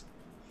 what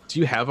do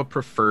you have a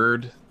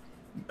preferred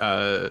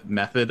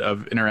method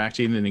of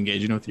interacting and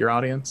engaging with your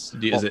audience?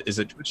 Is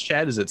it Twitch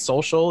chat? Is it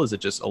social? Is it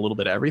just a little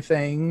bit of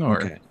everything?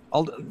 Or Okay. A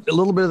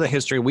little bit of the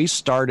history. We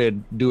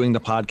started doing the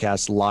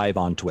podcast live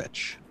on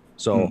Twitch.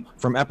 So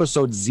from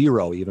episode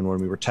 0, even when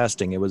we were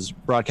testing, it was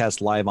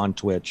broadcast live on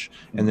Twitch,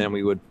 and then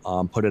we would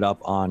put it up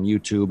on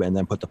YouTube and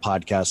then put the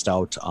podcast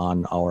out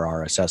on our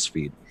RSS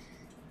feed.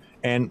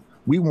 And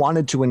we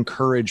wanted to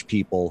encourage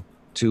people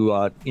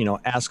to,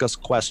 ask us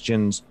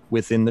questions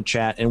within the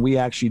chat. And we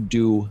actually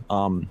do,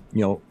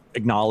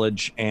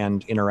 acknowledge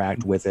and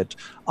interact with it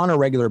on a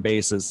regular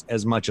basis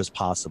as much as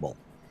possible.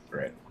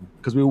 Right.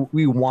 Because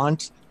we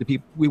want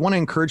to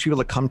encourage people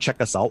to come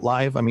check us out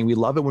live. I mean, we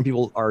love it when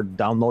people are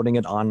downloading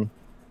it on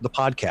the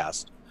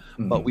podcast,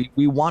 but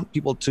we want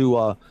people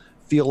to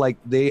feel like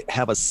they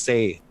have a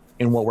say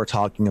in what we're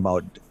talking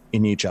about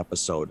in each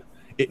episode.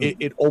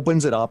 It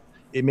opens it up.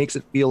 It makes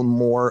it feel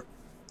more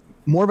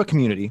of a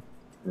community.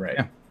 Right.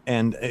 Yeah.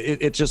 And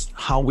it's just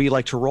how we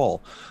like to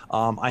roll.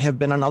 I have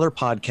been on other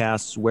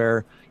podcasts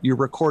where you're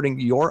recording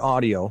your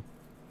audio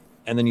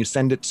and then you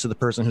send it to the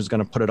person who's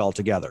going to put it all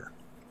together.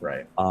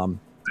 Right.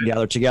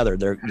 They're together.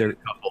 They're Ruby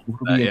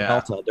and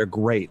Delta. They're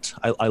great.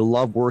 I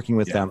love working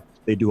with them.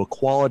 They do a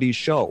quality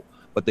show,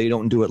 but they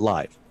don't do it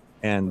live.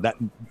 And that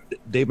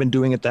they've been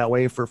doing it that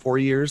way for 4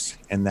 years,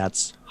 and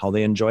that's how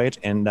they enjoy it,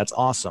 and that's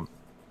awesome.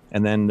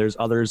 And then there's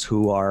others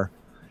who are,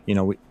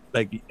 and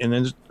then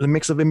there's the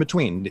mix of in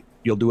between.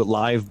 You'll do it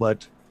live,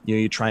 but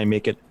you try and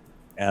make it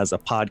as a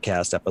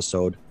podcast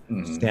episode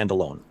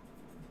standalone.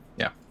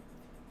 Yeah.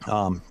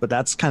 But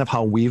that's kind of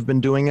how we've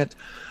been doing it.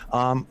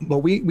 But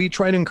we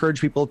try to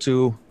encourage people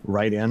to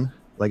write in.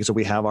 Like I said,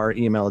 we have our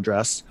email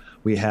address.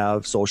 We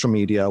have social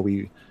media.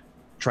 We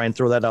try and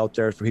throw that out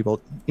there for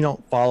people,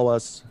 follow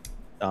us,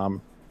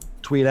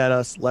 tweet at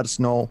us, let us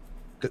know.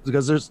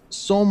 Because there's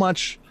so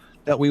much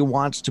that we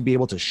want to be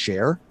able to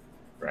share.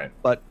 Right.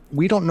 But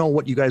we don't know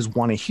what you guys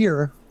want to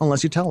hear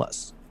unless you tell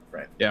us.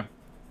 Right. Yeah.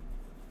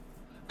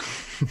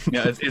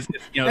 Yeah, it's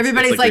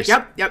Everybody's like,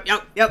 yep.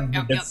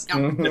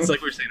 It's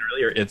like we were saying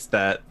earlier. It's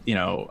that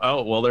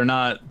they're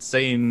not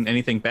saying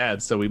anything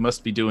bad, so we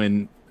must be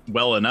doing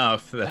well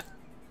enough.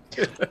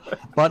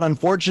 But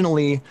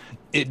unfortunately,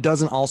 it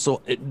doesn't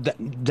also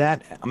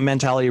that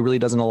mentality really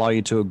doesn't allow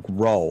you to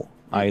grow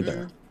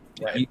either.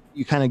 Right.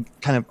 You kind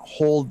of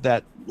hold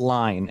that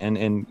line,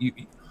 and you,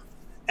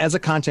 as a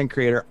content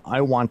creator,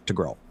 I want to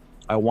grow.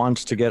 I want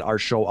to get our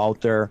show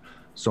out there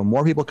so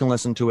more people can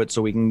listen to it,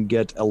 so we can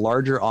get a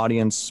larger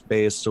audience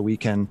base, so we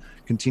can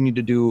continue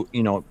to do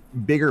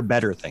bigger,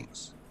 better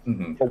things.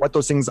 But what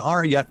those things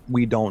are yet,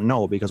 we don't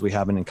know because we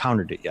haven't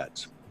encountered it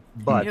yet.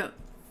 But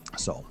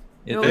so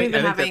we've been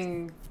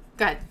having.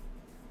 Go ahead.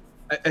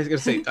 I was going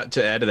to say,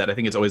 to add to that, I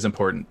think it's always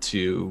important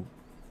to,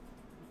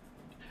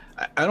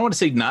 I don't want to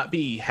say not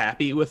be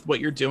happy with what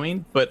you're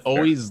doing, but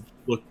always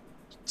look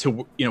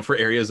to, for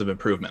areas of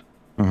improvement.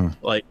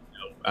 Like,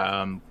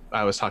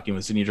 I was talking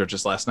with Zenidra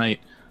just last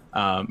night.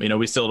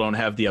 We still don't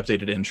have the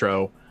updated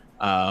intro.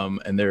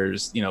 And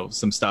there's,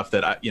 some stuff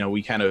that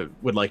we kind of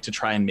would like to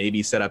try and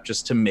maybe set up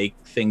just to make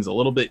things a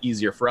little bit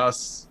easier for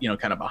us,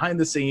 kind of behind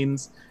the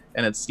scenes.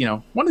 And it's,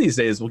 one of these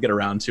days we'll get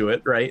around to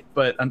it. Right.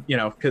 But,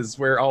 because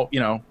we're all,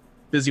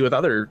 busy with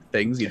other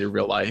things, either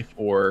real life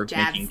or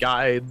making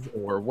guides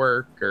or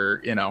work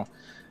or,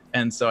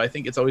 and so I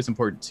think it's always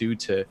important too,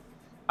 to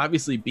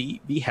obviously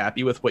be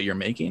happy with what you're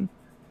making,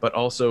 but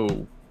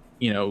also,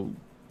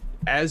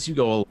 as you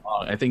go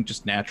along, I think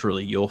just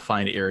naturally you'll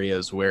find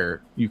areas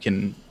where you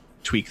can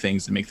tweak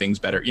things and make things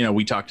better.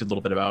 We talked a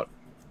little bit about,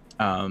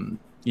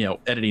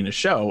 editing a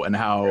show and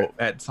how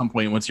at some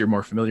point, once you're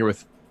more familiar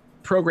with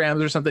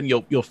programs or something,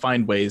 you'll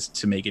find ways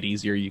to make it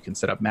easier. You can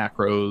set up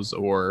macros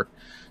or,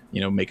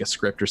 make a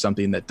script or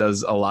something that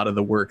does a lot of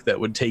the work that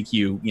would take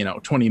you,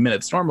 20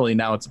 minutes. Normally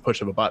now it's a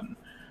push of a button.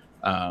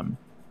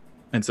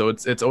 And so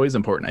it's always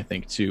important, I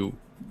think, to,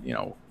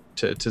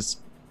 to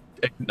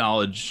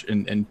acknowledge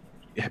and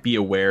be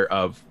aware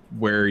of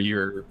where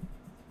you're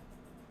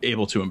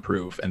able to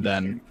improve, and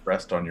then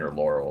rest on your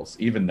laurels.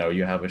 Even though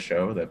you have a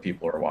show that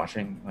people are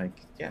watching,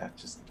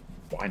 just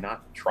why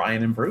not try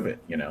and improve it?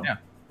 Yeah.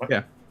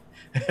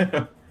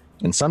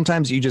 And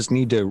sometimes you just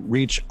need to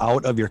reach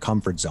out of your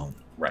comfort zone.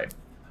 Right.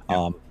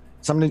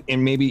 Something,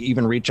 and maybe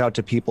even reach out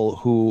to people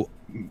who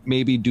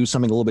maybe do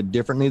something a little bit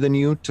differently than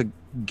you to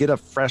get a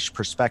fresh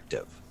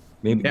perspective.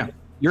 Maybe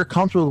you're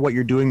comfortable with what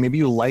you're doing. Maybe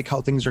you like how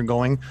things are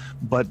going,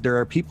 but there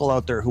are people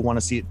out there who want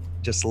to see it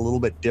just a little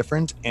bit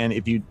different. And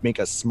if you make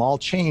a small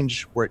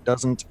change where it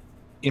doesn't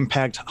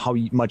impact how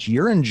much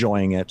you're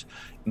enjoying it,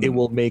 it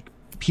will make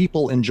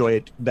people enjoy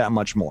it that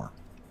much more.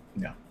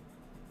 Yeah.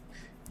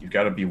 You've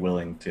got to be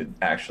willing to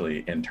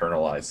actually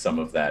internalize some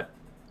of that,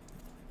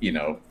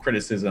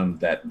 criticism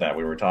that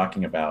we were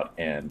talking about,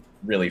 and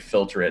really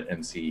filter it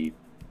and see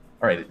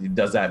all right,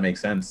 does that make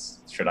sense?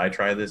 Should I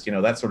try this?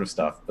 That sort of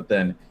stuff. But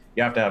then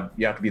you have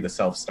to be the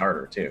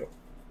self-starter too.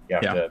 You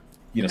have to,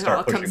 It start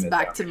all pushing comes this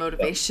back out to yourself.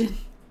 motivation.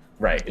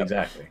 Right,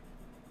 exactly.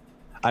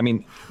 I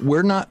mean,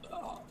 we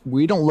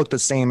don't look the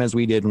same as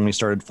we did when we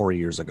started 4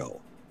 years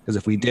ago. Because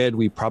if we did,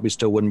 we probably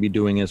still wouldn't be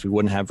doing this. We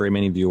wouldn't have very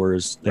many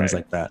viewers, things Right.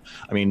 like that.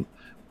 I mean,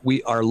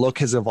 our look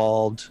has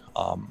evolved.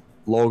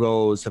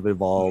 Logos have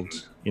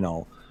evolved.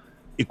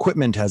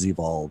 Equipment has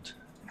evolved,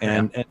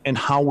 and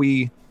how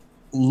we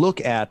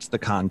look at the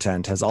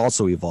content has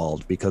also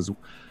evolved, because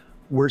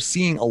we're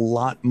seeing a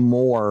lot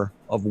more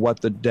of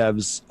what the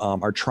devs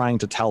are trying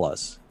to tell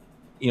us.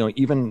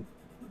 Even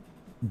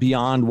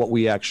beyond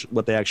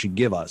what they actually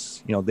give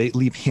us. They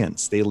leave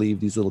hints, they leave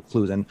these little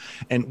clues,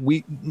 and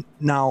we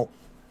now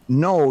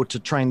know to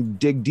try and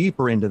dig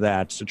deeper into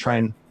that, to try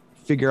and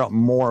figure out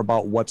more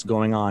about what's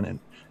going on. And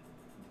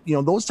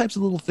those types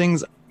of little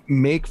things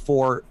make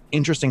for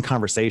interesting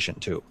conversation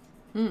too.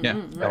 Yeah.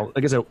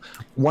 Like I said,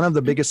 one of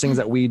the biggest things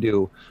that we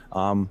do,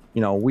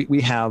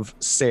 we have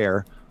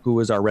Sarah, who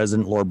is our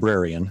resident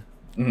librarian.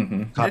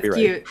 Mm-hmm.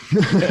 Copyright.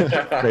 That's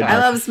cute. I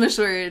love Smish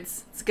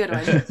words. It's a good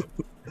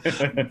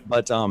one.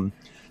 But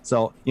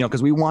so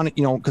because we want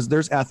because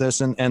there's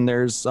Ethis and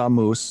there's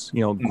Moose,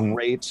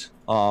 great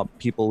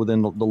people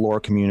within the lore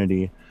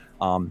community.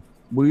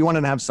 We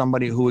wanted to have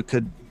somebody who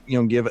could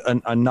give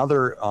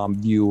another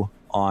view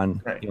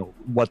on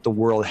what the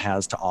world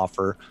has to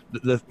offer,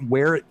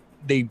 where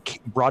they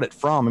brought it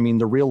from. I mean,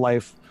 the real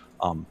life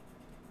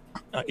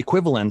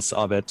equivalence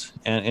of it,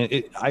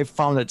 and I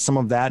found that some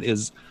of that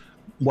is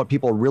what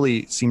people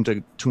really seem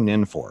to tune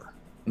in for.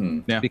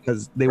 Yeah.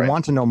 Because they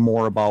want to know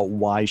more about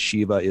why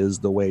Shiva is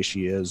the way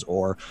she is,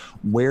 or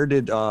where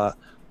did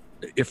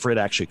Ifrit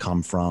actually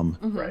come from,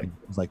 Right.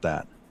 things like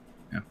that.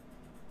 Yeah,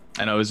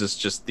 I know. It was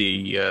just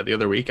the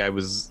other week I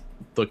was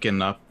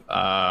looking up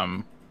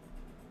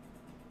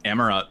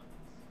Amaranth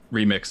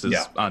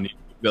remixes on YouTube.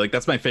 Like,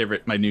 that's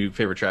my new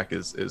favorite track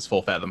is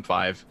Full Fathom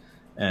 5,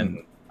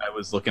 and I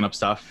was looking up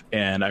stuff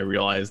and I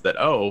realized that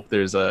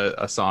there's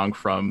a song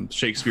from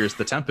Shakespeare's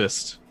The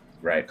Tempest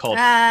called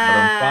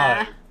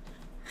Fathom 5.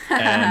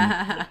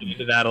 And looking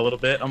into that a little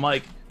bit, I'm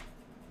like,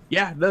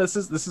 this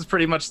is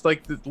pretty much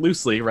like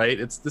loosely, right?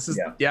 This is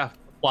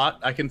plot.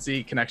 I can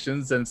see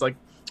connections, and it's like,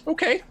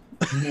 okay.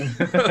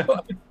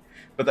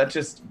 But that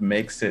just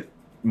makes it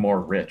more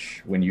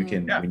rich when you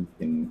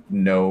can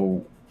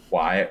know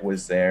why it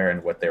was there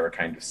and what they were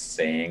kind of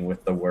saying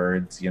with the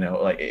words.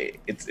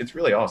 It's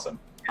really awesome.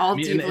 All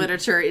deep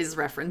literature is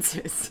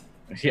references.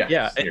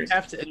 Yeah, and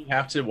you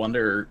have to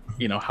wonder,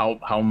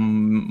 how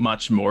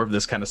much more of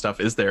this kind of stuff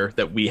is there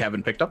that we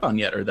haven't picked up on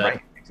yet, or that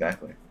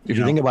exactly. If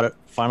you think about it,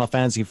 Final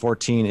Fantasy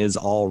 14 is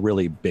all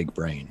really big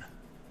brain.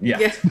 Yeah.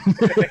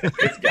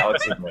 It's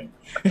Galaxy Brain.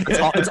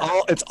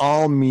 It's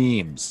all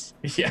memes.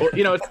 Yeah.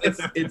 Well,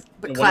 it's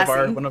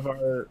one of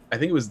our I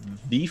think it was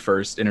the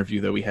first interview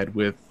that we had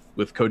with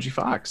Koji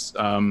Fox.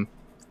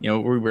 We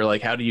were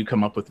like, how do you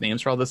come up with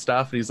names for all this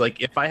stuff? And he's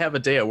like, if I have a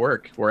day at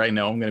work where I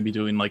know I'm going to be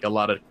doing like a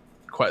lot of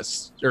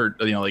quests, or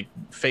like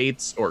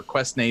fates or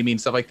quest naming,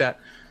 stuff like that,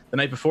 the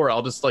night before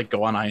I'll just like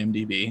go on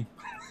IMDb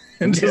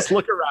and just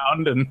look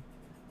around. And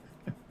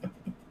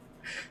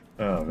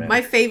oh man,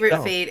 my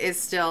favorite fate is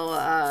still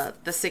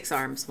the 6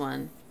 Arms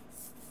one.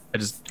 I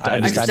just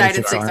died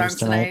at 6 Arms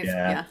tonight.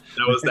 Yeah.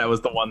 That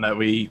was the one that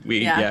we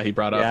he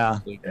brought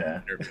up.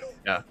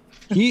 Yeah.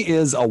 He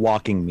is a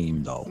walking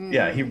meme, though.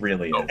 Yeah, he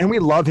really is. And we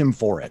love him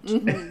for it.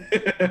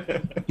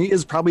 He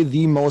is probably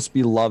the most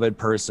beloved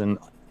person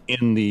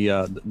in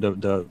the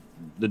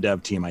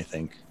dev team, I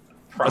think.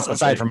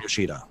 Aside from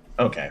Yoshida.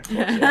 Okay.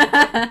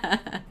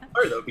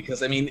 Though,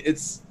 because I mean,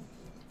 it's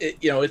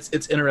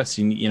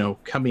interesting,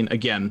 coming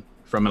again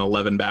from an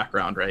 11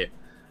 background, right?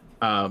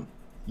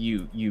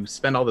 You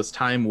spend all this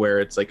time where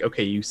it's like,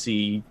 okay, you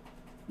see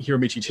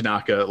Hiromichi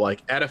Tanaka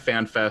like at a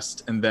fan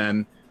fest, and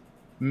then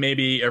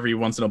maybe every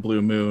once in a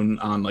blue moon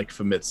on like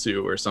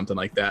Famitsu or something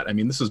like that. I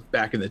mean, this was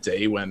back in the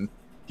day when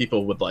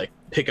people would like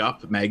pick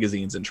up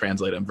magazines and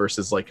translate them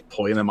versus like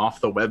pulling them off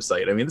the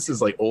website. I mean, this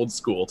is like old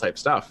school type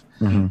stuff.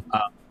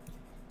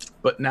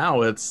 But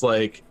now it's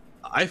like,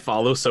 I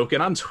follow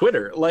Soken on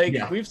Twitter.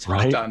 Like we've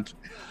talked on,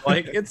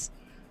 like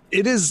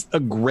it is a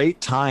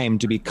great time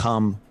to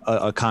become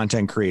a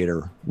content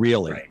creator,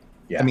 really. Right.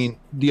 Yeah. I mean,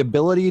 the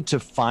ability to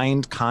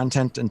find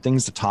content and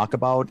things to talk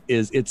about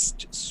it's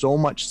so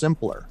much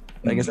simpler.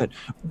 Like I said,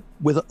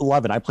 with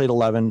 11, I played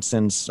 11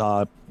 since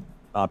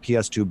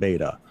PS2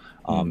 beta.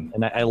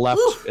 And I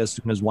left as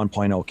soon as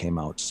 1.0 came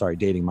out. Sorry,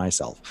 dating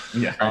myself.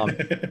 Yeah.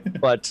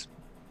 But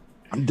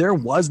there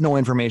was no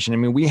information. I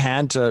mean, we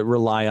had to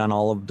rely on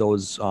all of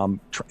those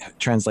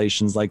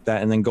translations like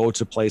that, and then go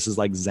to places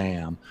like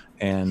Zam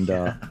and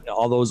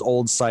all those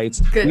old sites.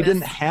 Goodness. We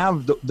didn't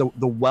have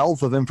the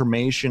wealth of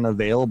information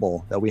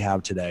available that we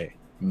have today.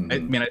 I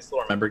mean, I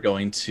still remember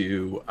going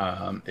to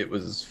it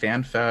was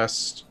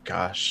FanFest.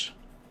 Gosh,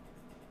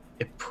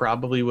 it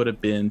probably would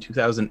have been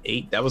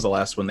 2008. That was the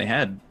last one they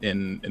had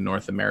in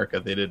North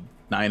America. They did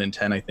 9 and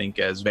 10, I think,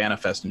 as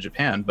Vanafest in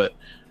Japan. But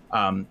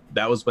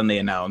that was when they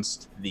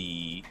announced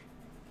the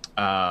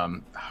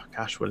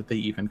gosh, what did they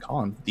even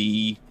call them?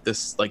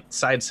 This like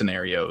side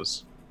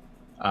scenarios.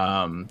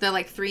 They're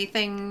like 3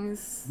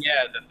 things.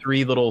 Yeah, the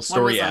 3 little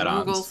story One was a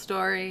add-ons. Google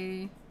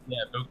story. Yeah,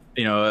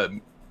 you know,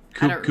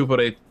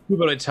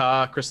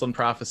 Kupo-de-Ta, Crystalline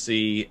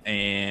Prophecy,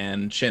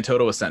 and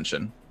Shantoto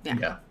Ascension.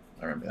 Yeah,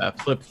 I remember that.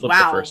 Flip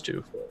Wow. the first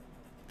 2.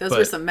 Those But-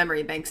 were some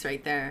memory banks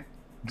right there.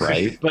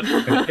 Right. But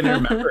I can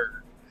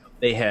remember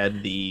they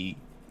had the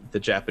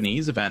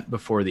Japanese event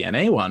before the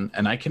NA one,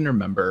 and I can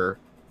remember,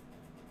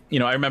 you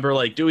know, I remember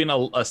like doing a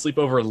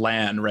sleepover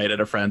LAN right at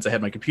a friend's. I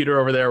had my computer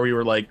over there. We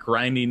were like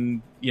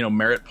grinding, you know,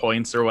 merit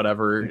points or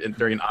whatever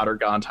during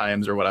Ottergon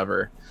times or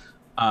whatever.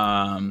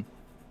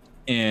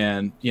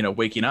 And, you know,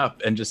 waking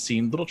up and just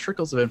seeing little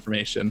trickles of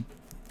information,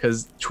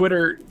 because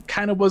Twitter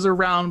kind of was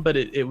around, but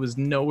it was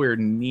nowhere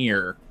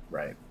near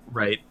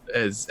Right.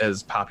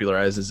 as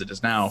popularized as it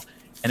is now.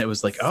 And it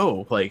was like,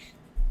 oh, like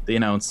they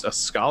announced a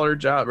scholar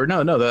job, or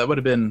no, that would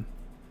have been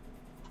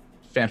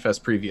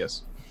FanFest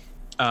previous.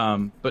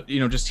 But you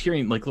know, just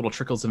hearing like little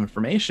trickles of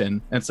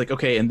information, and it's like,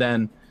 okay, and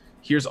then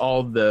here's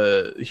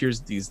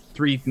these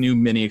 3 new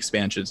mini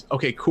expansions.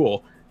 Okay,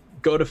 cool.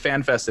 Go to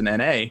FanFest in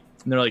NA,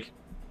 and they're like,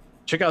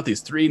 check out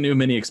these 3 new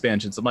mini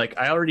expansions. I'm like,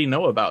 I already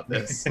know about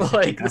this.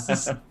 Like,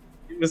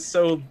 it was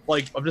so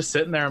like, I'm just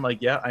sitting there. I'm like,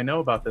 yeah, I know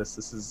about this.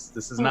 This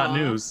is not Aw.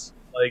 news.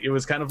 Like, it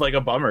was kind of like a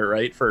bummer,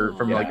 right?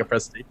 From like a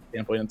presentation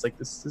standpoint, it's like,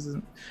 this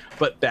isn't.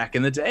 But back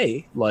in the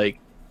day, like,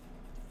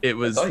 it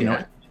was, you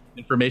know,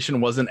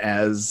 information wasn't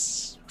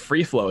as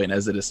free flowing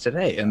as it is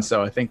today, and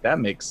so I think that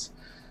makes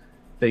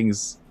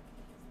things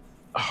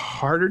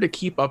harder to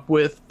keep up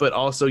with. But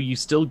also, you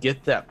still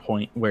get that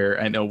point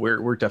where I know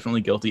we're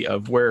definitely guilty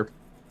of, where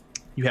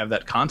you have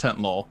that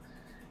content lull,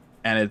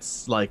 and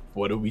it's like,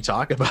 what do we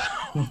talk about?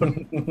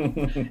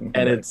 And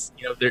it's,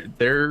 you know,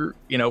 they're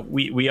you know,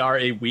 we are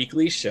a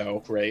weekly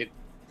show, right?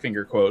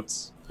 Finger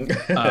quotes.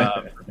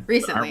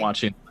 Recently. Aren't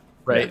watching,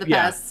 right? For the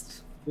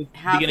past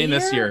half Beginning a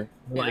this year,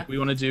 Yeah. like we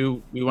want to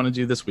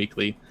do this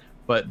weekly,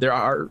 but there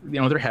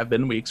have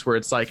been weeks where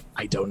it's like,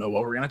 I don't know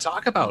what we're going to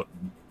talk about,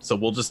 so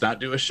we'll just not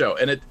do a show,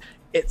 and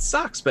it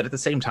sucks. But at the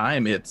same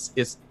time, it's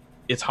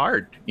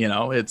hard, you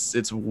know.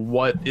 It's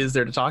what is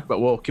there to talk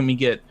about? Well, can we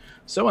get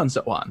so and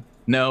so on?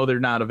 No, they're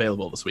not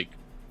available this week.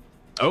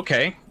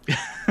 Okay.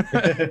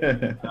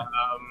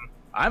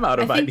 I'm out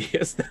of I think-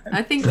 ideas then.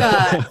 I think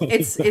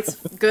it's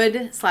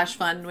good /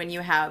 fun when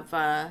you have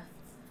a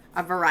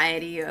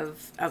variety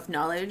of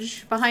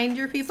knowledge behind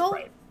your people.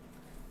 Right.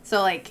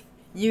 So like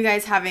you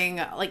guys having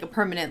like a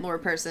permanent lore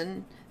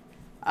person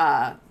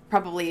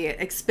probably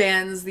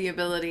expands the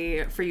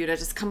ability for you to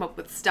just come up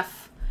with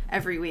stuff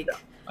every week.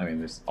 I mean,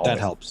 there's That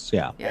helps.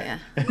 Yeah. Yeah.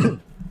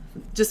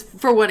 Just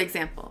for one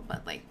example,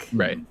 but like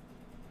Right.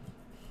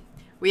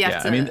 we have Yeah,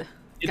 to. I mean,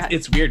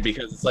 it's weird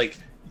because it's like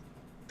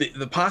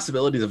the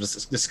possibilities of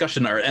this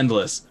discussion are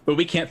endless, but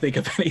we can't think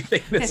of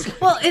anything that's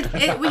well, you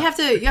have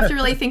to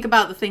really think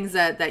about the things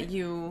that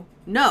you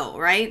know,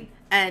 right?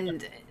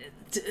 And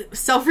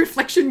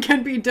self-reflection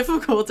can be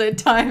difficult at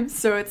times.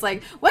 So it's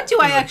like, what do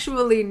I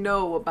actually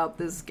know about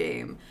this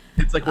game?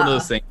 It's like one of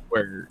those things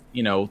where,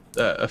 you know,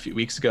 a few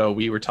weeks ago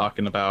we were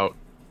talking about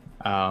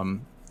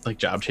like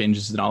job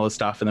changes and all this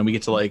stuff, and then we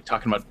get to like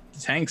talking about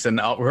tanks, and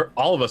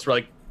all of us were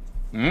like,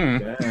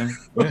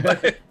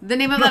 The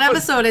name of that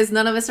episode is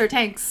None of Us Are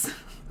Tanks.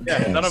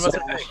 yeah, none of us So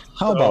are tanks.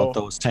 How So- about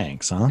those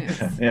tanks, huh?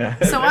 Yeah.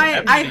 So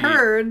I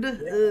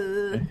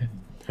heard,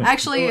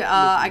 actually,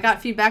 I got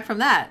feedback from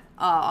that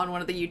on one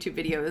of the YouTube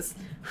videos.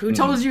 Who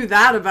told you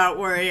that about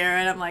Warrior?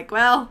 And I'm like,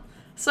 well,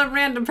 some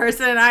random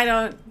person. I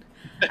don't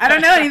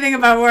know anything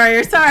about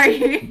Warrior.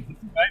 Sorry.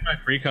 My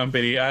free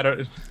company, I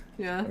don't.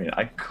 Yeah. I mean,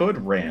 I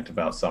could rant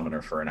about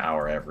Summoner for an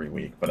hour every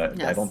week, but I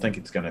Yes. don't think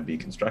it's going to be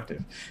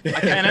constructive. I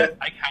kind of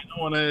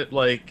want to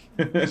like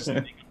just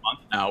make a month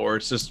now, where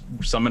it's just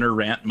Summoner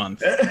Rant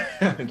month.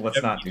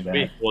 Let's not do Each that.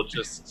 week we'll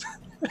just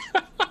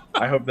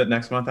I hope that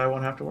next month I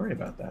won't have to worry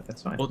about that.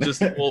 That's fine. we'll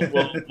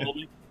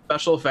make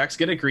special effects,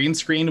 get a green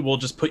screen. We'll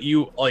just put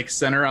you like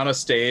center on a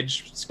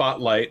stage,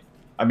 spotlight.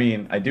 I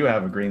mean, I do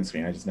have a green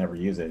screen. I just never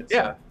use it.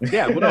 Yeah, so.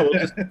 yeah. Well, no, we'll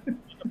just make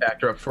a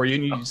backdrop for you,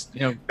 and you just, you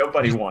know,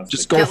 Nobody wants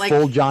Just it. go Get, like-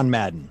 full John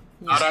Madden.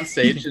 out on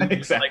stage and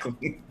Exactly.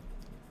 like,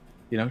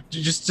 you know,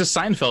 just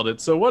Seinfeld it.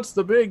 So what's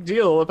the big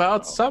deal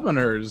about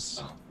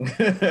summoners?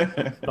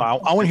 I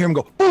want to hear him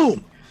go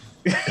boom.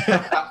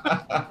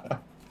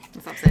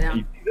 It's upside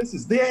down. This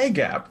is the A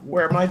gap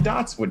where my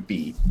dots would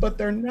be, but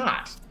they're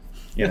not.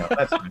 You know,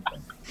 that's my thing.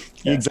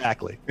 Yeah.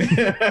 Exactly.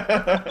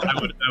 I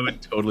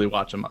would totally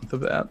watch a month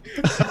of that.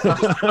 Just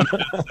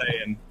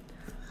saying.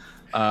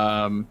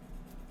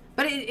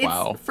 But it's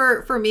Wow.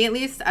 for me at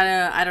least.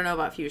 I don't know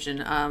about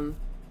Fusion,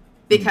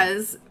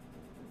 because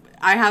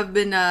I have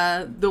been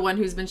the one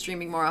who's been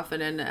streaming more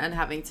often and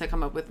having to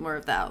come up with more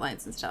of the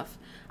outlines and stuff.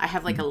 I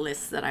have like a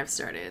list that I've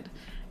started,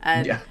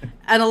 and Yeah.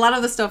 and a lot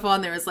of the stuff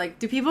on there is like,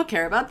 do people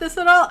care about this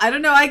at all? I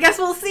don't know. I guess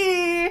we'll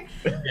see.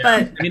 But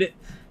I mean,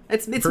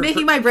 it's for-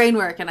 making my brain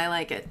work, and I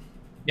like it.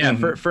 yeah,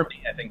 for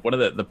me, I think one of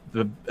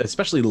the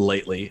especially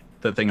lately,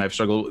 the thing I've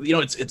struggled with, you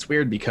know, it's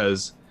weird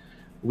because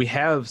we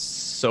have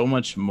so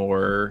much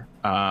more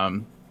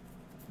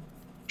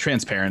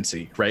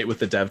transparency, right, with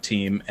the dev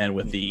team and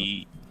with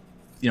the,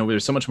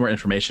 there's so much more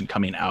information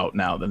coming out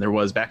now than there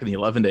was back in the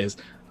 11 days.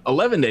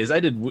 11 days, I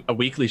did a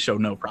weekly show,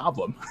 no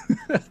problem.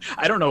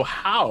 I don't know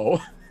how.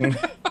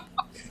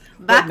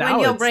 Back when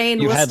your brain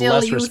you was had still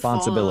less youthful.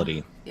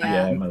 responsibility.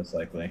 Yeah, most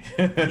likely.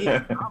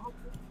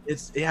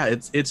 It's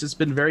just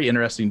been very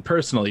interesting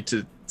personally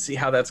to see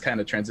how that's kind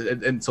of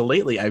transited. And so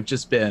lately, I've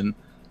just been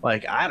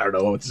like, I don't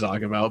know what to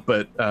talk about,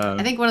 but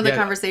I think one of the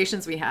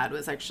conversations we had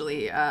was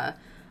actually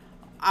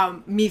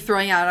me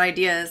throwing out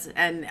ideas,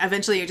 and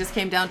eventually it just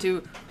came down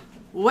to,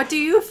 what do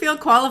you feel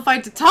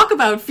qualified to talk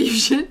about,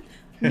 Fusion?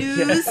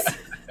 News.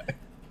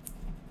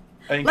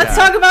 Let's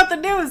talk about the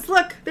news.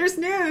 Look, there's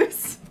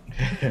news.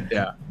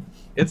 Yeah,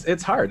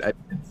 it's hard. I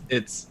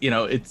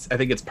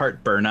think it's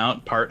part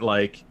burnout, part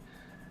like,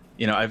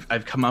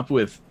 I've come up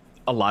with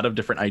a lot of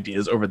different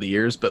ideas over the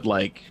years, but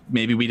like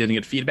maybe we didn't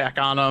get feedback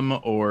on them,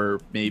 or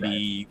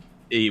maybe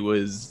it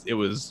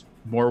was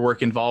more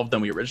work involved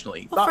than we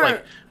originally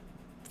thought.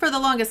 For the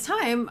longest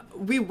time,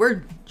 we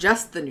were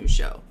just the news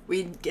show.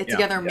 We'd get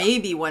together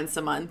maybe once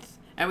a month,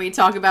 and we'd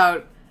talk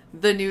about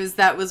the news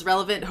that was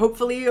relevant,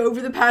 hopefully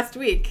over the past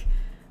week.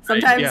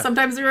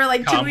 Sometimes we were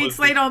like 2 weeks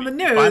late on the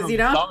news,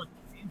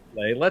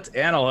 Let's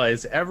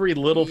analyze every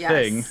little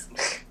thing.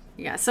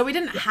 Yeah, so we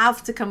didn't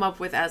have to come up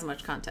with as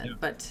much content,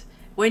 but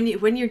when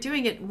you're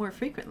doing it more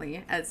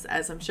frequently, as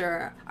I'm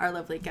sure our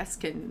lovely guests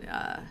can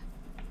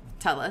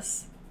tell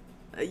us,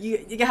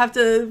 you have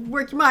to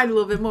work your mind a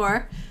little bit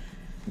more.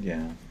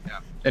 Yeah.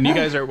 And you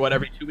guys are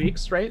every 2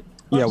 weeks, right?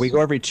 Yeah, we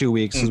go every 2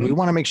 weeks because we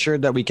want to make sure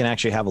that we can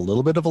actually have a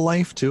little bit of a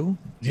life too.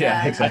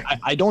 Yeah, exactly.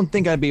 I don't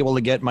think I'd be able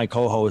to get my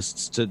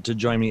co-hosts to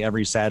join me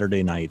every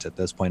Saturday night at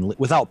this point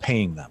without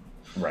paying them.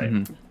 Right.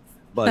 Mm-hmm.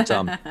 But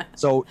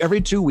so every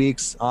 2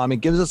 weeks,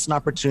 it gives us an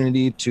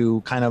opportunity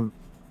to kind of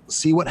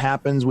see what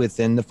happens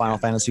within the Final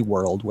Fantasy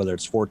world, whether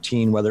it's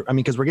 14,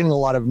 because we're getting a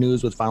lot of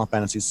news with Final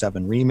Fantasy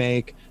 7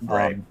 remake.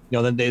 Right.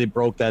 Then they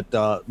broke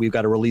that we've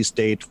got a release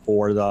date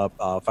for the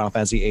Final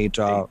Fantasy 8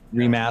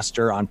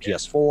 remaster on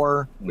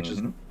PS4, which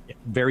is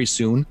very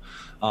soon.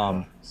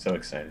 So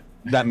excited.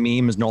 That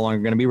meme is no longer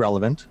going to be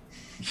relevant.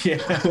 Yeah.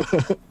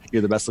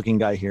 You're the best looking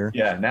guy here.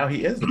 Yeah, now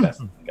he is the best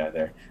looking guy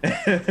there.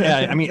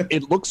 Yeah, I mean,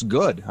 it looks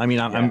good. I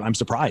mean, I'm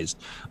surprised.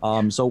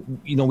 So,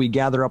 we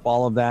gather up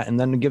all of that, and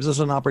then it gives us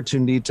an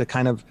opportunity to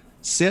kind of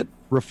sit,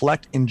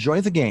 reflect, enjoy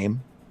the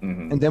game,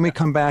 and then we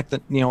come back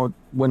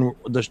when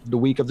the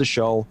week of the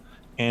show,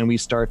 and we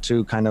start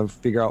to kind of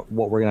figure out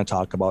what we're going to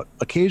talk about.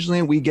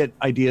 Occasionally, we get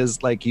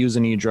ideas like Hughes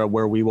and Idra,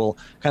 where we will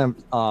kind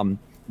of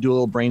do a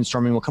little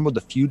brainstorming. We'll come up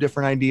with a few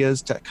different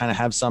ideas to kind of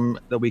have some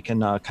that we can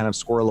kind of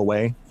squirrel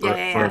away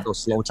for those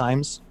slow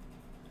times,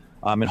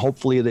 and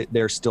hopefully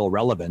they're still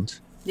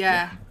relevant.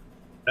 Yeah.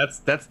 That's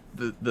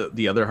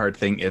the other hard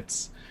thing.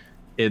 It's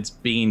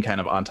being kind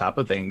of on top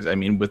of things. I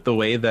mean, with the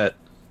way that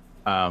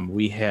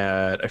we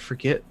had, I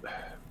forget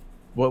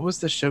what was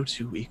the show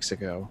 2 weeks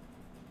ago,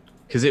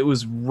 because it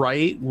was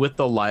right with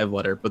the live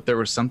letter, but there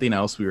was something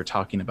else we were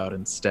talking about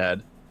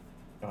instead,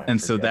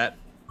 so that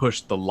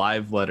pushed the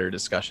live letter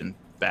discussion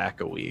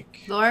back a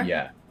week. Lore?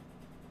 Yeah.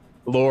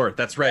 Lore,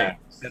 that's right. Yeah,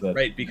 That's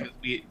right, because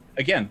we,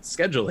 again,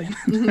 scheduling.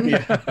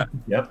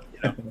 Yep.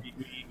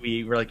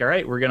 We were like, all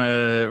right, we're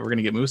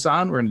gonna get Moose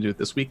on. We're gonna do it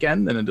this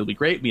weekend, and it'll be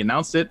great. We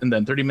announced it, and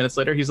then 30 minutes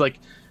later, he's like,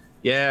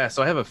 yeah,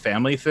 so I have a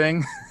family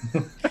thing.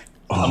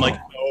 I'm like,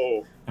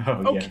 oh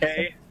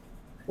okay. Yeah.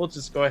 We'll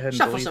just go ahead and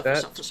delete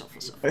that.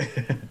 Shuffle.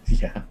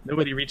 Yeah.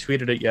 Nobody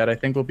retweeted it yet. I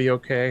think we'll be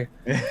okay.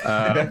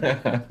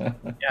 Yeah,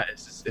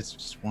 it's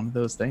just one of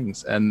those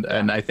things, and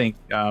I think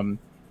I've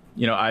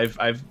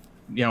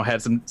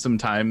had some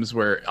times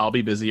where I'll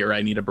be busy or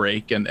I need a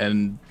break,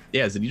 and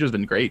yeah, Zanidra's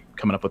been great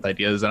coming up with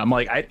ideas, and I'm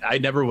like, I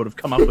never would have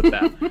come up with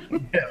that.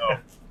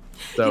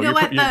 So you know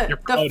what?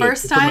 The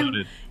first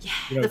time,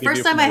 the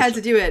first time I had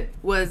to do it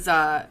was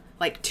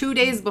like 2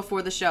 days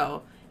before the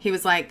show. He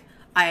was like,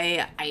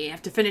 I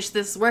have to finish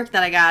this work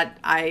that I got.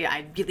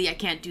 I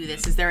can't do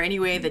this. Is there any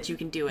way that you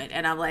can do it?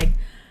 And I'm like,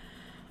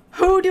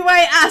 who do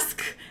I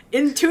ask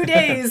in 2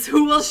 days?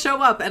 Who will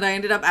show up? And I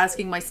ended up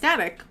asking my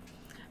Static,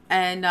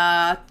 and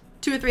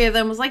 2 or 3 of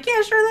them was like,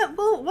 yeah, sure, that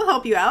we'll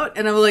help you out.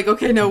 And I'm like,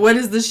 okay, no, what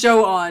is the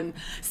show on?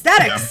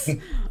 Statics. Yeah.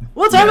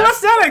 We'll talk about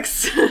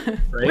statics.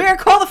 Right? We are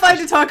qualified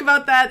to talk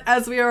about that,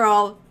 as we are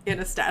all in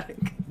a static.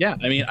 Yeah,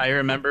 I mean, I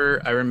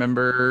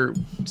remember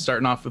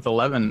starting off with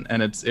 11,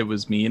 and it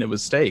was me and it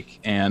was Steak,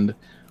 and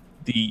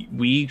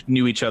we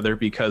knew each other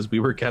because we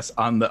were guests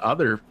on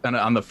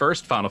the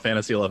first Final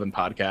Fantasy 11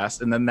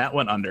 podcast, and then that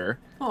went under.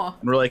 Aww.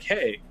 And we're like,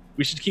 hey,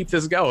 we should keep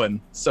this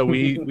going. So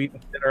we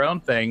did our own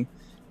thing,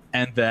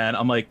 and then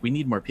I'm like, we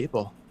need more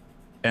people,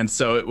 and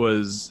so it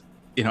was.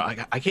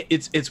 I can't.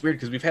 It's weird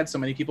because we've had so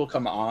many people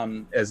come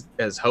on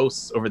as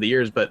hosts over the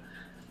years, but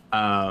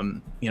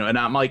and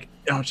I'm like,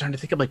 I'm trying to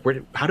think of like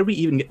where did we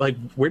even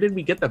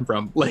get them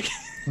from? Like,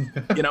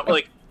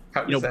 like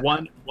How you does know,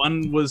 that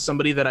one was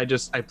somebody that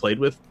I played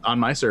with on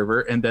my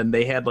server, and then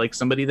they had like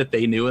somebody that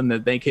they knew, and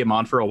that they came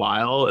on for a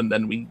while, and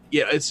then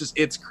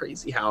it's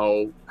crazy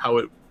how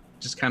it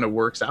just kind of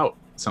works out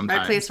sometimes.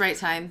 Right place, right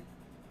time.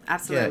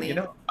 Absolutely.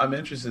 Yeah, I'm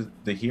interested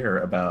to hear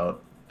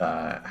about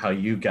how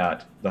you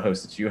got the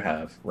host that you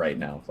have right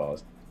now,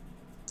 Foz.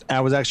 I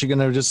was actually going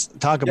to just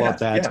talk about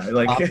that. Yeah,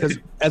 like 'cause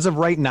as of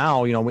right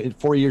now,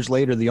 4 years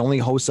later, the only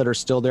hosts that are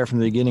still there from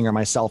the beginning are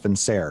myself and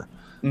Sarah.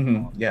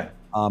 Yeah.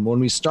 When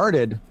we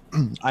started,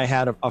 I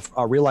had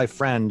a real life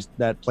friend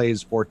that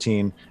plays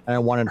 14, and I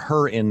wanted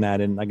her in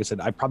that. And like I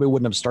said, I probably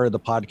wouldn't have started the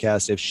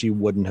podcast if she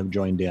wouldn't have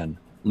joined in,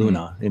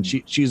 Luna. And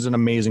she's an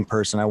amazing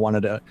person. I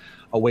wanted a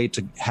way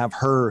to have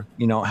her,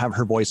 have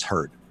her voice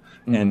heard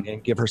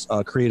and give her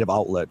a creative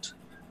outlet.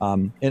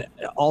 And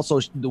also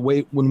the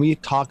way when we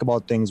talk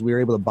about things, we were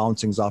able to bounce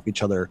things off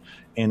each other.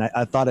 And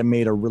I thought it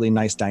made a really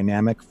nice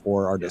dynamic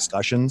for our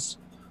discussions.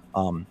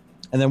 And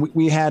then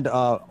we had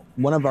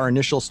one of our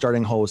initial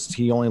starting hosts.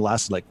 He only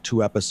lasted like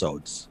 2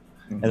 episodes.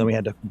 And then we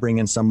had to bring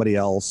in somebody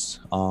else.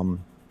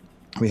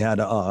 We had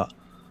a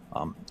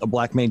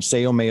Black Mage,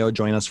 Sayo Mayo,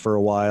 join us for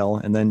a while.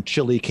 And then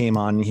Chili came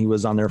on. He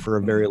was on there for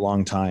a very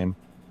long time.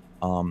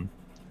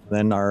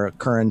 Then our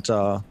current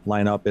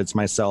lineup, it's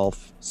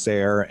myself,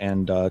 Sarah,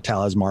 and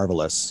Talaz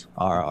Marvelous,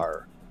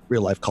 our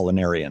real life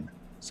culinarian.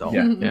 So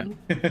yeah. And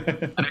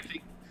I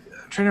think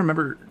I'm trying to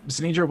remember,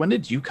 Zanidra, when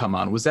did you come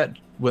on? Was that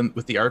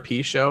with the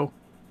RP show?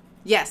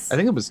 Yes. I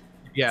think it was.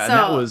 Yeah, and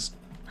that was.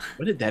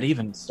 When did that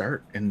even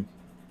start? And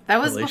that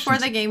was before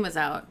the game was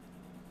out,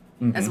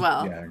 as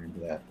well. Yeah, I remember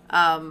that.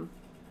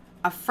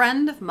 A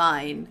friend of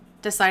mine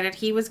decided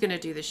he was going to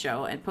do the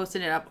show and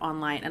posted it up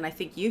online, and I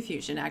think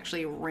Fusion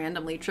actually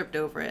randomly tripped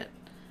over it,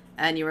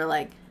 and you were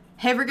like,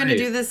 hey, we're going to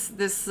do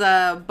this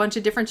bunch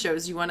of different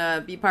shows, you want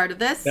to be part of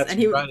this? That's and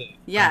he right.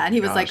 and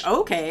he was like,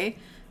 okay.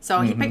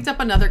 So he picked up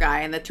another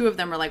guy, and the two of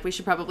them were like, we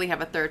should probably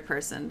have a third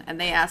person, and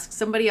they asked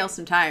somebody else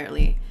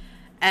entirely,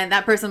 and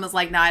that person was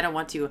like, no, I don't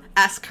want to,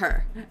 ask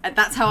her. And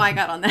that's how I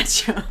got on that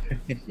show.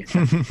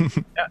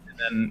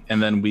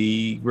 And then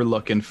we were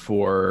looking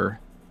for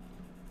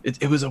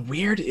it was a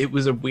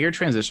weird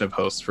transition of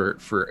hosts for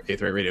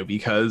Aetheryte Radio,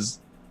 because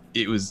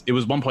it was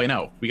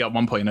 1.0. We got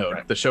 1.0.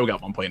 Right. The show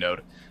got 1.0.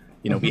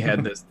 We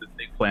had this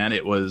big plan.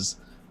 It was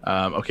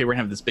okay, we're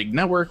gonna have this big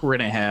network. We're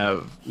gonna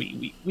have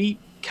we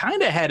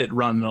kind of had it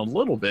run a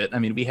little bit. I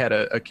mean, we had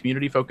a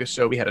community focused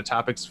show, we had a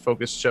topics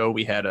focused show,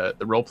 we had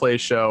the role play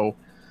show.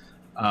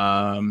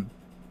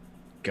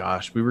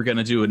 Gosh, we were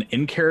gonna do an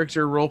in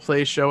character role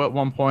play show at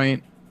one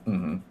point.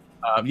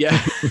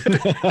 Yeah,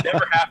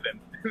 never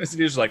happened.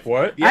 He was like,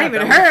 what? Yeah, I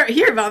didn't even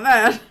hear about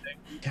that.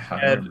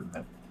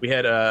 We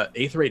had a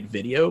Aetheryte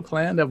video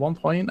planned at one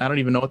point. I don't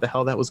even know what the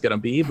hell that was going to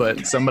be,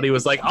 but somebody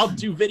was like, I'll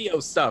do video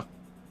stuff.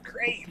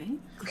 Great.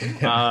 Okay.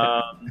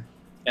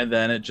 And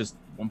then it just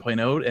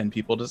 1.0, and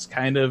people just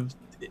kind of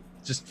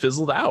just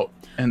fizzled out.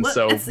 And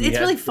so it's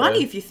really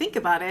funny if you think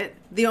about it.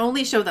 The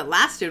only show that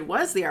lasted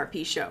was the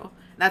RP show.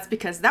 That's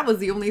because that was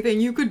the only thing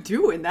you could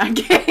do in that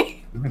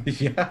game.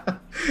 Yeah.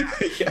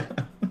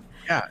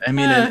 I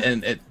mean,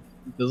 and it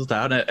fizzled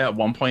out. At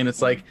one point,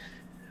 it's like,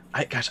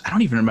 I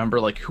don't even remember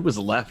like who was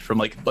left from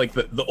like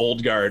the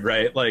old guard,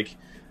 right? Like,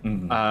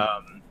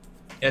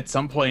 at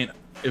some point,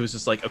 it was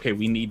just like, okay,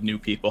 we need new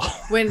people.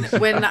 when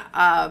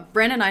Brandon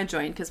and I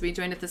joined, because we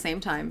joined at the same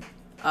time,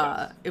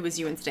 it was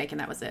you and Steak, and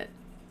that was it.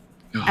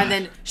 And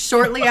then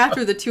shortly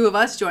after the two of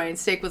us joined,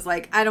 Steak was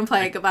like, I don't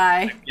play,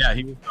 goodbye. Yeah,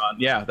 he was gone.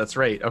 Yeah, that's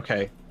right.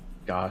 Okay.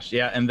 Gosh.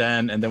 Yeah. And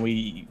then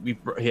we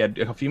had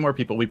a few more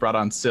people. We brought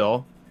on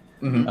Syl.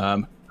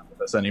 Not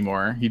with us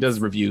anymore. He does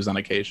reviews on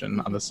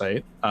occasion on the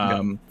site.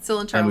 Syl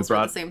and Charles were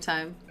at the same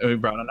time. And we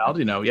brought on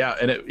Aldino. Yeah.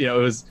 And it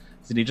was,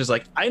 and he just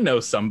like, I know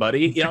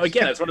somebody,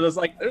 again, it's one of those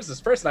like, there's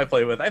this person I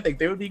play with. I think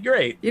they would be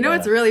great.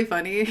 What's really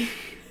funny?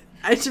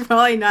 I should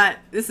probably not,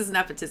 this is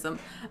nepotism.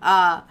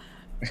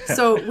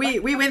 So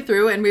we went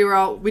through and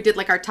we did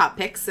like our top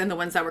picks, and the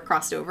ones that were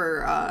crossed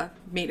over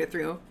made it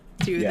through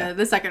to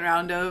the second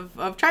round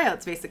of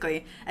tryouts,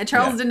 basically. And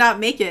Charles did not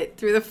make it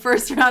through the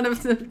first round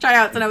of the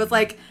tryouts, and I was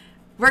like,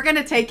 we're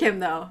gonna take him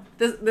though.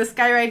 This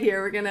guy right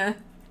here, we're gonna.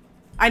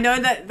 I know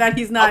that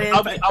he's not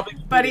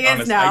but he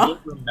is now. I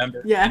don't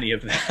remember any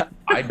of that.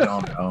 I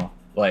don't know.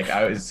 Like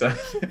I was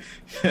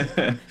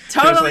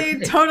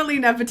totally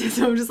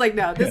nepotism. I'm just like,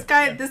 no, this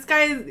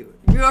guy,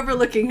 you're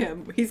overlooking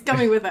him. He's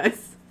coming with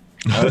us.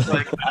 I was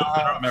like,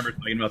 I don't remember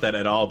talking about that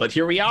at all, but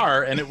here we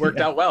are, and it worked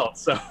out well.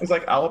 So I was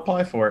like, I'll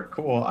apply for it.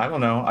 Cool. I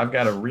don't know. I've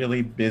got a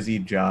really busy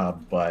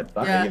job, but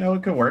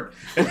it could work.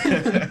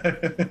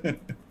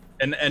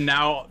 And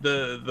now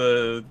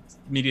the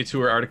media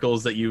tour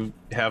articles that you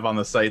have on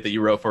the site that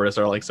you wrote for us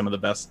are like some of the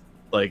best,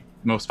 like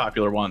most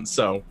popular ones.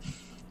 So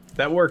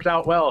that worked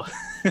out well.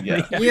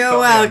 Yeah. You're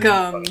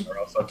welcome. Or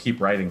else I'll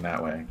keep writing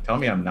that way. Tell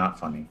me I'm not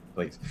funny,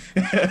 please.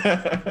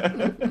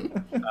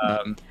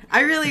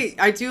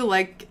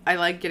 I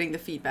like getting the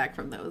feedback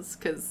from those,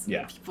 because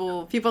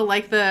people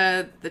like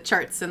the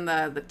charts and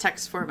the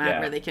text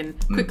format where they can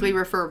quickly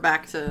refer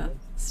back to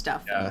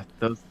stuff. Yeah,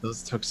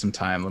 those took some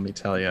time, let me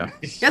tell you.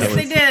 Yes,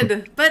 they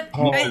did. But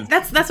Oh.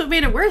 that's what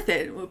made it worth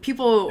it.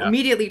 People Yeah.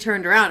 immediately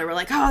turned around and were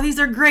like, "Oh, these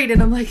are great,"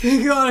 and I'm like,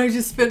 "Thank God, I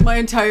just spent my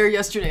entire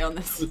yesterday on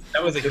this."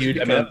 That was a huge. I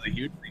mean, that was a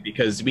huge thing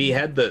because we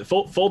had the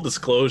full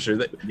disclosure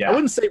that Yeah. I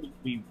wouldn't say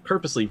we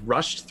purposely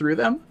rushed through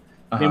them.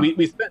 I Uh-huh. mean,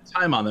 we spent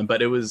time on them,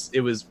 but it was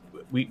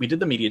we did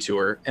the media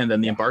tour, and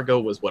then the embargo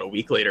was a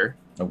week later.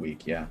 A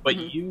week, yeah. But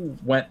you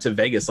went to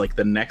Vegas like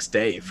the next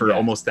day for Yeah.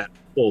 almost that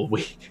full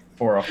week.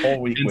 For a whole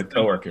week And with so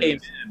you coworkers. came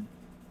in,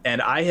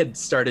 and I had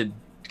started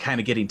kind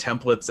of getting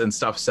templates and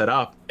stuff set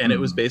up, and it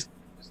was basically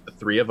just the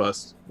three of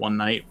us one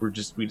night. We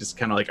just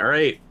kind of like, all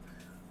right,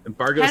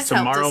 embargo's Has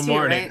helped tomorrow us too,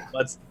 morning. right?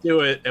 Let's do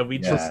it. And we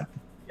Yeah.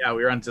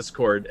 we were on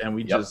Discord, and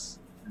we Yep. just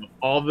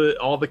all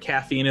the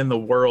caffeine in the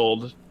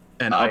world,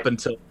 and up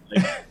until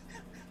like,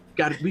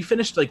 God, we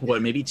finished like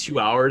what, maybe 2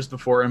 hours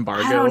before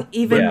embargo. I don't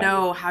even Yeah.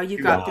 know how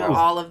you got through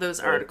all of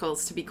those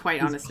articles, to be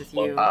quite honest with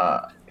you.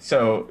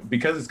 So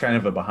because it's kind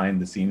of a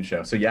behind the scenes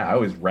show, so yeah, I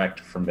was wrecked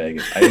from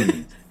Vegas. I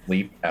didn't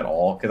sleep at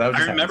all because I was I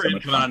just remember having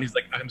him so coming much on. He's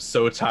like, "I'm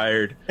so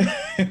tired. fun.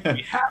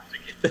 We have to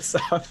get this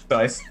off." So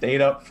I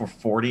stayed up for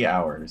 40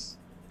 hours,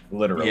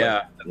 literally.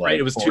 Yeah, right.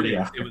 It was 2 40 days.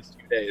 hours. It was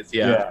 2 days.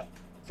 Yeah.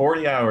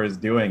 40 hours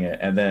doing it,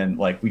 and then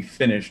like we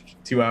finished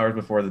 2 hours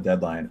before the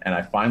deadline, and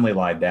I finally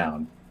lied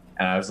down,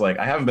 and I was like,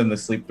 I haven't been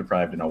this sleep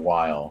deprived in a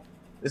while.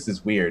 This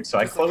is weird. So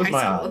I It's like close high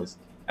my school. eyes,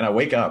 and I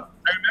wake up.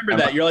 I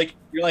remember that. You're like,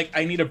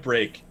 I need a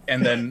break,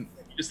 and then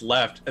you just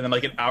left, and then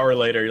like an hour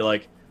later, you're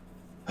like,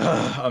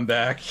 I'm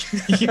back.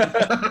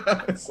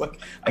 Yeah. It's like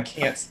I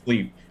can't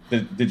sleep.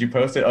 Did you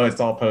post it? Oh,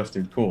 it's all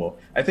posted. Cool.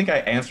 I think I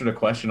answered a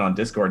question on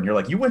Discord, and you're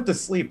like, "You went to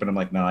sleep," and I'm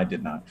like, "No, I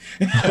did not."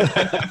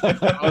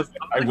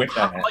 I wish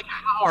I had. Like,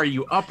 how are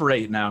you up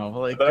right now?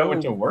 Like, But I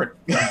went to work.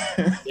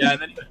 yeah, and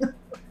then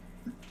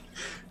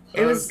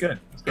It was good.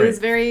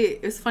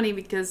 It was funny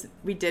because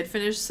we did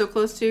finish so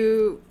close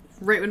to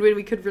right when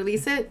we could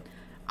release it.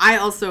 I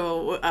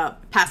also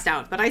passed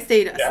out, but I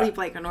stayed asleep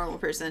like a normal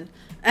person.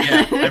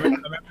 yeah, I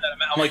remember that.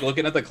 I'm like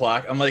looking at the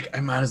clock. I'm like,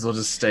 I might as well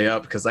just stay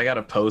up because I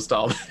gotta post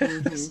all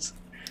this.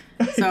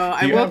 So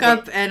I you woke have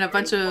up and a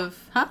bunch of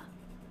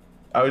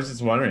I was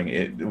just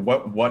wondering,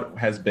 what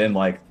has been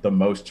like the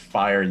most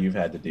fire you've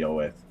had to deal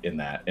with in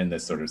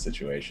this sort of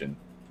situation?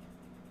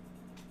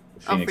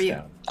 Oh, for you.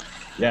 Town.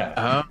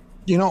 Yeah.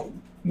 You know,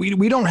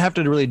 we don't have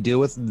to really deal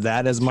with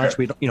that as much. Sure.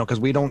 We don't, because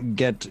we don't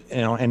get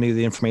any of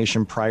the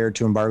information prior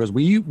to embargoes.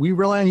 We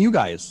rely on you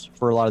guys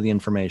for a lot of the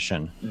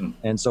information,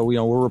 and so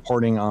we're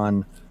reporting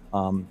on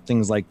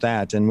things like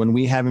that. And when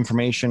we have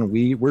information,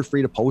 we're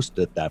free to post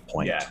it at that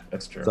point. Yeah,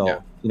 that's true.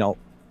 So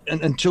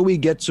until we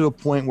get to a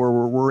point where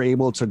we're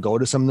able to go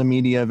to some of the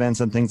media events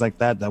and things like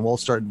that, then we'll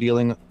start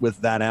dealing with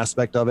that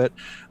aspect of it.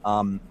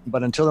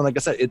 But until then, like I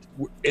said,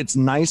 it's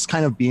nice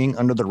kind of being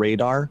under the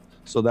radar.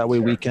 So that way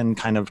we can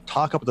kind of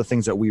talk about the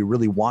things that we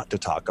really want to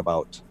talk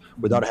about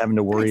without having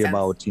to worry Makes sense.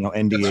 about,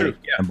 NDA. That's true.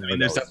 Yeah, I mean, embargoes.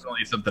 there's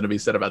definitely something to be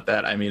said about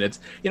that. I mean, it's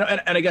and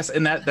I guess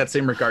in that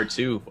same regard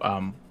too.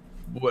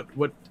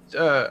 What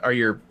are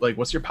your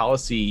what's your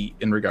policy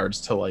in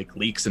regards to like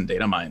leaks and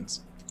data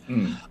mines?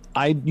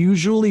 I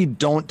usually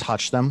don't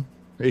touch them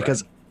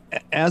because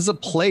as a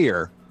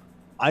player,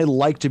 I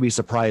like to be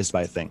surprised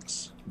by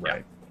things.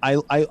 Right.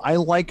 I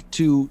like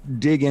to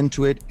dig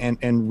into it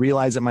and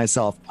realize it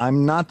myself.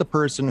 I'm not the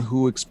person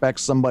who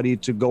expects somebody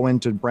to go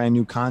into brand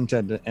new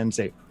content and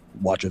say,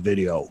 watch a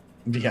video.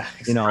 Yeah.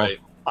 Right.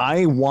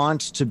 I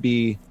want to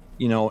be,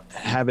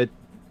 have it,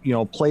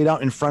 played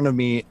out in front of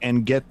me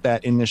and get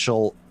that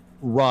initial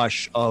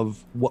rush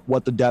of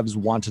what the devs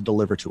want to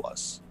deliver to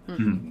us.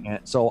 And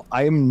so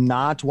I'm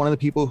not one of the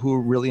people who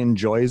really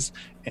enjoys.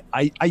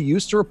 I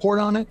used to report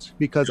on it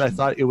because I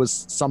thought it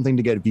was something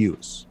to get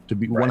views, to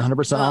be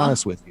 100%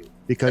 honest with you.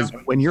 Because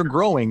when you're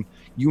growing,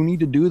 you need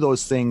to do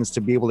those things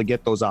to be able to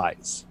get those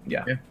eyes.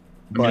 Yeah.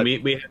 I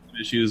mean, we had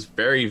some issues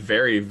very,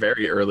 very,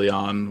 very early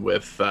on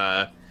with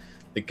the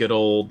good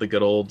old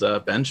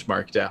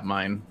benchmark data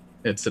mine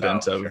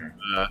incident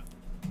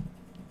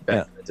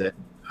back in the day.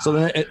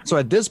 So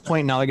at this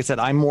point now, like I said,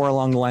 I'm more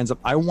along the lines of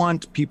I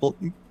want people,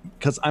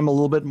 because I'm a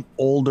little bit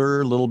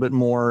older, a little bit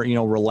more,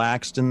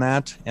 relaxed in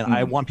that, and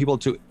I want people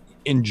to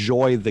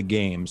enjoy the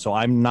game. So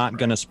I'm not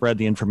going to spread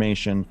the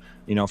information,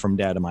 from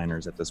data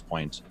miners at this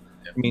point.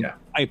 I mean,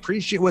 I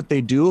appreciate what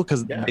they do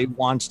because they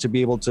want to be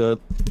able to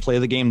play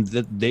the game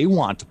that they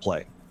want to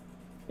play,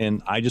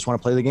 and I just want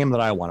to play the game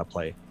that I want to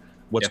play.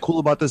 What's cool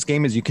about this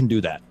game is you can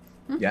do that.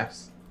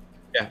 Yes.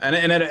 Yeah,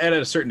 and at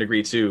a certain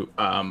degree too,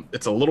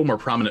 it's a little more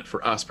prominent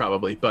for us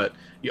probably, but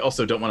you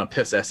also don't want to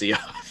piss SE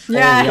off.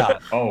 Yeah.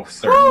 Oh,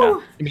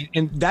 certainly. I mean,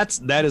 and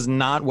that is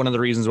not one of the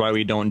reasons why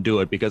we don't do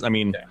it, because I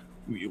mean,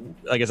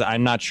 like I said,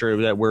 I'm not sure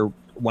that we're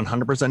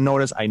 100%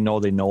 noticed. I know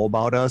they know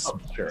about us. Oh,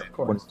 sure, of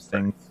One course.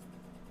 thing.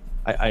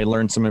 I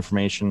learned some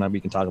information that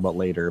we can talk about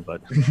later, but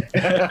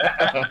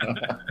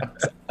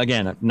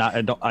again,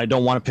 I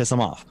don't want to piss them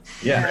off.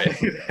 Yeah,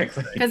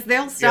 exactly. Because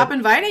they'll stop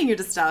inviting you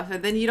to stuff,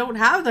 and then you don't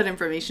have that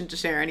information to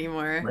share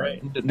anymore.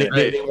 Right.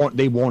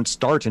 They won't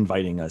start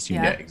inviting us.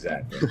 Yeah. Yeah,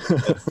 exactly.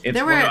 It's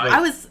There were one of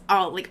those-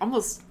 I was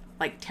almost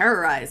like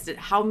terrorized at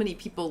how many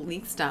people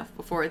leaked stuff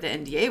before the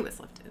NDA was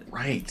lifted.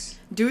 Right.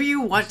 Do you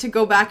want to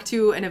go back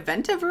to an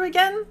event ever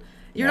again?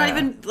 You're not Yeah.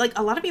 even, like,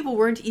 a lot of people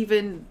weren't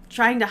even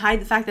trying to hide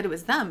the fact that it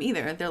was them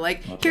either. They're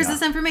like, here's yeah.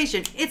 this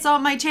information. It's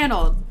on my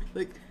channel.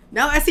 Like,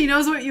 now SE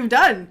knows what you've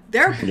done.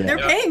 They're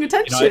paying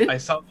attention. I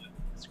saw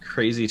this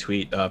crazy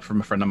tweet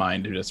from a friend of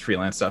mine who does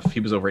freelance stuff. He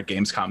was over at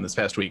Gamescom this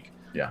past week.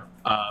 Yeah.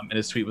 And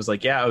his tweet was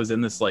like, I was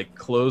in this like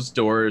closed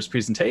doors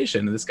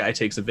presentation, and this guy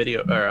takes a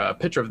video or a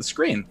picture of the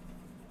screen.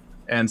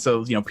 And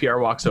so, PR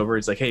walks over.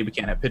 It's like, hey, we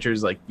can't have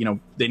pictures. Like,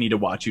 they need to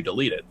watch you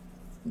delete it.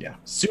 Yeah.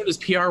 As soon as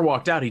PR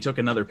walked out, he took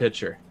another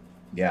picture.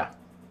 Yeah.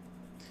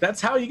 That's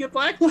how you get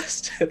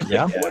blacklisted.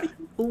 Yeah. Like, what are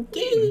you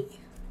Okay.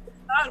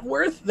 not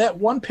worth? That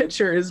one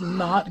picture is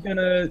not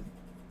gonna.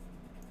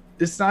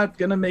 It's not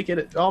gonna make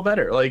it all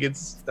better. Like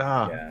it's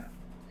Yeah.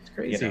 it's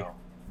crazy.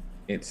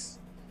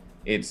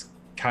 It's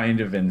kind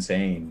of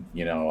insane,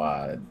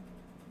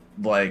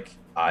 like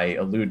I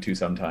allude to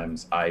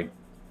sometimes. I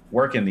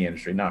work in the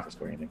industry, not for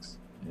Square Enix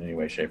in any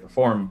way, shape, or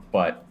form,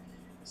 but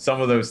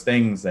some of those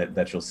things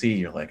that you'll see,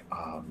 you're like,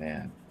 oh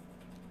man,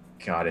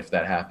 God, if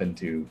that happened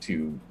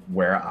to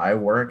where I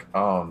work,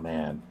 oh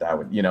man, that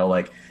would,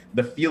 like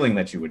the feeling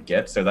that you would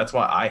get. So that's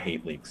why I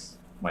hate leaks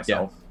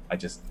myself.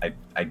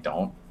 I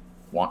don't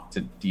want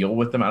to deal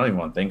with them. I don't even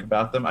want to think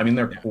about them. I mean,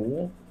 they're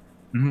cool.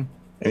 Mhm.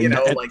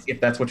 Like if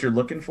that's what you're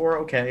looking for,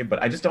 okay,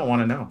 but I just don't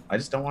want to know. I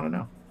just don't want to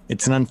know.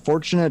 It's an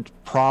unfortunate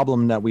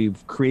problem that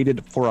we've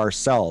created for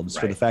ourselves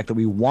for the Right. fact that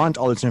we want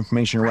all this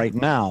information right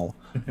now,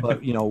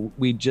 but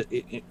we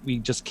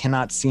just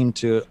cannot seem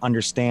to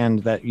understand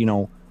that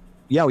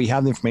yeah, we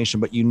have the information,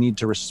 but you need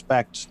to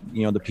respect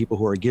the people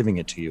who are giving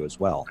it to you as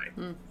well.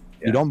 Yeah.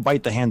 You don't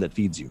bite the hand that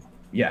feeds you.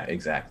 Yeah,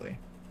 exactly.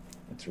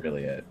 That's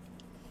really it.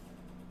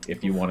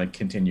 If you want to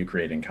continue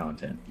creating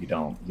content, you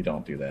don't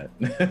do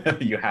that.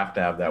 You have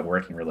to have that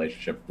working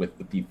relationship with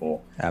the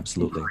people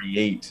Absolutely. who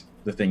create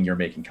the thing you're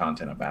making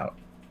content about.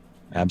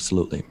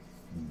 Absolutely.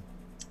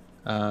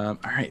 All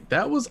right,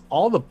 that was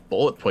all the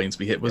bullet points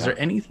we hit. Was Yeah.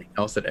 there anything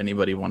else that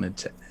anybody wanted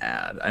to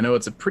add? I know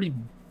it's a pretty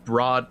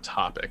broad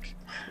topic.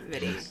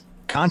 Videos.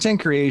 Content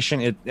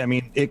creation,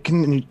 it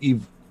can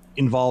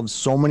involve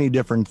so many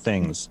different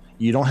things.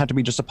 You don't have to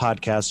be just a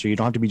podcaster. You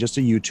don't have to be just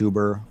a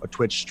YouTuber, a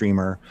Twitch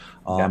streamer.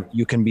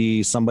 You can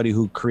be somebody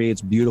who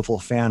creates beautiful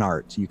fan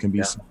art. You can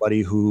be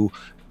somebody who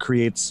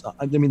creates,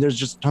 there's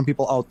just a ton of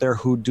people out there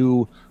who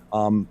do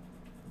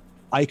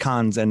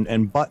icons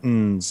and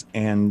buttons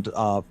and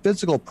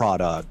physical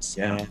products.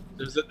 Yeah. And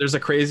There's a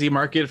crazy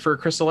market for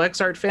Crystal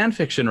X art fan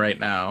fiction right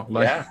now.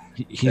 Like, Yeah.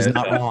 he's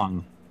not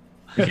wrong.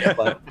 Yeah.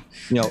 But,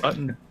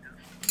 Button.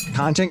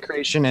 content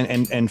creation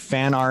and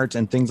fan art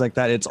and things like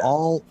that, it's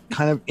all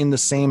kind of in the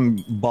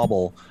same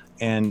bubble,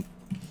 and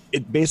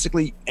it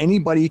basically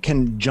anybody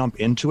can jump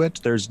into it.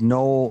 There's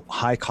no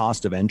high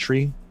cost of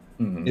entry.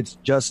 Mhm. It's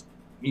just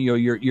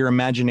your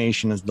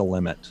imagination is the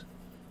limit.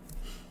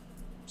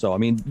 So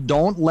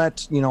don't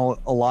let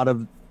a lot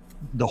of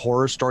the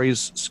horror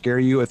stories scare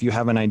you. If you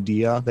have an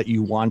idea that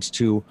you want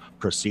to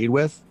proceed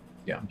with,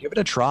 give it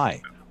a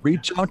try.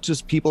 Reach out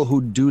to people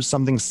who do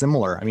something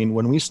similar.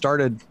 When we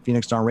started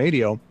Phoenix Down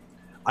Radio,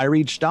 I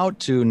reached out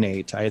to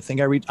Nate. I think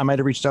I might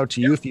have reached out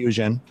to you,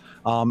 Fusion,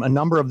 a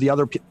number of the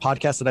other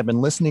podcasts that I've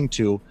been listening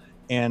to,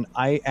 and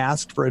I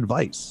asked for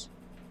advice.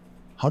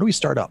 How do we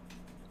start up?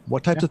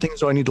 What types of things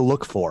do I need to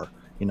look for?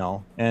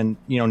 And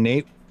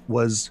Nate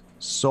was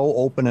so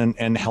open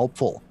and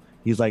helpful.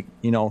 He's like,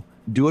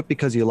 do it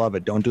because you love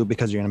it. Don't do it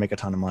because you're going to make a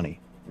ton of money.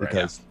 Right.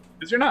 Because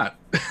Because you're not.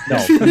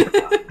 no,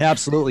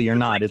 absolutely you're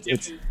not.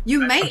 It's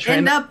You I'm may trying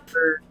end to up.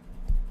 remember-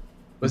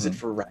 Was it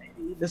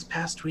Variety this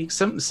past week?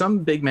 Some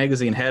big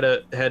magazine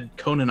had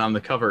Conan on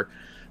the cover,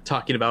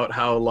 talking about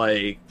how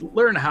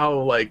learn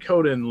how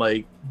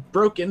Conan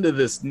broke into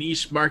this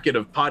niche market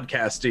of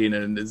podcasting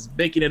and is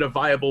making it a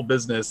viable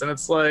business. And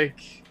it's like,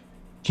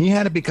 he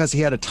had it because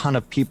he had a ton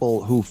of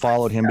people who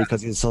followed him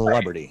because he's a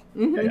celebrity.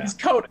 Mhm. he's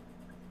Conan.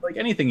 Like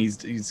anything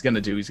he's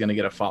gonna do, he's gonna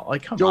get a follow.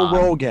 Like, come Joe on.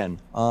 Rogan,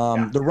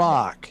 The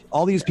Rock,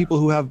 all these people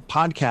who have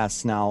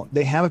podcasts now,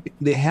 they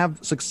have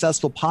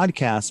successful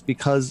podcasts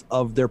because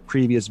of their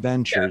previous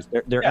ventures.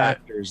 They're Yeah.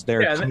 actors.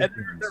 They're And they're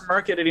comedians.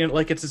 marketing it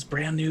like it's this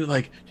brand new.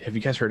 Like, have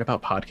you guys heard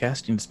about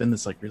podcasting? It's been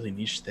this really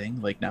niche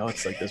thing. Like now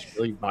it's this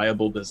really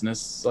viable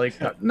business. Like,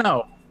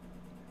 no.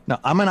 Now,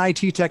 I'm an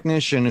IT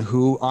technician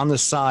who, on the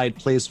side,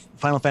 plays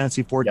Final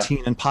Fantasy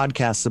 14 and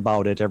podcasts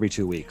about it every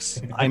 2 weeks.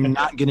 I'm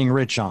not getting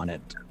rich on it.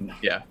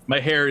 Yeah,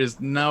 my hair is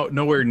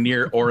nowhere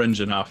near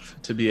orange enough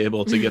to be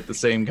able to get the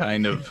same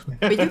kind of.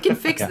 But you can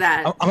fix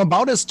that. I'm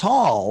about as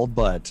tall,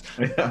 but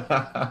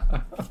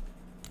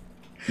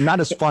not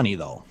as funny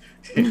though.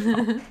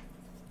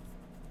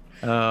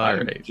 All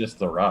I'm right. just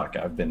The Rock.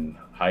 I've been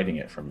hiding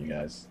it from you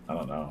guys. I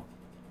don't know.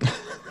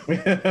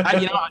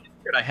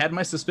 I had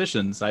my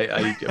suspicions. I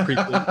appreciate.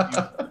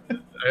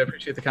 I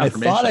appreciate the I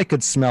confirmation. thought I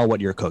could smell what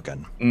you're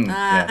cooking.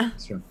 Yeah,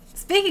 sure.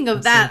 Speaking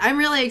of that, I'm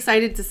really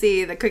excited to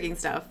see the cooking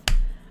stuff.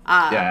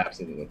 Yeah,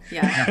 absolutely.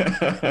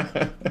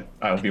 Yeah.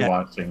 I'll be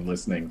watching,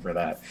 listening for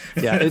that.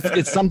 Yeah,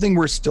 it's something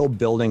we're still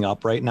building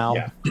up right now.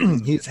 Yeah.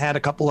 He's had a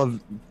couple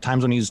of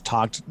times when he's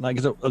talked,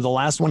 like the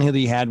last one that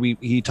he had,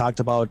 he talked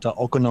about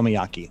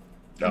okonomiyaki.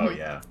 Oh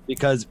yeah.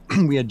 Because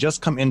we had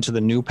just come into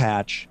the new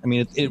patch. I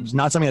mean, it was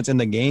not something that's in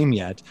the game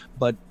yet,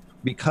 but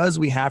because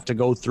we have to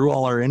go through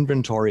all our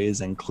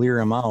inventories and clear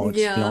them out,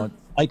 Yeah.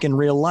 like in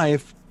real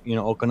life,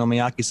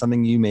 okonomiyaki is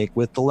something you make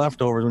with the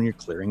leftovers when you're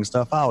clearing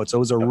stuff out. So it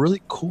was a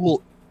really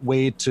cool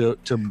way to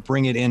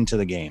bring it into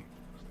the game.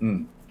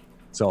 Mm.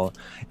 So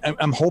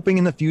I'm hoping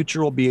in the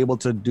future we'll be able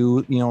to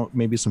do,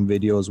 maybe some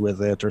videos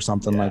with it or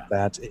something like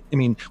that. I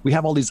mean, we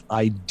have all these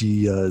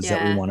ideas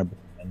that we want to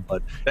bring in,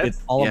 but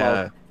it's all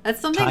about. That's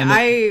something timing.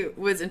 I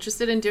was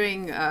interested in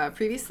doing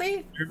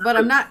previously, but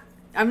I'm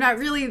not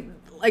really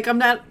I'm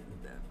not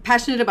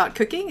passionate about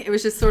cooking. It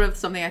was just sort of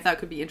something I thought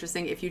could be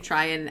interesting if you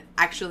try and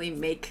actually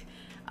make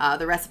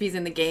the recipes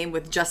in the game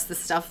with just the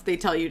stuff they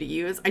tell you to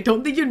use. I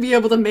don't think you'd be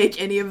able to make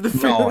any of the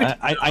food. No,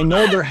 I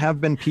know there have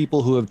been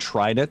people who have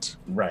tried it,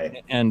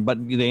 Right.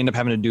 but they end up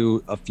having to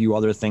do a few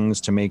other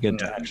things to make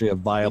it actually a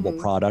viable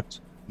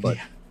product. But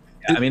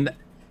I mean,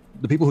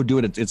 the people who do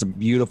it, it's a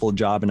beautiful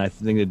job, and I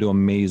think they do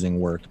amazing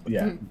work.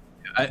 Yeah.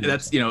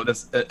 that's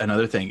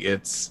another thing.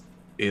 It's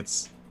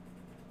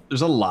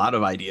there's a lot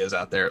of ideas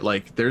out there.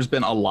 Like there's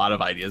been a lot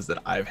of ideas that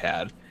I've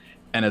had,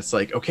 and it's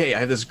like, okay, I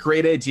have this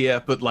great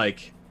idea, but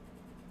like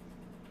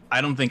I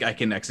don't think I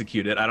can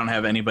execute it. I don't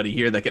have anybody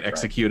here that can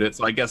execute it,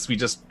 so I guess we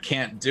just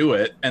can't do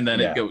it. And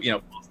then it falls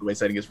to the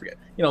wayside and gets forget.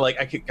 Like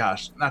I could,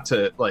 not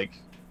to like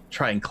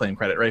try and claim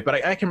credit, right?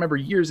 But I can remember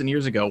years and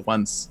years ago,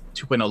 once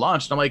 2.0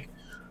 launched, I'm like,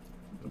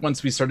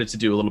 once we started to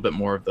do a little bit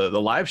more of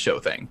the live show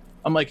thing,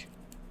 I'm like,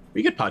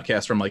 we could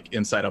podcast from like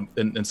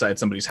inside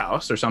somebody's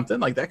house or something.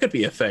 Like that could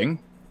be a thing.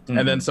 Mm-hmm.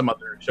 And then some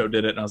other show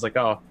did it, and I was like,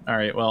 oh, all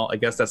right, well, I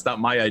guess that's not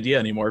my idea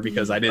anymore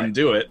because I didn't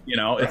do it.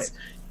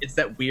 It's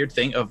that weird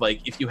thing of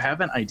like, if you have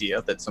an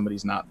idea that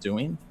somebody's not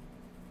doing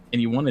and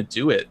you want to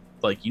do it,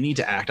 like you need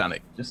to act on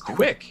it just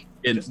quick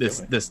in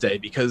this day,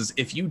 because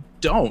if you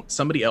don't,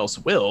 somebody else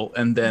will,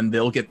 and then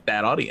they'll get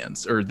that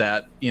audience or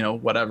that,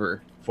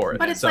 whatever for it.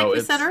 But it's like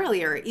we said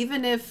earlier,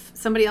 even if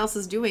somebody else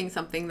is doing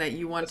something that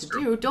you want to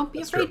do, don't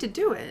be afraid to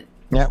do it.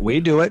 Yeah, we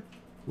do it.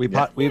 We've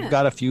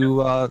got a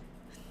few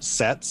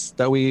sets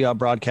that we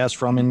broadcast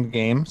from in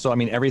game. So I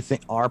mean, everything,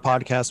 our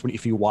podcast,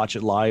 if you watch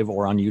it live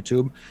or on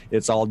YouTube,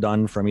 it's all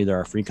done from either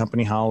our free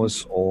company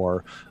house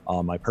or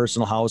my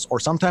personal house, or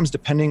sometimes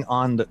depending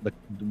on the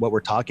what we're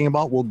talking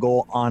about, we'll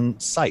go on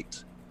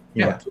site,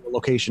 to a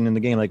location in the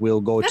game. Like we'll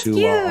go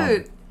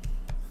to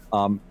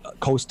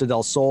Costa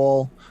del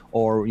Sol,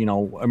 or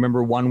I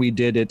remember one we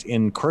did it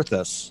in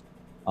Kurthus,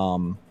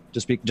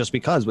 just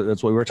because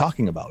that's what we were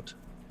talking about.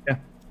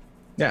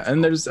 Yeah,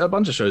 and there's a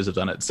bunch of shows that have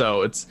done it.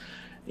 So it's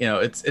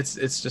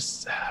it's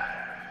just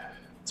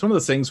it's one of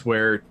those things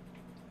where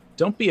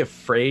don't be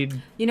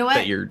afraid. You know what?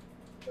 That you're.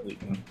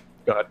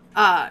 Go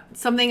ahead.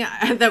 Something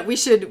that we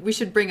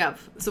should bring up.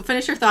 So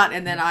finish your thought,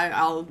 and then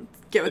I'll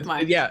get with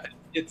mine. Yeah,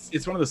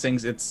 it's one of those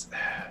things. It's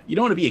you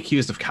don't want to be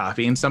accused of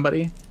copying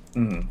somebody.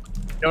 Mm-hmm. You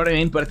know what I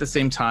mean? But at the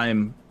same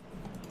time,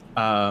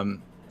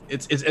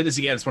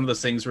 it's one of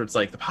those things where it's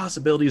like the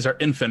possibilities are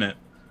infinite.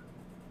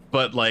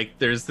 But like,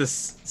 there's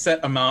this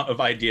set amount of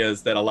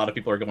ideas that a lot of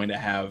people are going to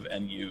have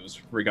and use,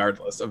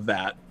 regardless of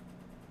that.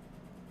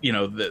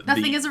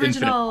 Nothing is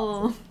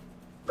original. Infinite...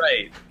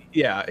 Right?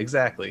 Yeah.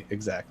 Exactly.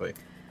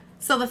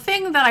 So the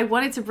thing that I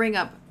wanted to bring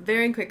up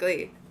very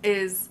quickly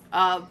is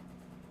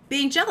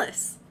being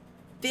jealous.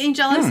 Being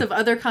jealous of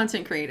other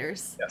content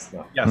creators. Yes.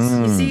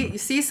 You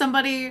see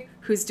somebody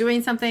who's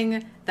doing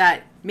something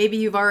that maybe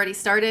you've already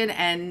started,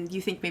 and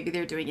you think maybe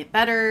they're doing it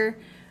better.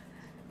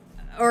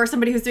 Or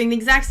somebody who's doing the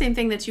exact same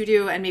thing that you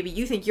do, and maybe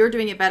you think you're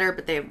doing it better,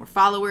 but they have more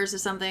followers or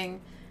something.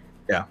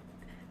 Yeah.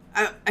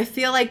 I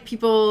feel like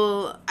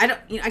people,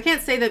 I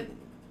can't say that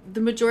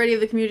the majority of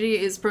the community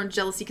is prone to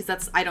jealousy,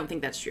 because I don't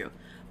think that's true.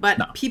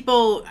 But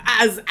people,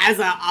 as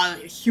a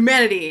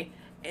humanity,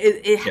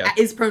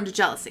 is prone to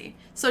jealousy.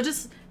 So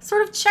just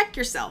sort of check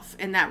yourself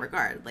in that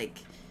regard. Like,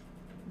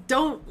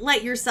 don't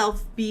let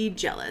yourself be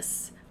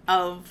jealous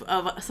of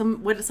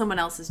what someone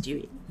else is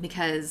doing,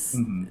 because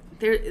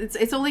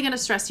it's only going to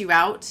stress you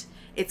out.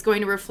 It's going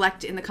to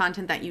reflect in the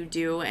content that you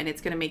do, and it's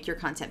going to make your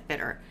content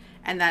bitter,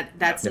 and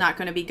that's not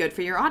going to be good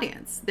for your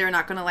audience. They're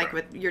not going to like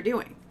what you're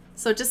doing.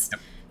 So just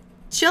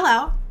chill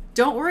out.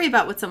 Don't worry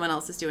about what someone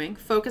else is doing.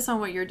 Focus on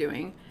what you're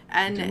doing,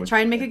 and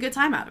try and make a good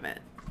time out of it.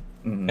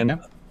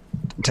 And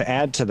to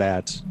add to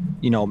that,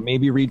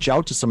 maybe reach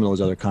out to some of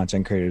those other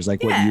content creators,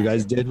 like what you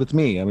guys did with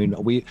me. I mean,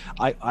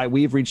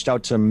 we've reached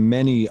out to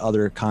many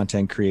other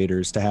content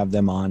creators to have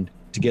them on,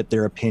 to get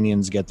their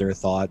opinions, get their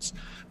thoughts.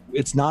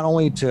 It's not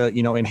only to,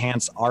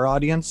 enhance our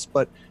audience,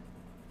 but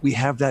we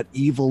have that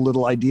evil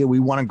little idea. We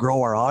want to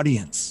grow our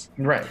audience.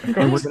 Right.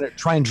 And we're going to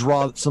try and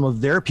draw some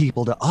of their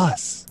people to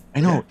us. I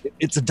know,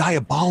 it's a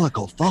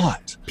diabolical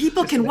thought.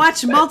 People can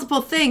watch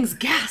multiple things.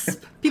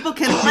 Gasp. People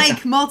can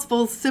like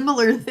multiple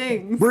similar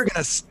things. We're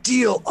going to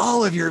steal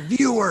all of your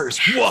viewers.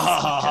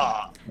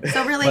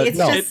 So really, But it's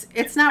no.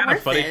 it's not kinda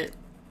worth funny. it.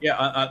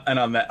 Yeah, and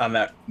on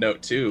that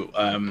note too,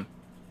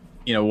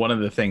 one of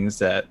the things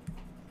that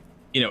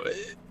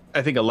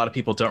I think a lot of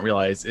people don't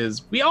realize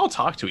is we all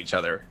talk to each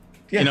other.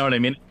 Yeah. You know what I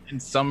mean? In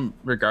some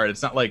regard,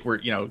 it's not like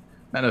we're not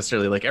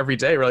necessarily like every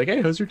day we're like,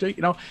 hey, how's your day?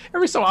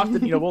 Every so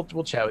often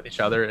we'll chat with each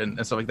other and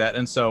stuff like that.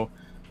 And so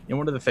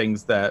one of the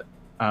things that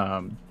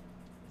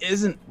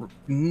isn't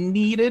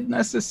needed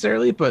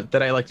necessarily, but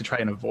that I like to try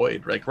and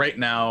avoid. Like right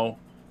now,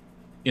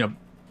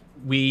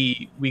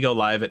 we go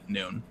live at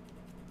noon.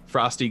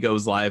 Frosty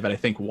goes live at I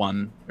think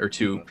 1 or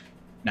 2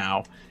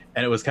 now,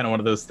 and it was kind of one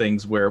of those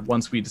things where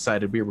once we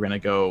decided we were going to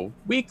go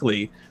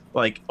weekly,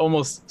 like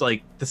almost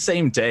like the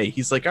same day,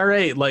 he's like, all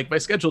right, like my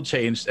schedule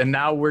changed and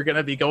now we're going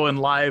to be going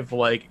live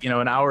like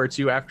an hour or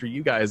 2 after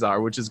you guys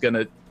are, which is going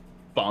to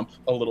bump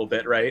a little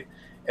bit, right?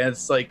 And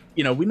it's like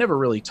we never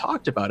really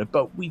talked about it,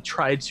 but we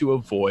tried to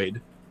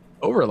avoid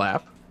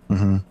overlap.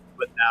 Mm-hmm.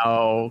 But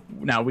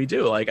now we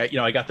do. Like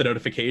I got the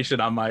notification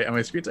on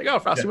my screen. It's like, oh,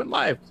 Frosty went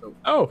live. So,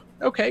 oh,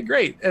 okay,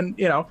 great. And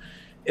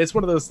it's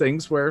one of those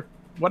things where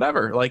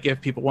whatever. Like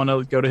if people want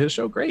to go to his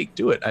show, great,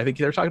 do it. I think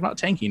they're talking about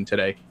tanking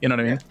today. You know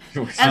what I mean?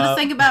 And the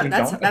thing about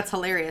that's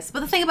hilarious. But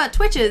the thing about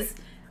Twitch is,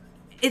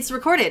 it's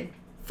recorded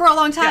for a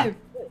long time.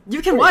 Yeah.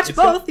 You can watch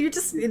both.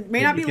 It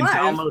may not be live. You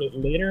can download it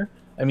later.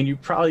 I mean,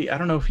 I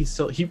don't know if he's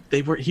still he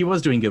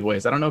was doing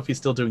giveaways. I don't know if he's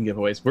still doing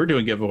giveaways. We're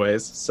doing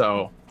giveaways,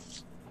 so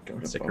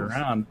stick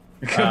around.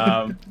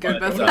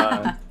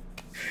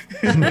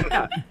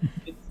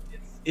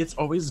 It's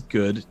always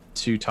good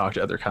to talk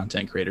to other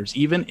content creators,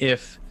 even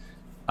if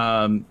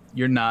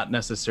you're not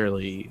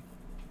necessarily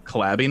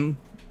collabing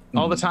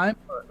all the time,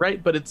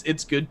 right? But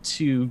it's good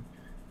to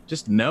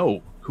just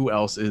know who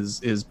else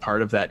is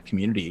part of that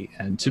community,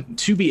 and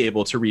to be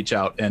able to reach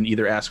out and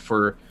either ask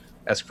for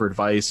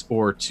advice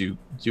or to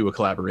do a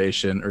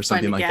collaboration or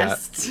something like that.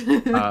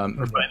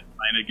 Or find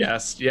a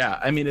guest. Yeah,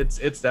 I mean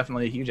it's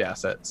definitely a huge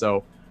asset.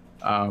 So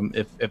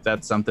if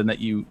that's something that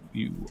you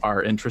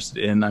are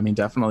interested in, I mean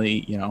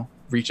definitely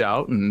reach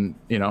out. And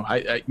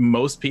I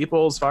most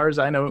people, as far as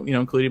I know,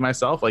 including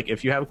myself, like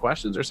if you have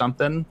questions or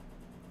something,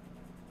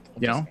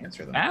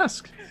 answer them.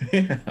 Ask.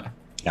 Yeah,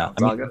 I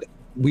mean,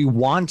 we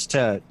want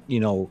to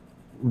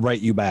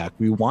write you back.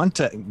 We want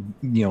to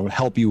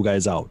help you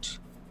guys out.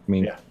 I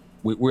mean,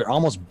 we're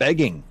almost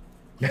begging.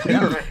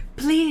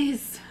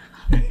 Please.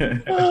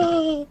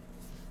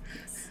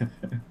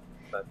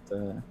 But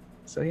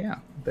so yeah,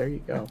 there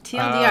you go.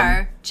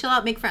 TLDR, chill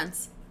out, make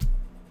friends.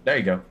 There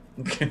you go.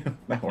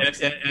 That works.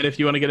 And if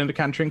you want to get into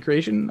content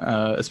creation,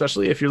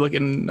 especially if you're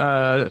looking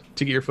to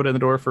get your foot in the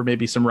door for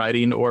maybe some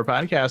writing or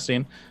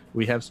podcasting,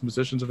 we have some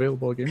positions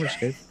available at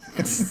Gamerscape.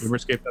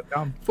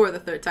 Gamerscape.com. For the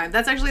third time.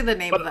 That's actually the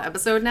name of the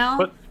episode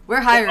now.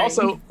 We're hiring.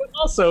 Also,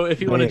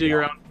 if you want to do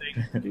your own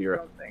thing, do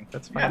your own thing.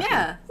 That's fine.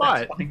 Yeah.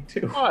 But, that's fine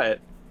too. But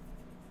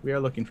we are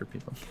looking for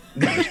people.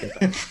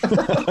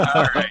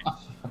 All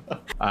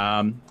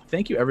right.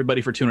 Thank you,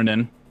 everybody, for tuning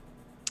in.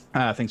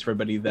 Thanks for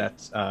everybody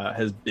that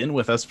has been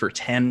with us for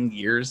 10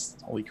 years.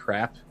 Holy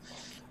crap.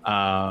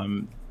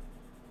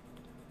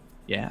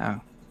 Yeah.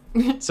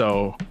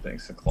 So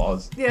thanks to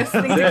Claus. Yes,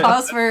 thanks to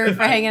Claus for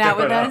hanging out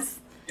with us.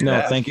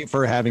 No, thank you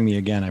for having me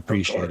again. I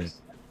appreciate it.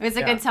 It was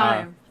a good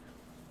time.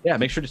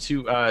 Make sure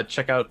to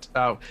check out.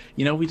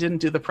 We didn't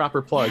do the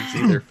proper plugs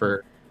either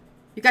for.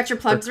 You got your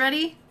plugs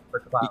ready?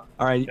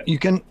 All right, you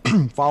can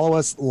follow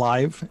us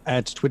live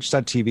at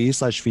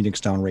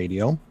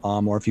twitch.tv/PhoenixDownRadio.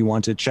 Or if you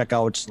want to check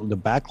out the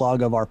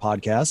backlog of our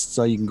podcasts,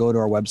 so you can go to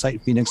our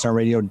website,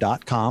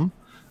 PhoenixDownRadio.com.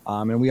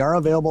 And we are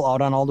available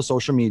out on all the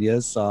social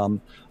medias.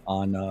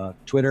 On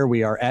Twitter,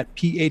 we are at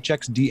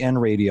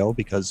PHXDN Radio,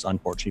 because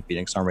unfortunately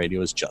Phoenix Down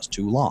Radio is just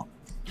too long.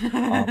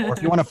 Or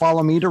if you want to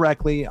follow me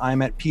directly,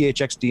 I'm at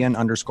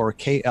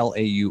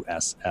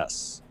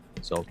PHXDN_KLAUSS.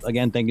 So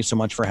again, thank you so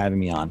much for having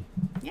me on.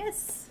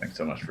 Yes. Thanks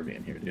so much for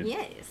being here, dude.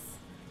 Yes.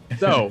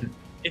 So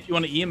if you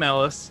want to email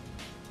us,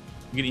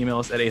 you can email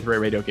us at 8th Ray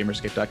Radio,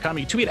 Gamerscape.com.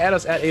 You can tweet at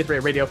us at 8th Ray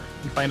Radio. You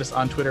can find us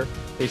on Twitter,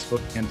 Facebook,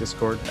 and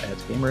Discord at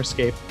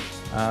Gamerscape.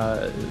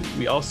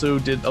 We also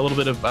did a little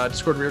bit of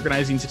Discord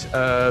reorganizing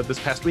this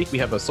past week. We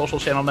have a social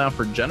channel now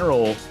for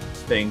general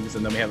things,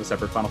 and then we have a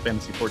separate Final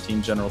Fantasy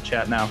XIV general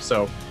chat now.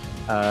 So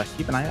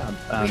keep an eye out.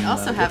 We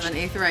also have an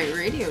Aetheryte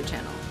radio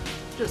channel.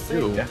 Just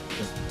so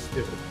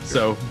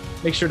So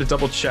make sure to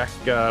double check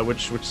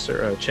which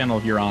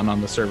channel you're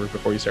on the server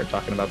before you start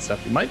talking about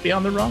stuff. You might be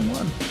on the wrong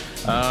one.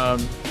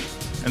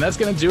 And that's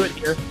going to do it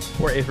here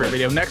for Aetheryte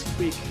Radio. Next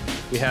week,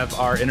 we have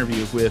our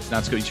interview with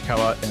Natsuko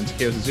Ichikawa and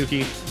Takeo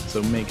Suzuki.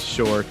 So make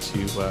sure to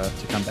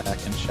come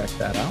back and check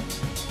that out.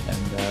 And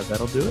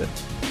that'll do it.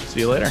 See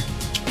you later.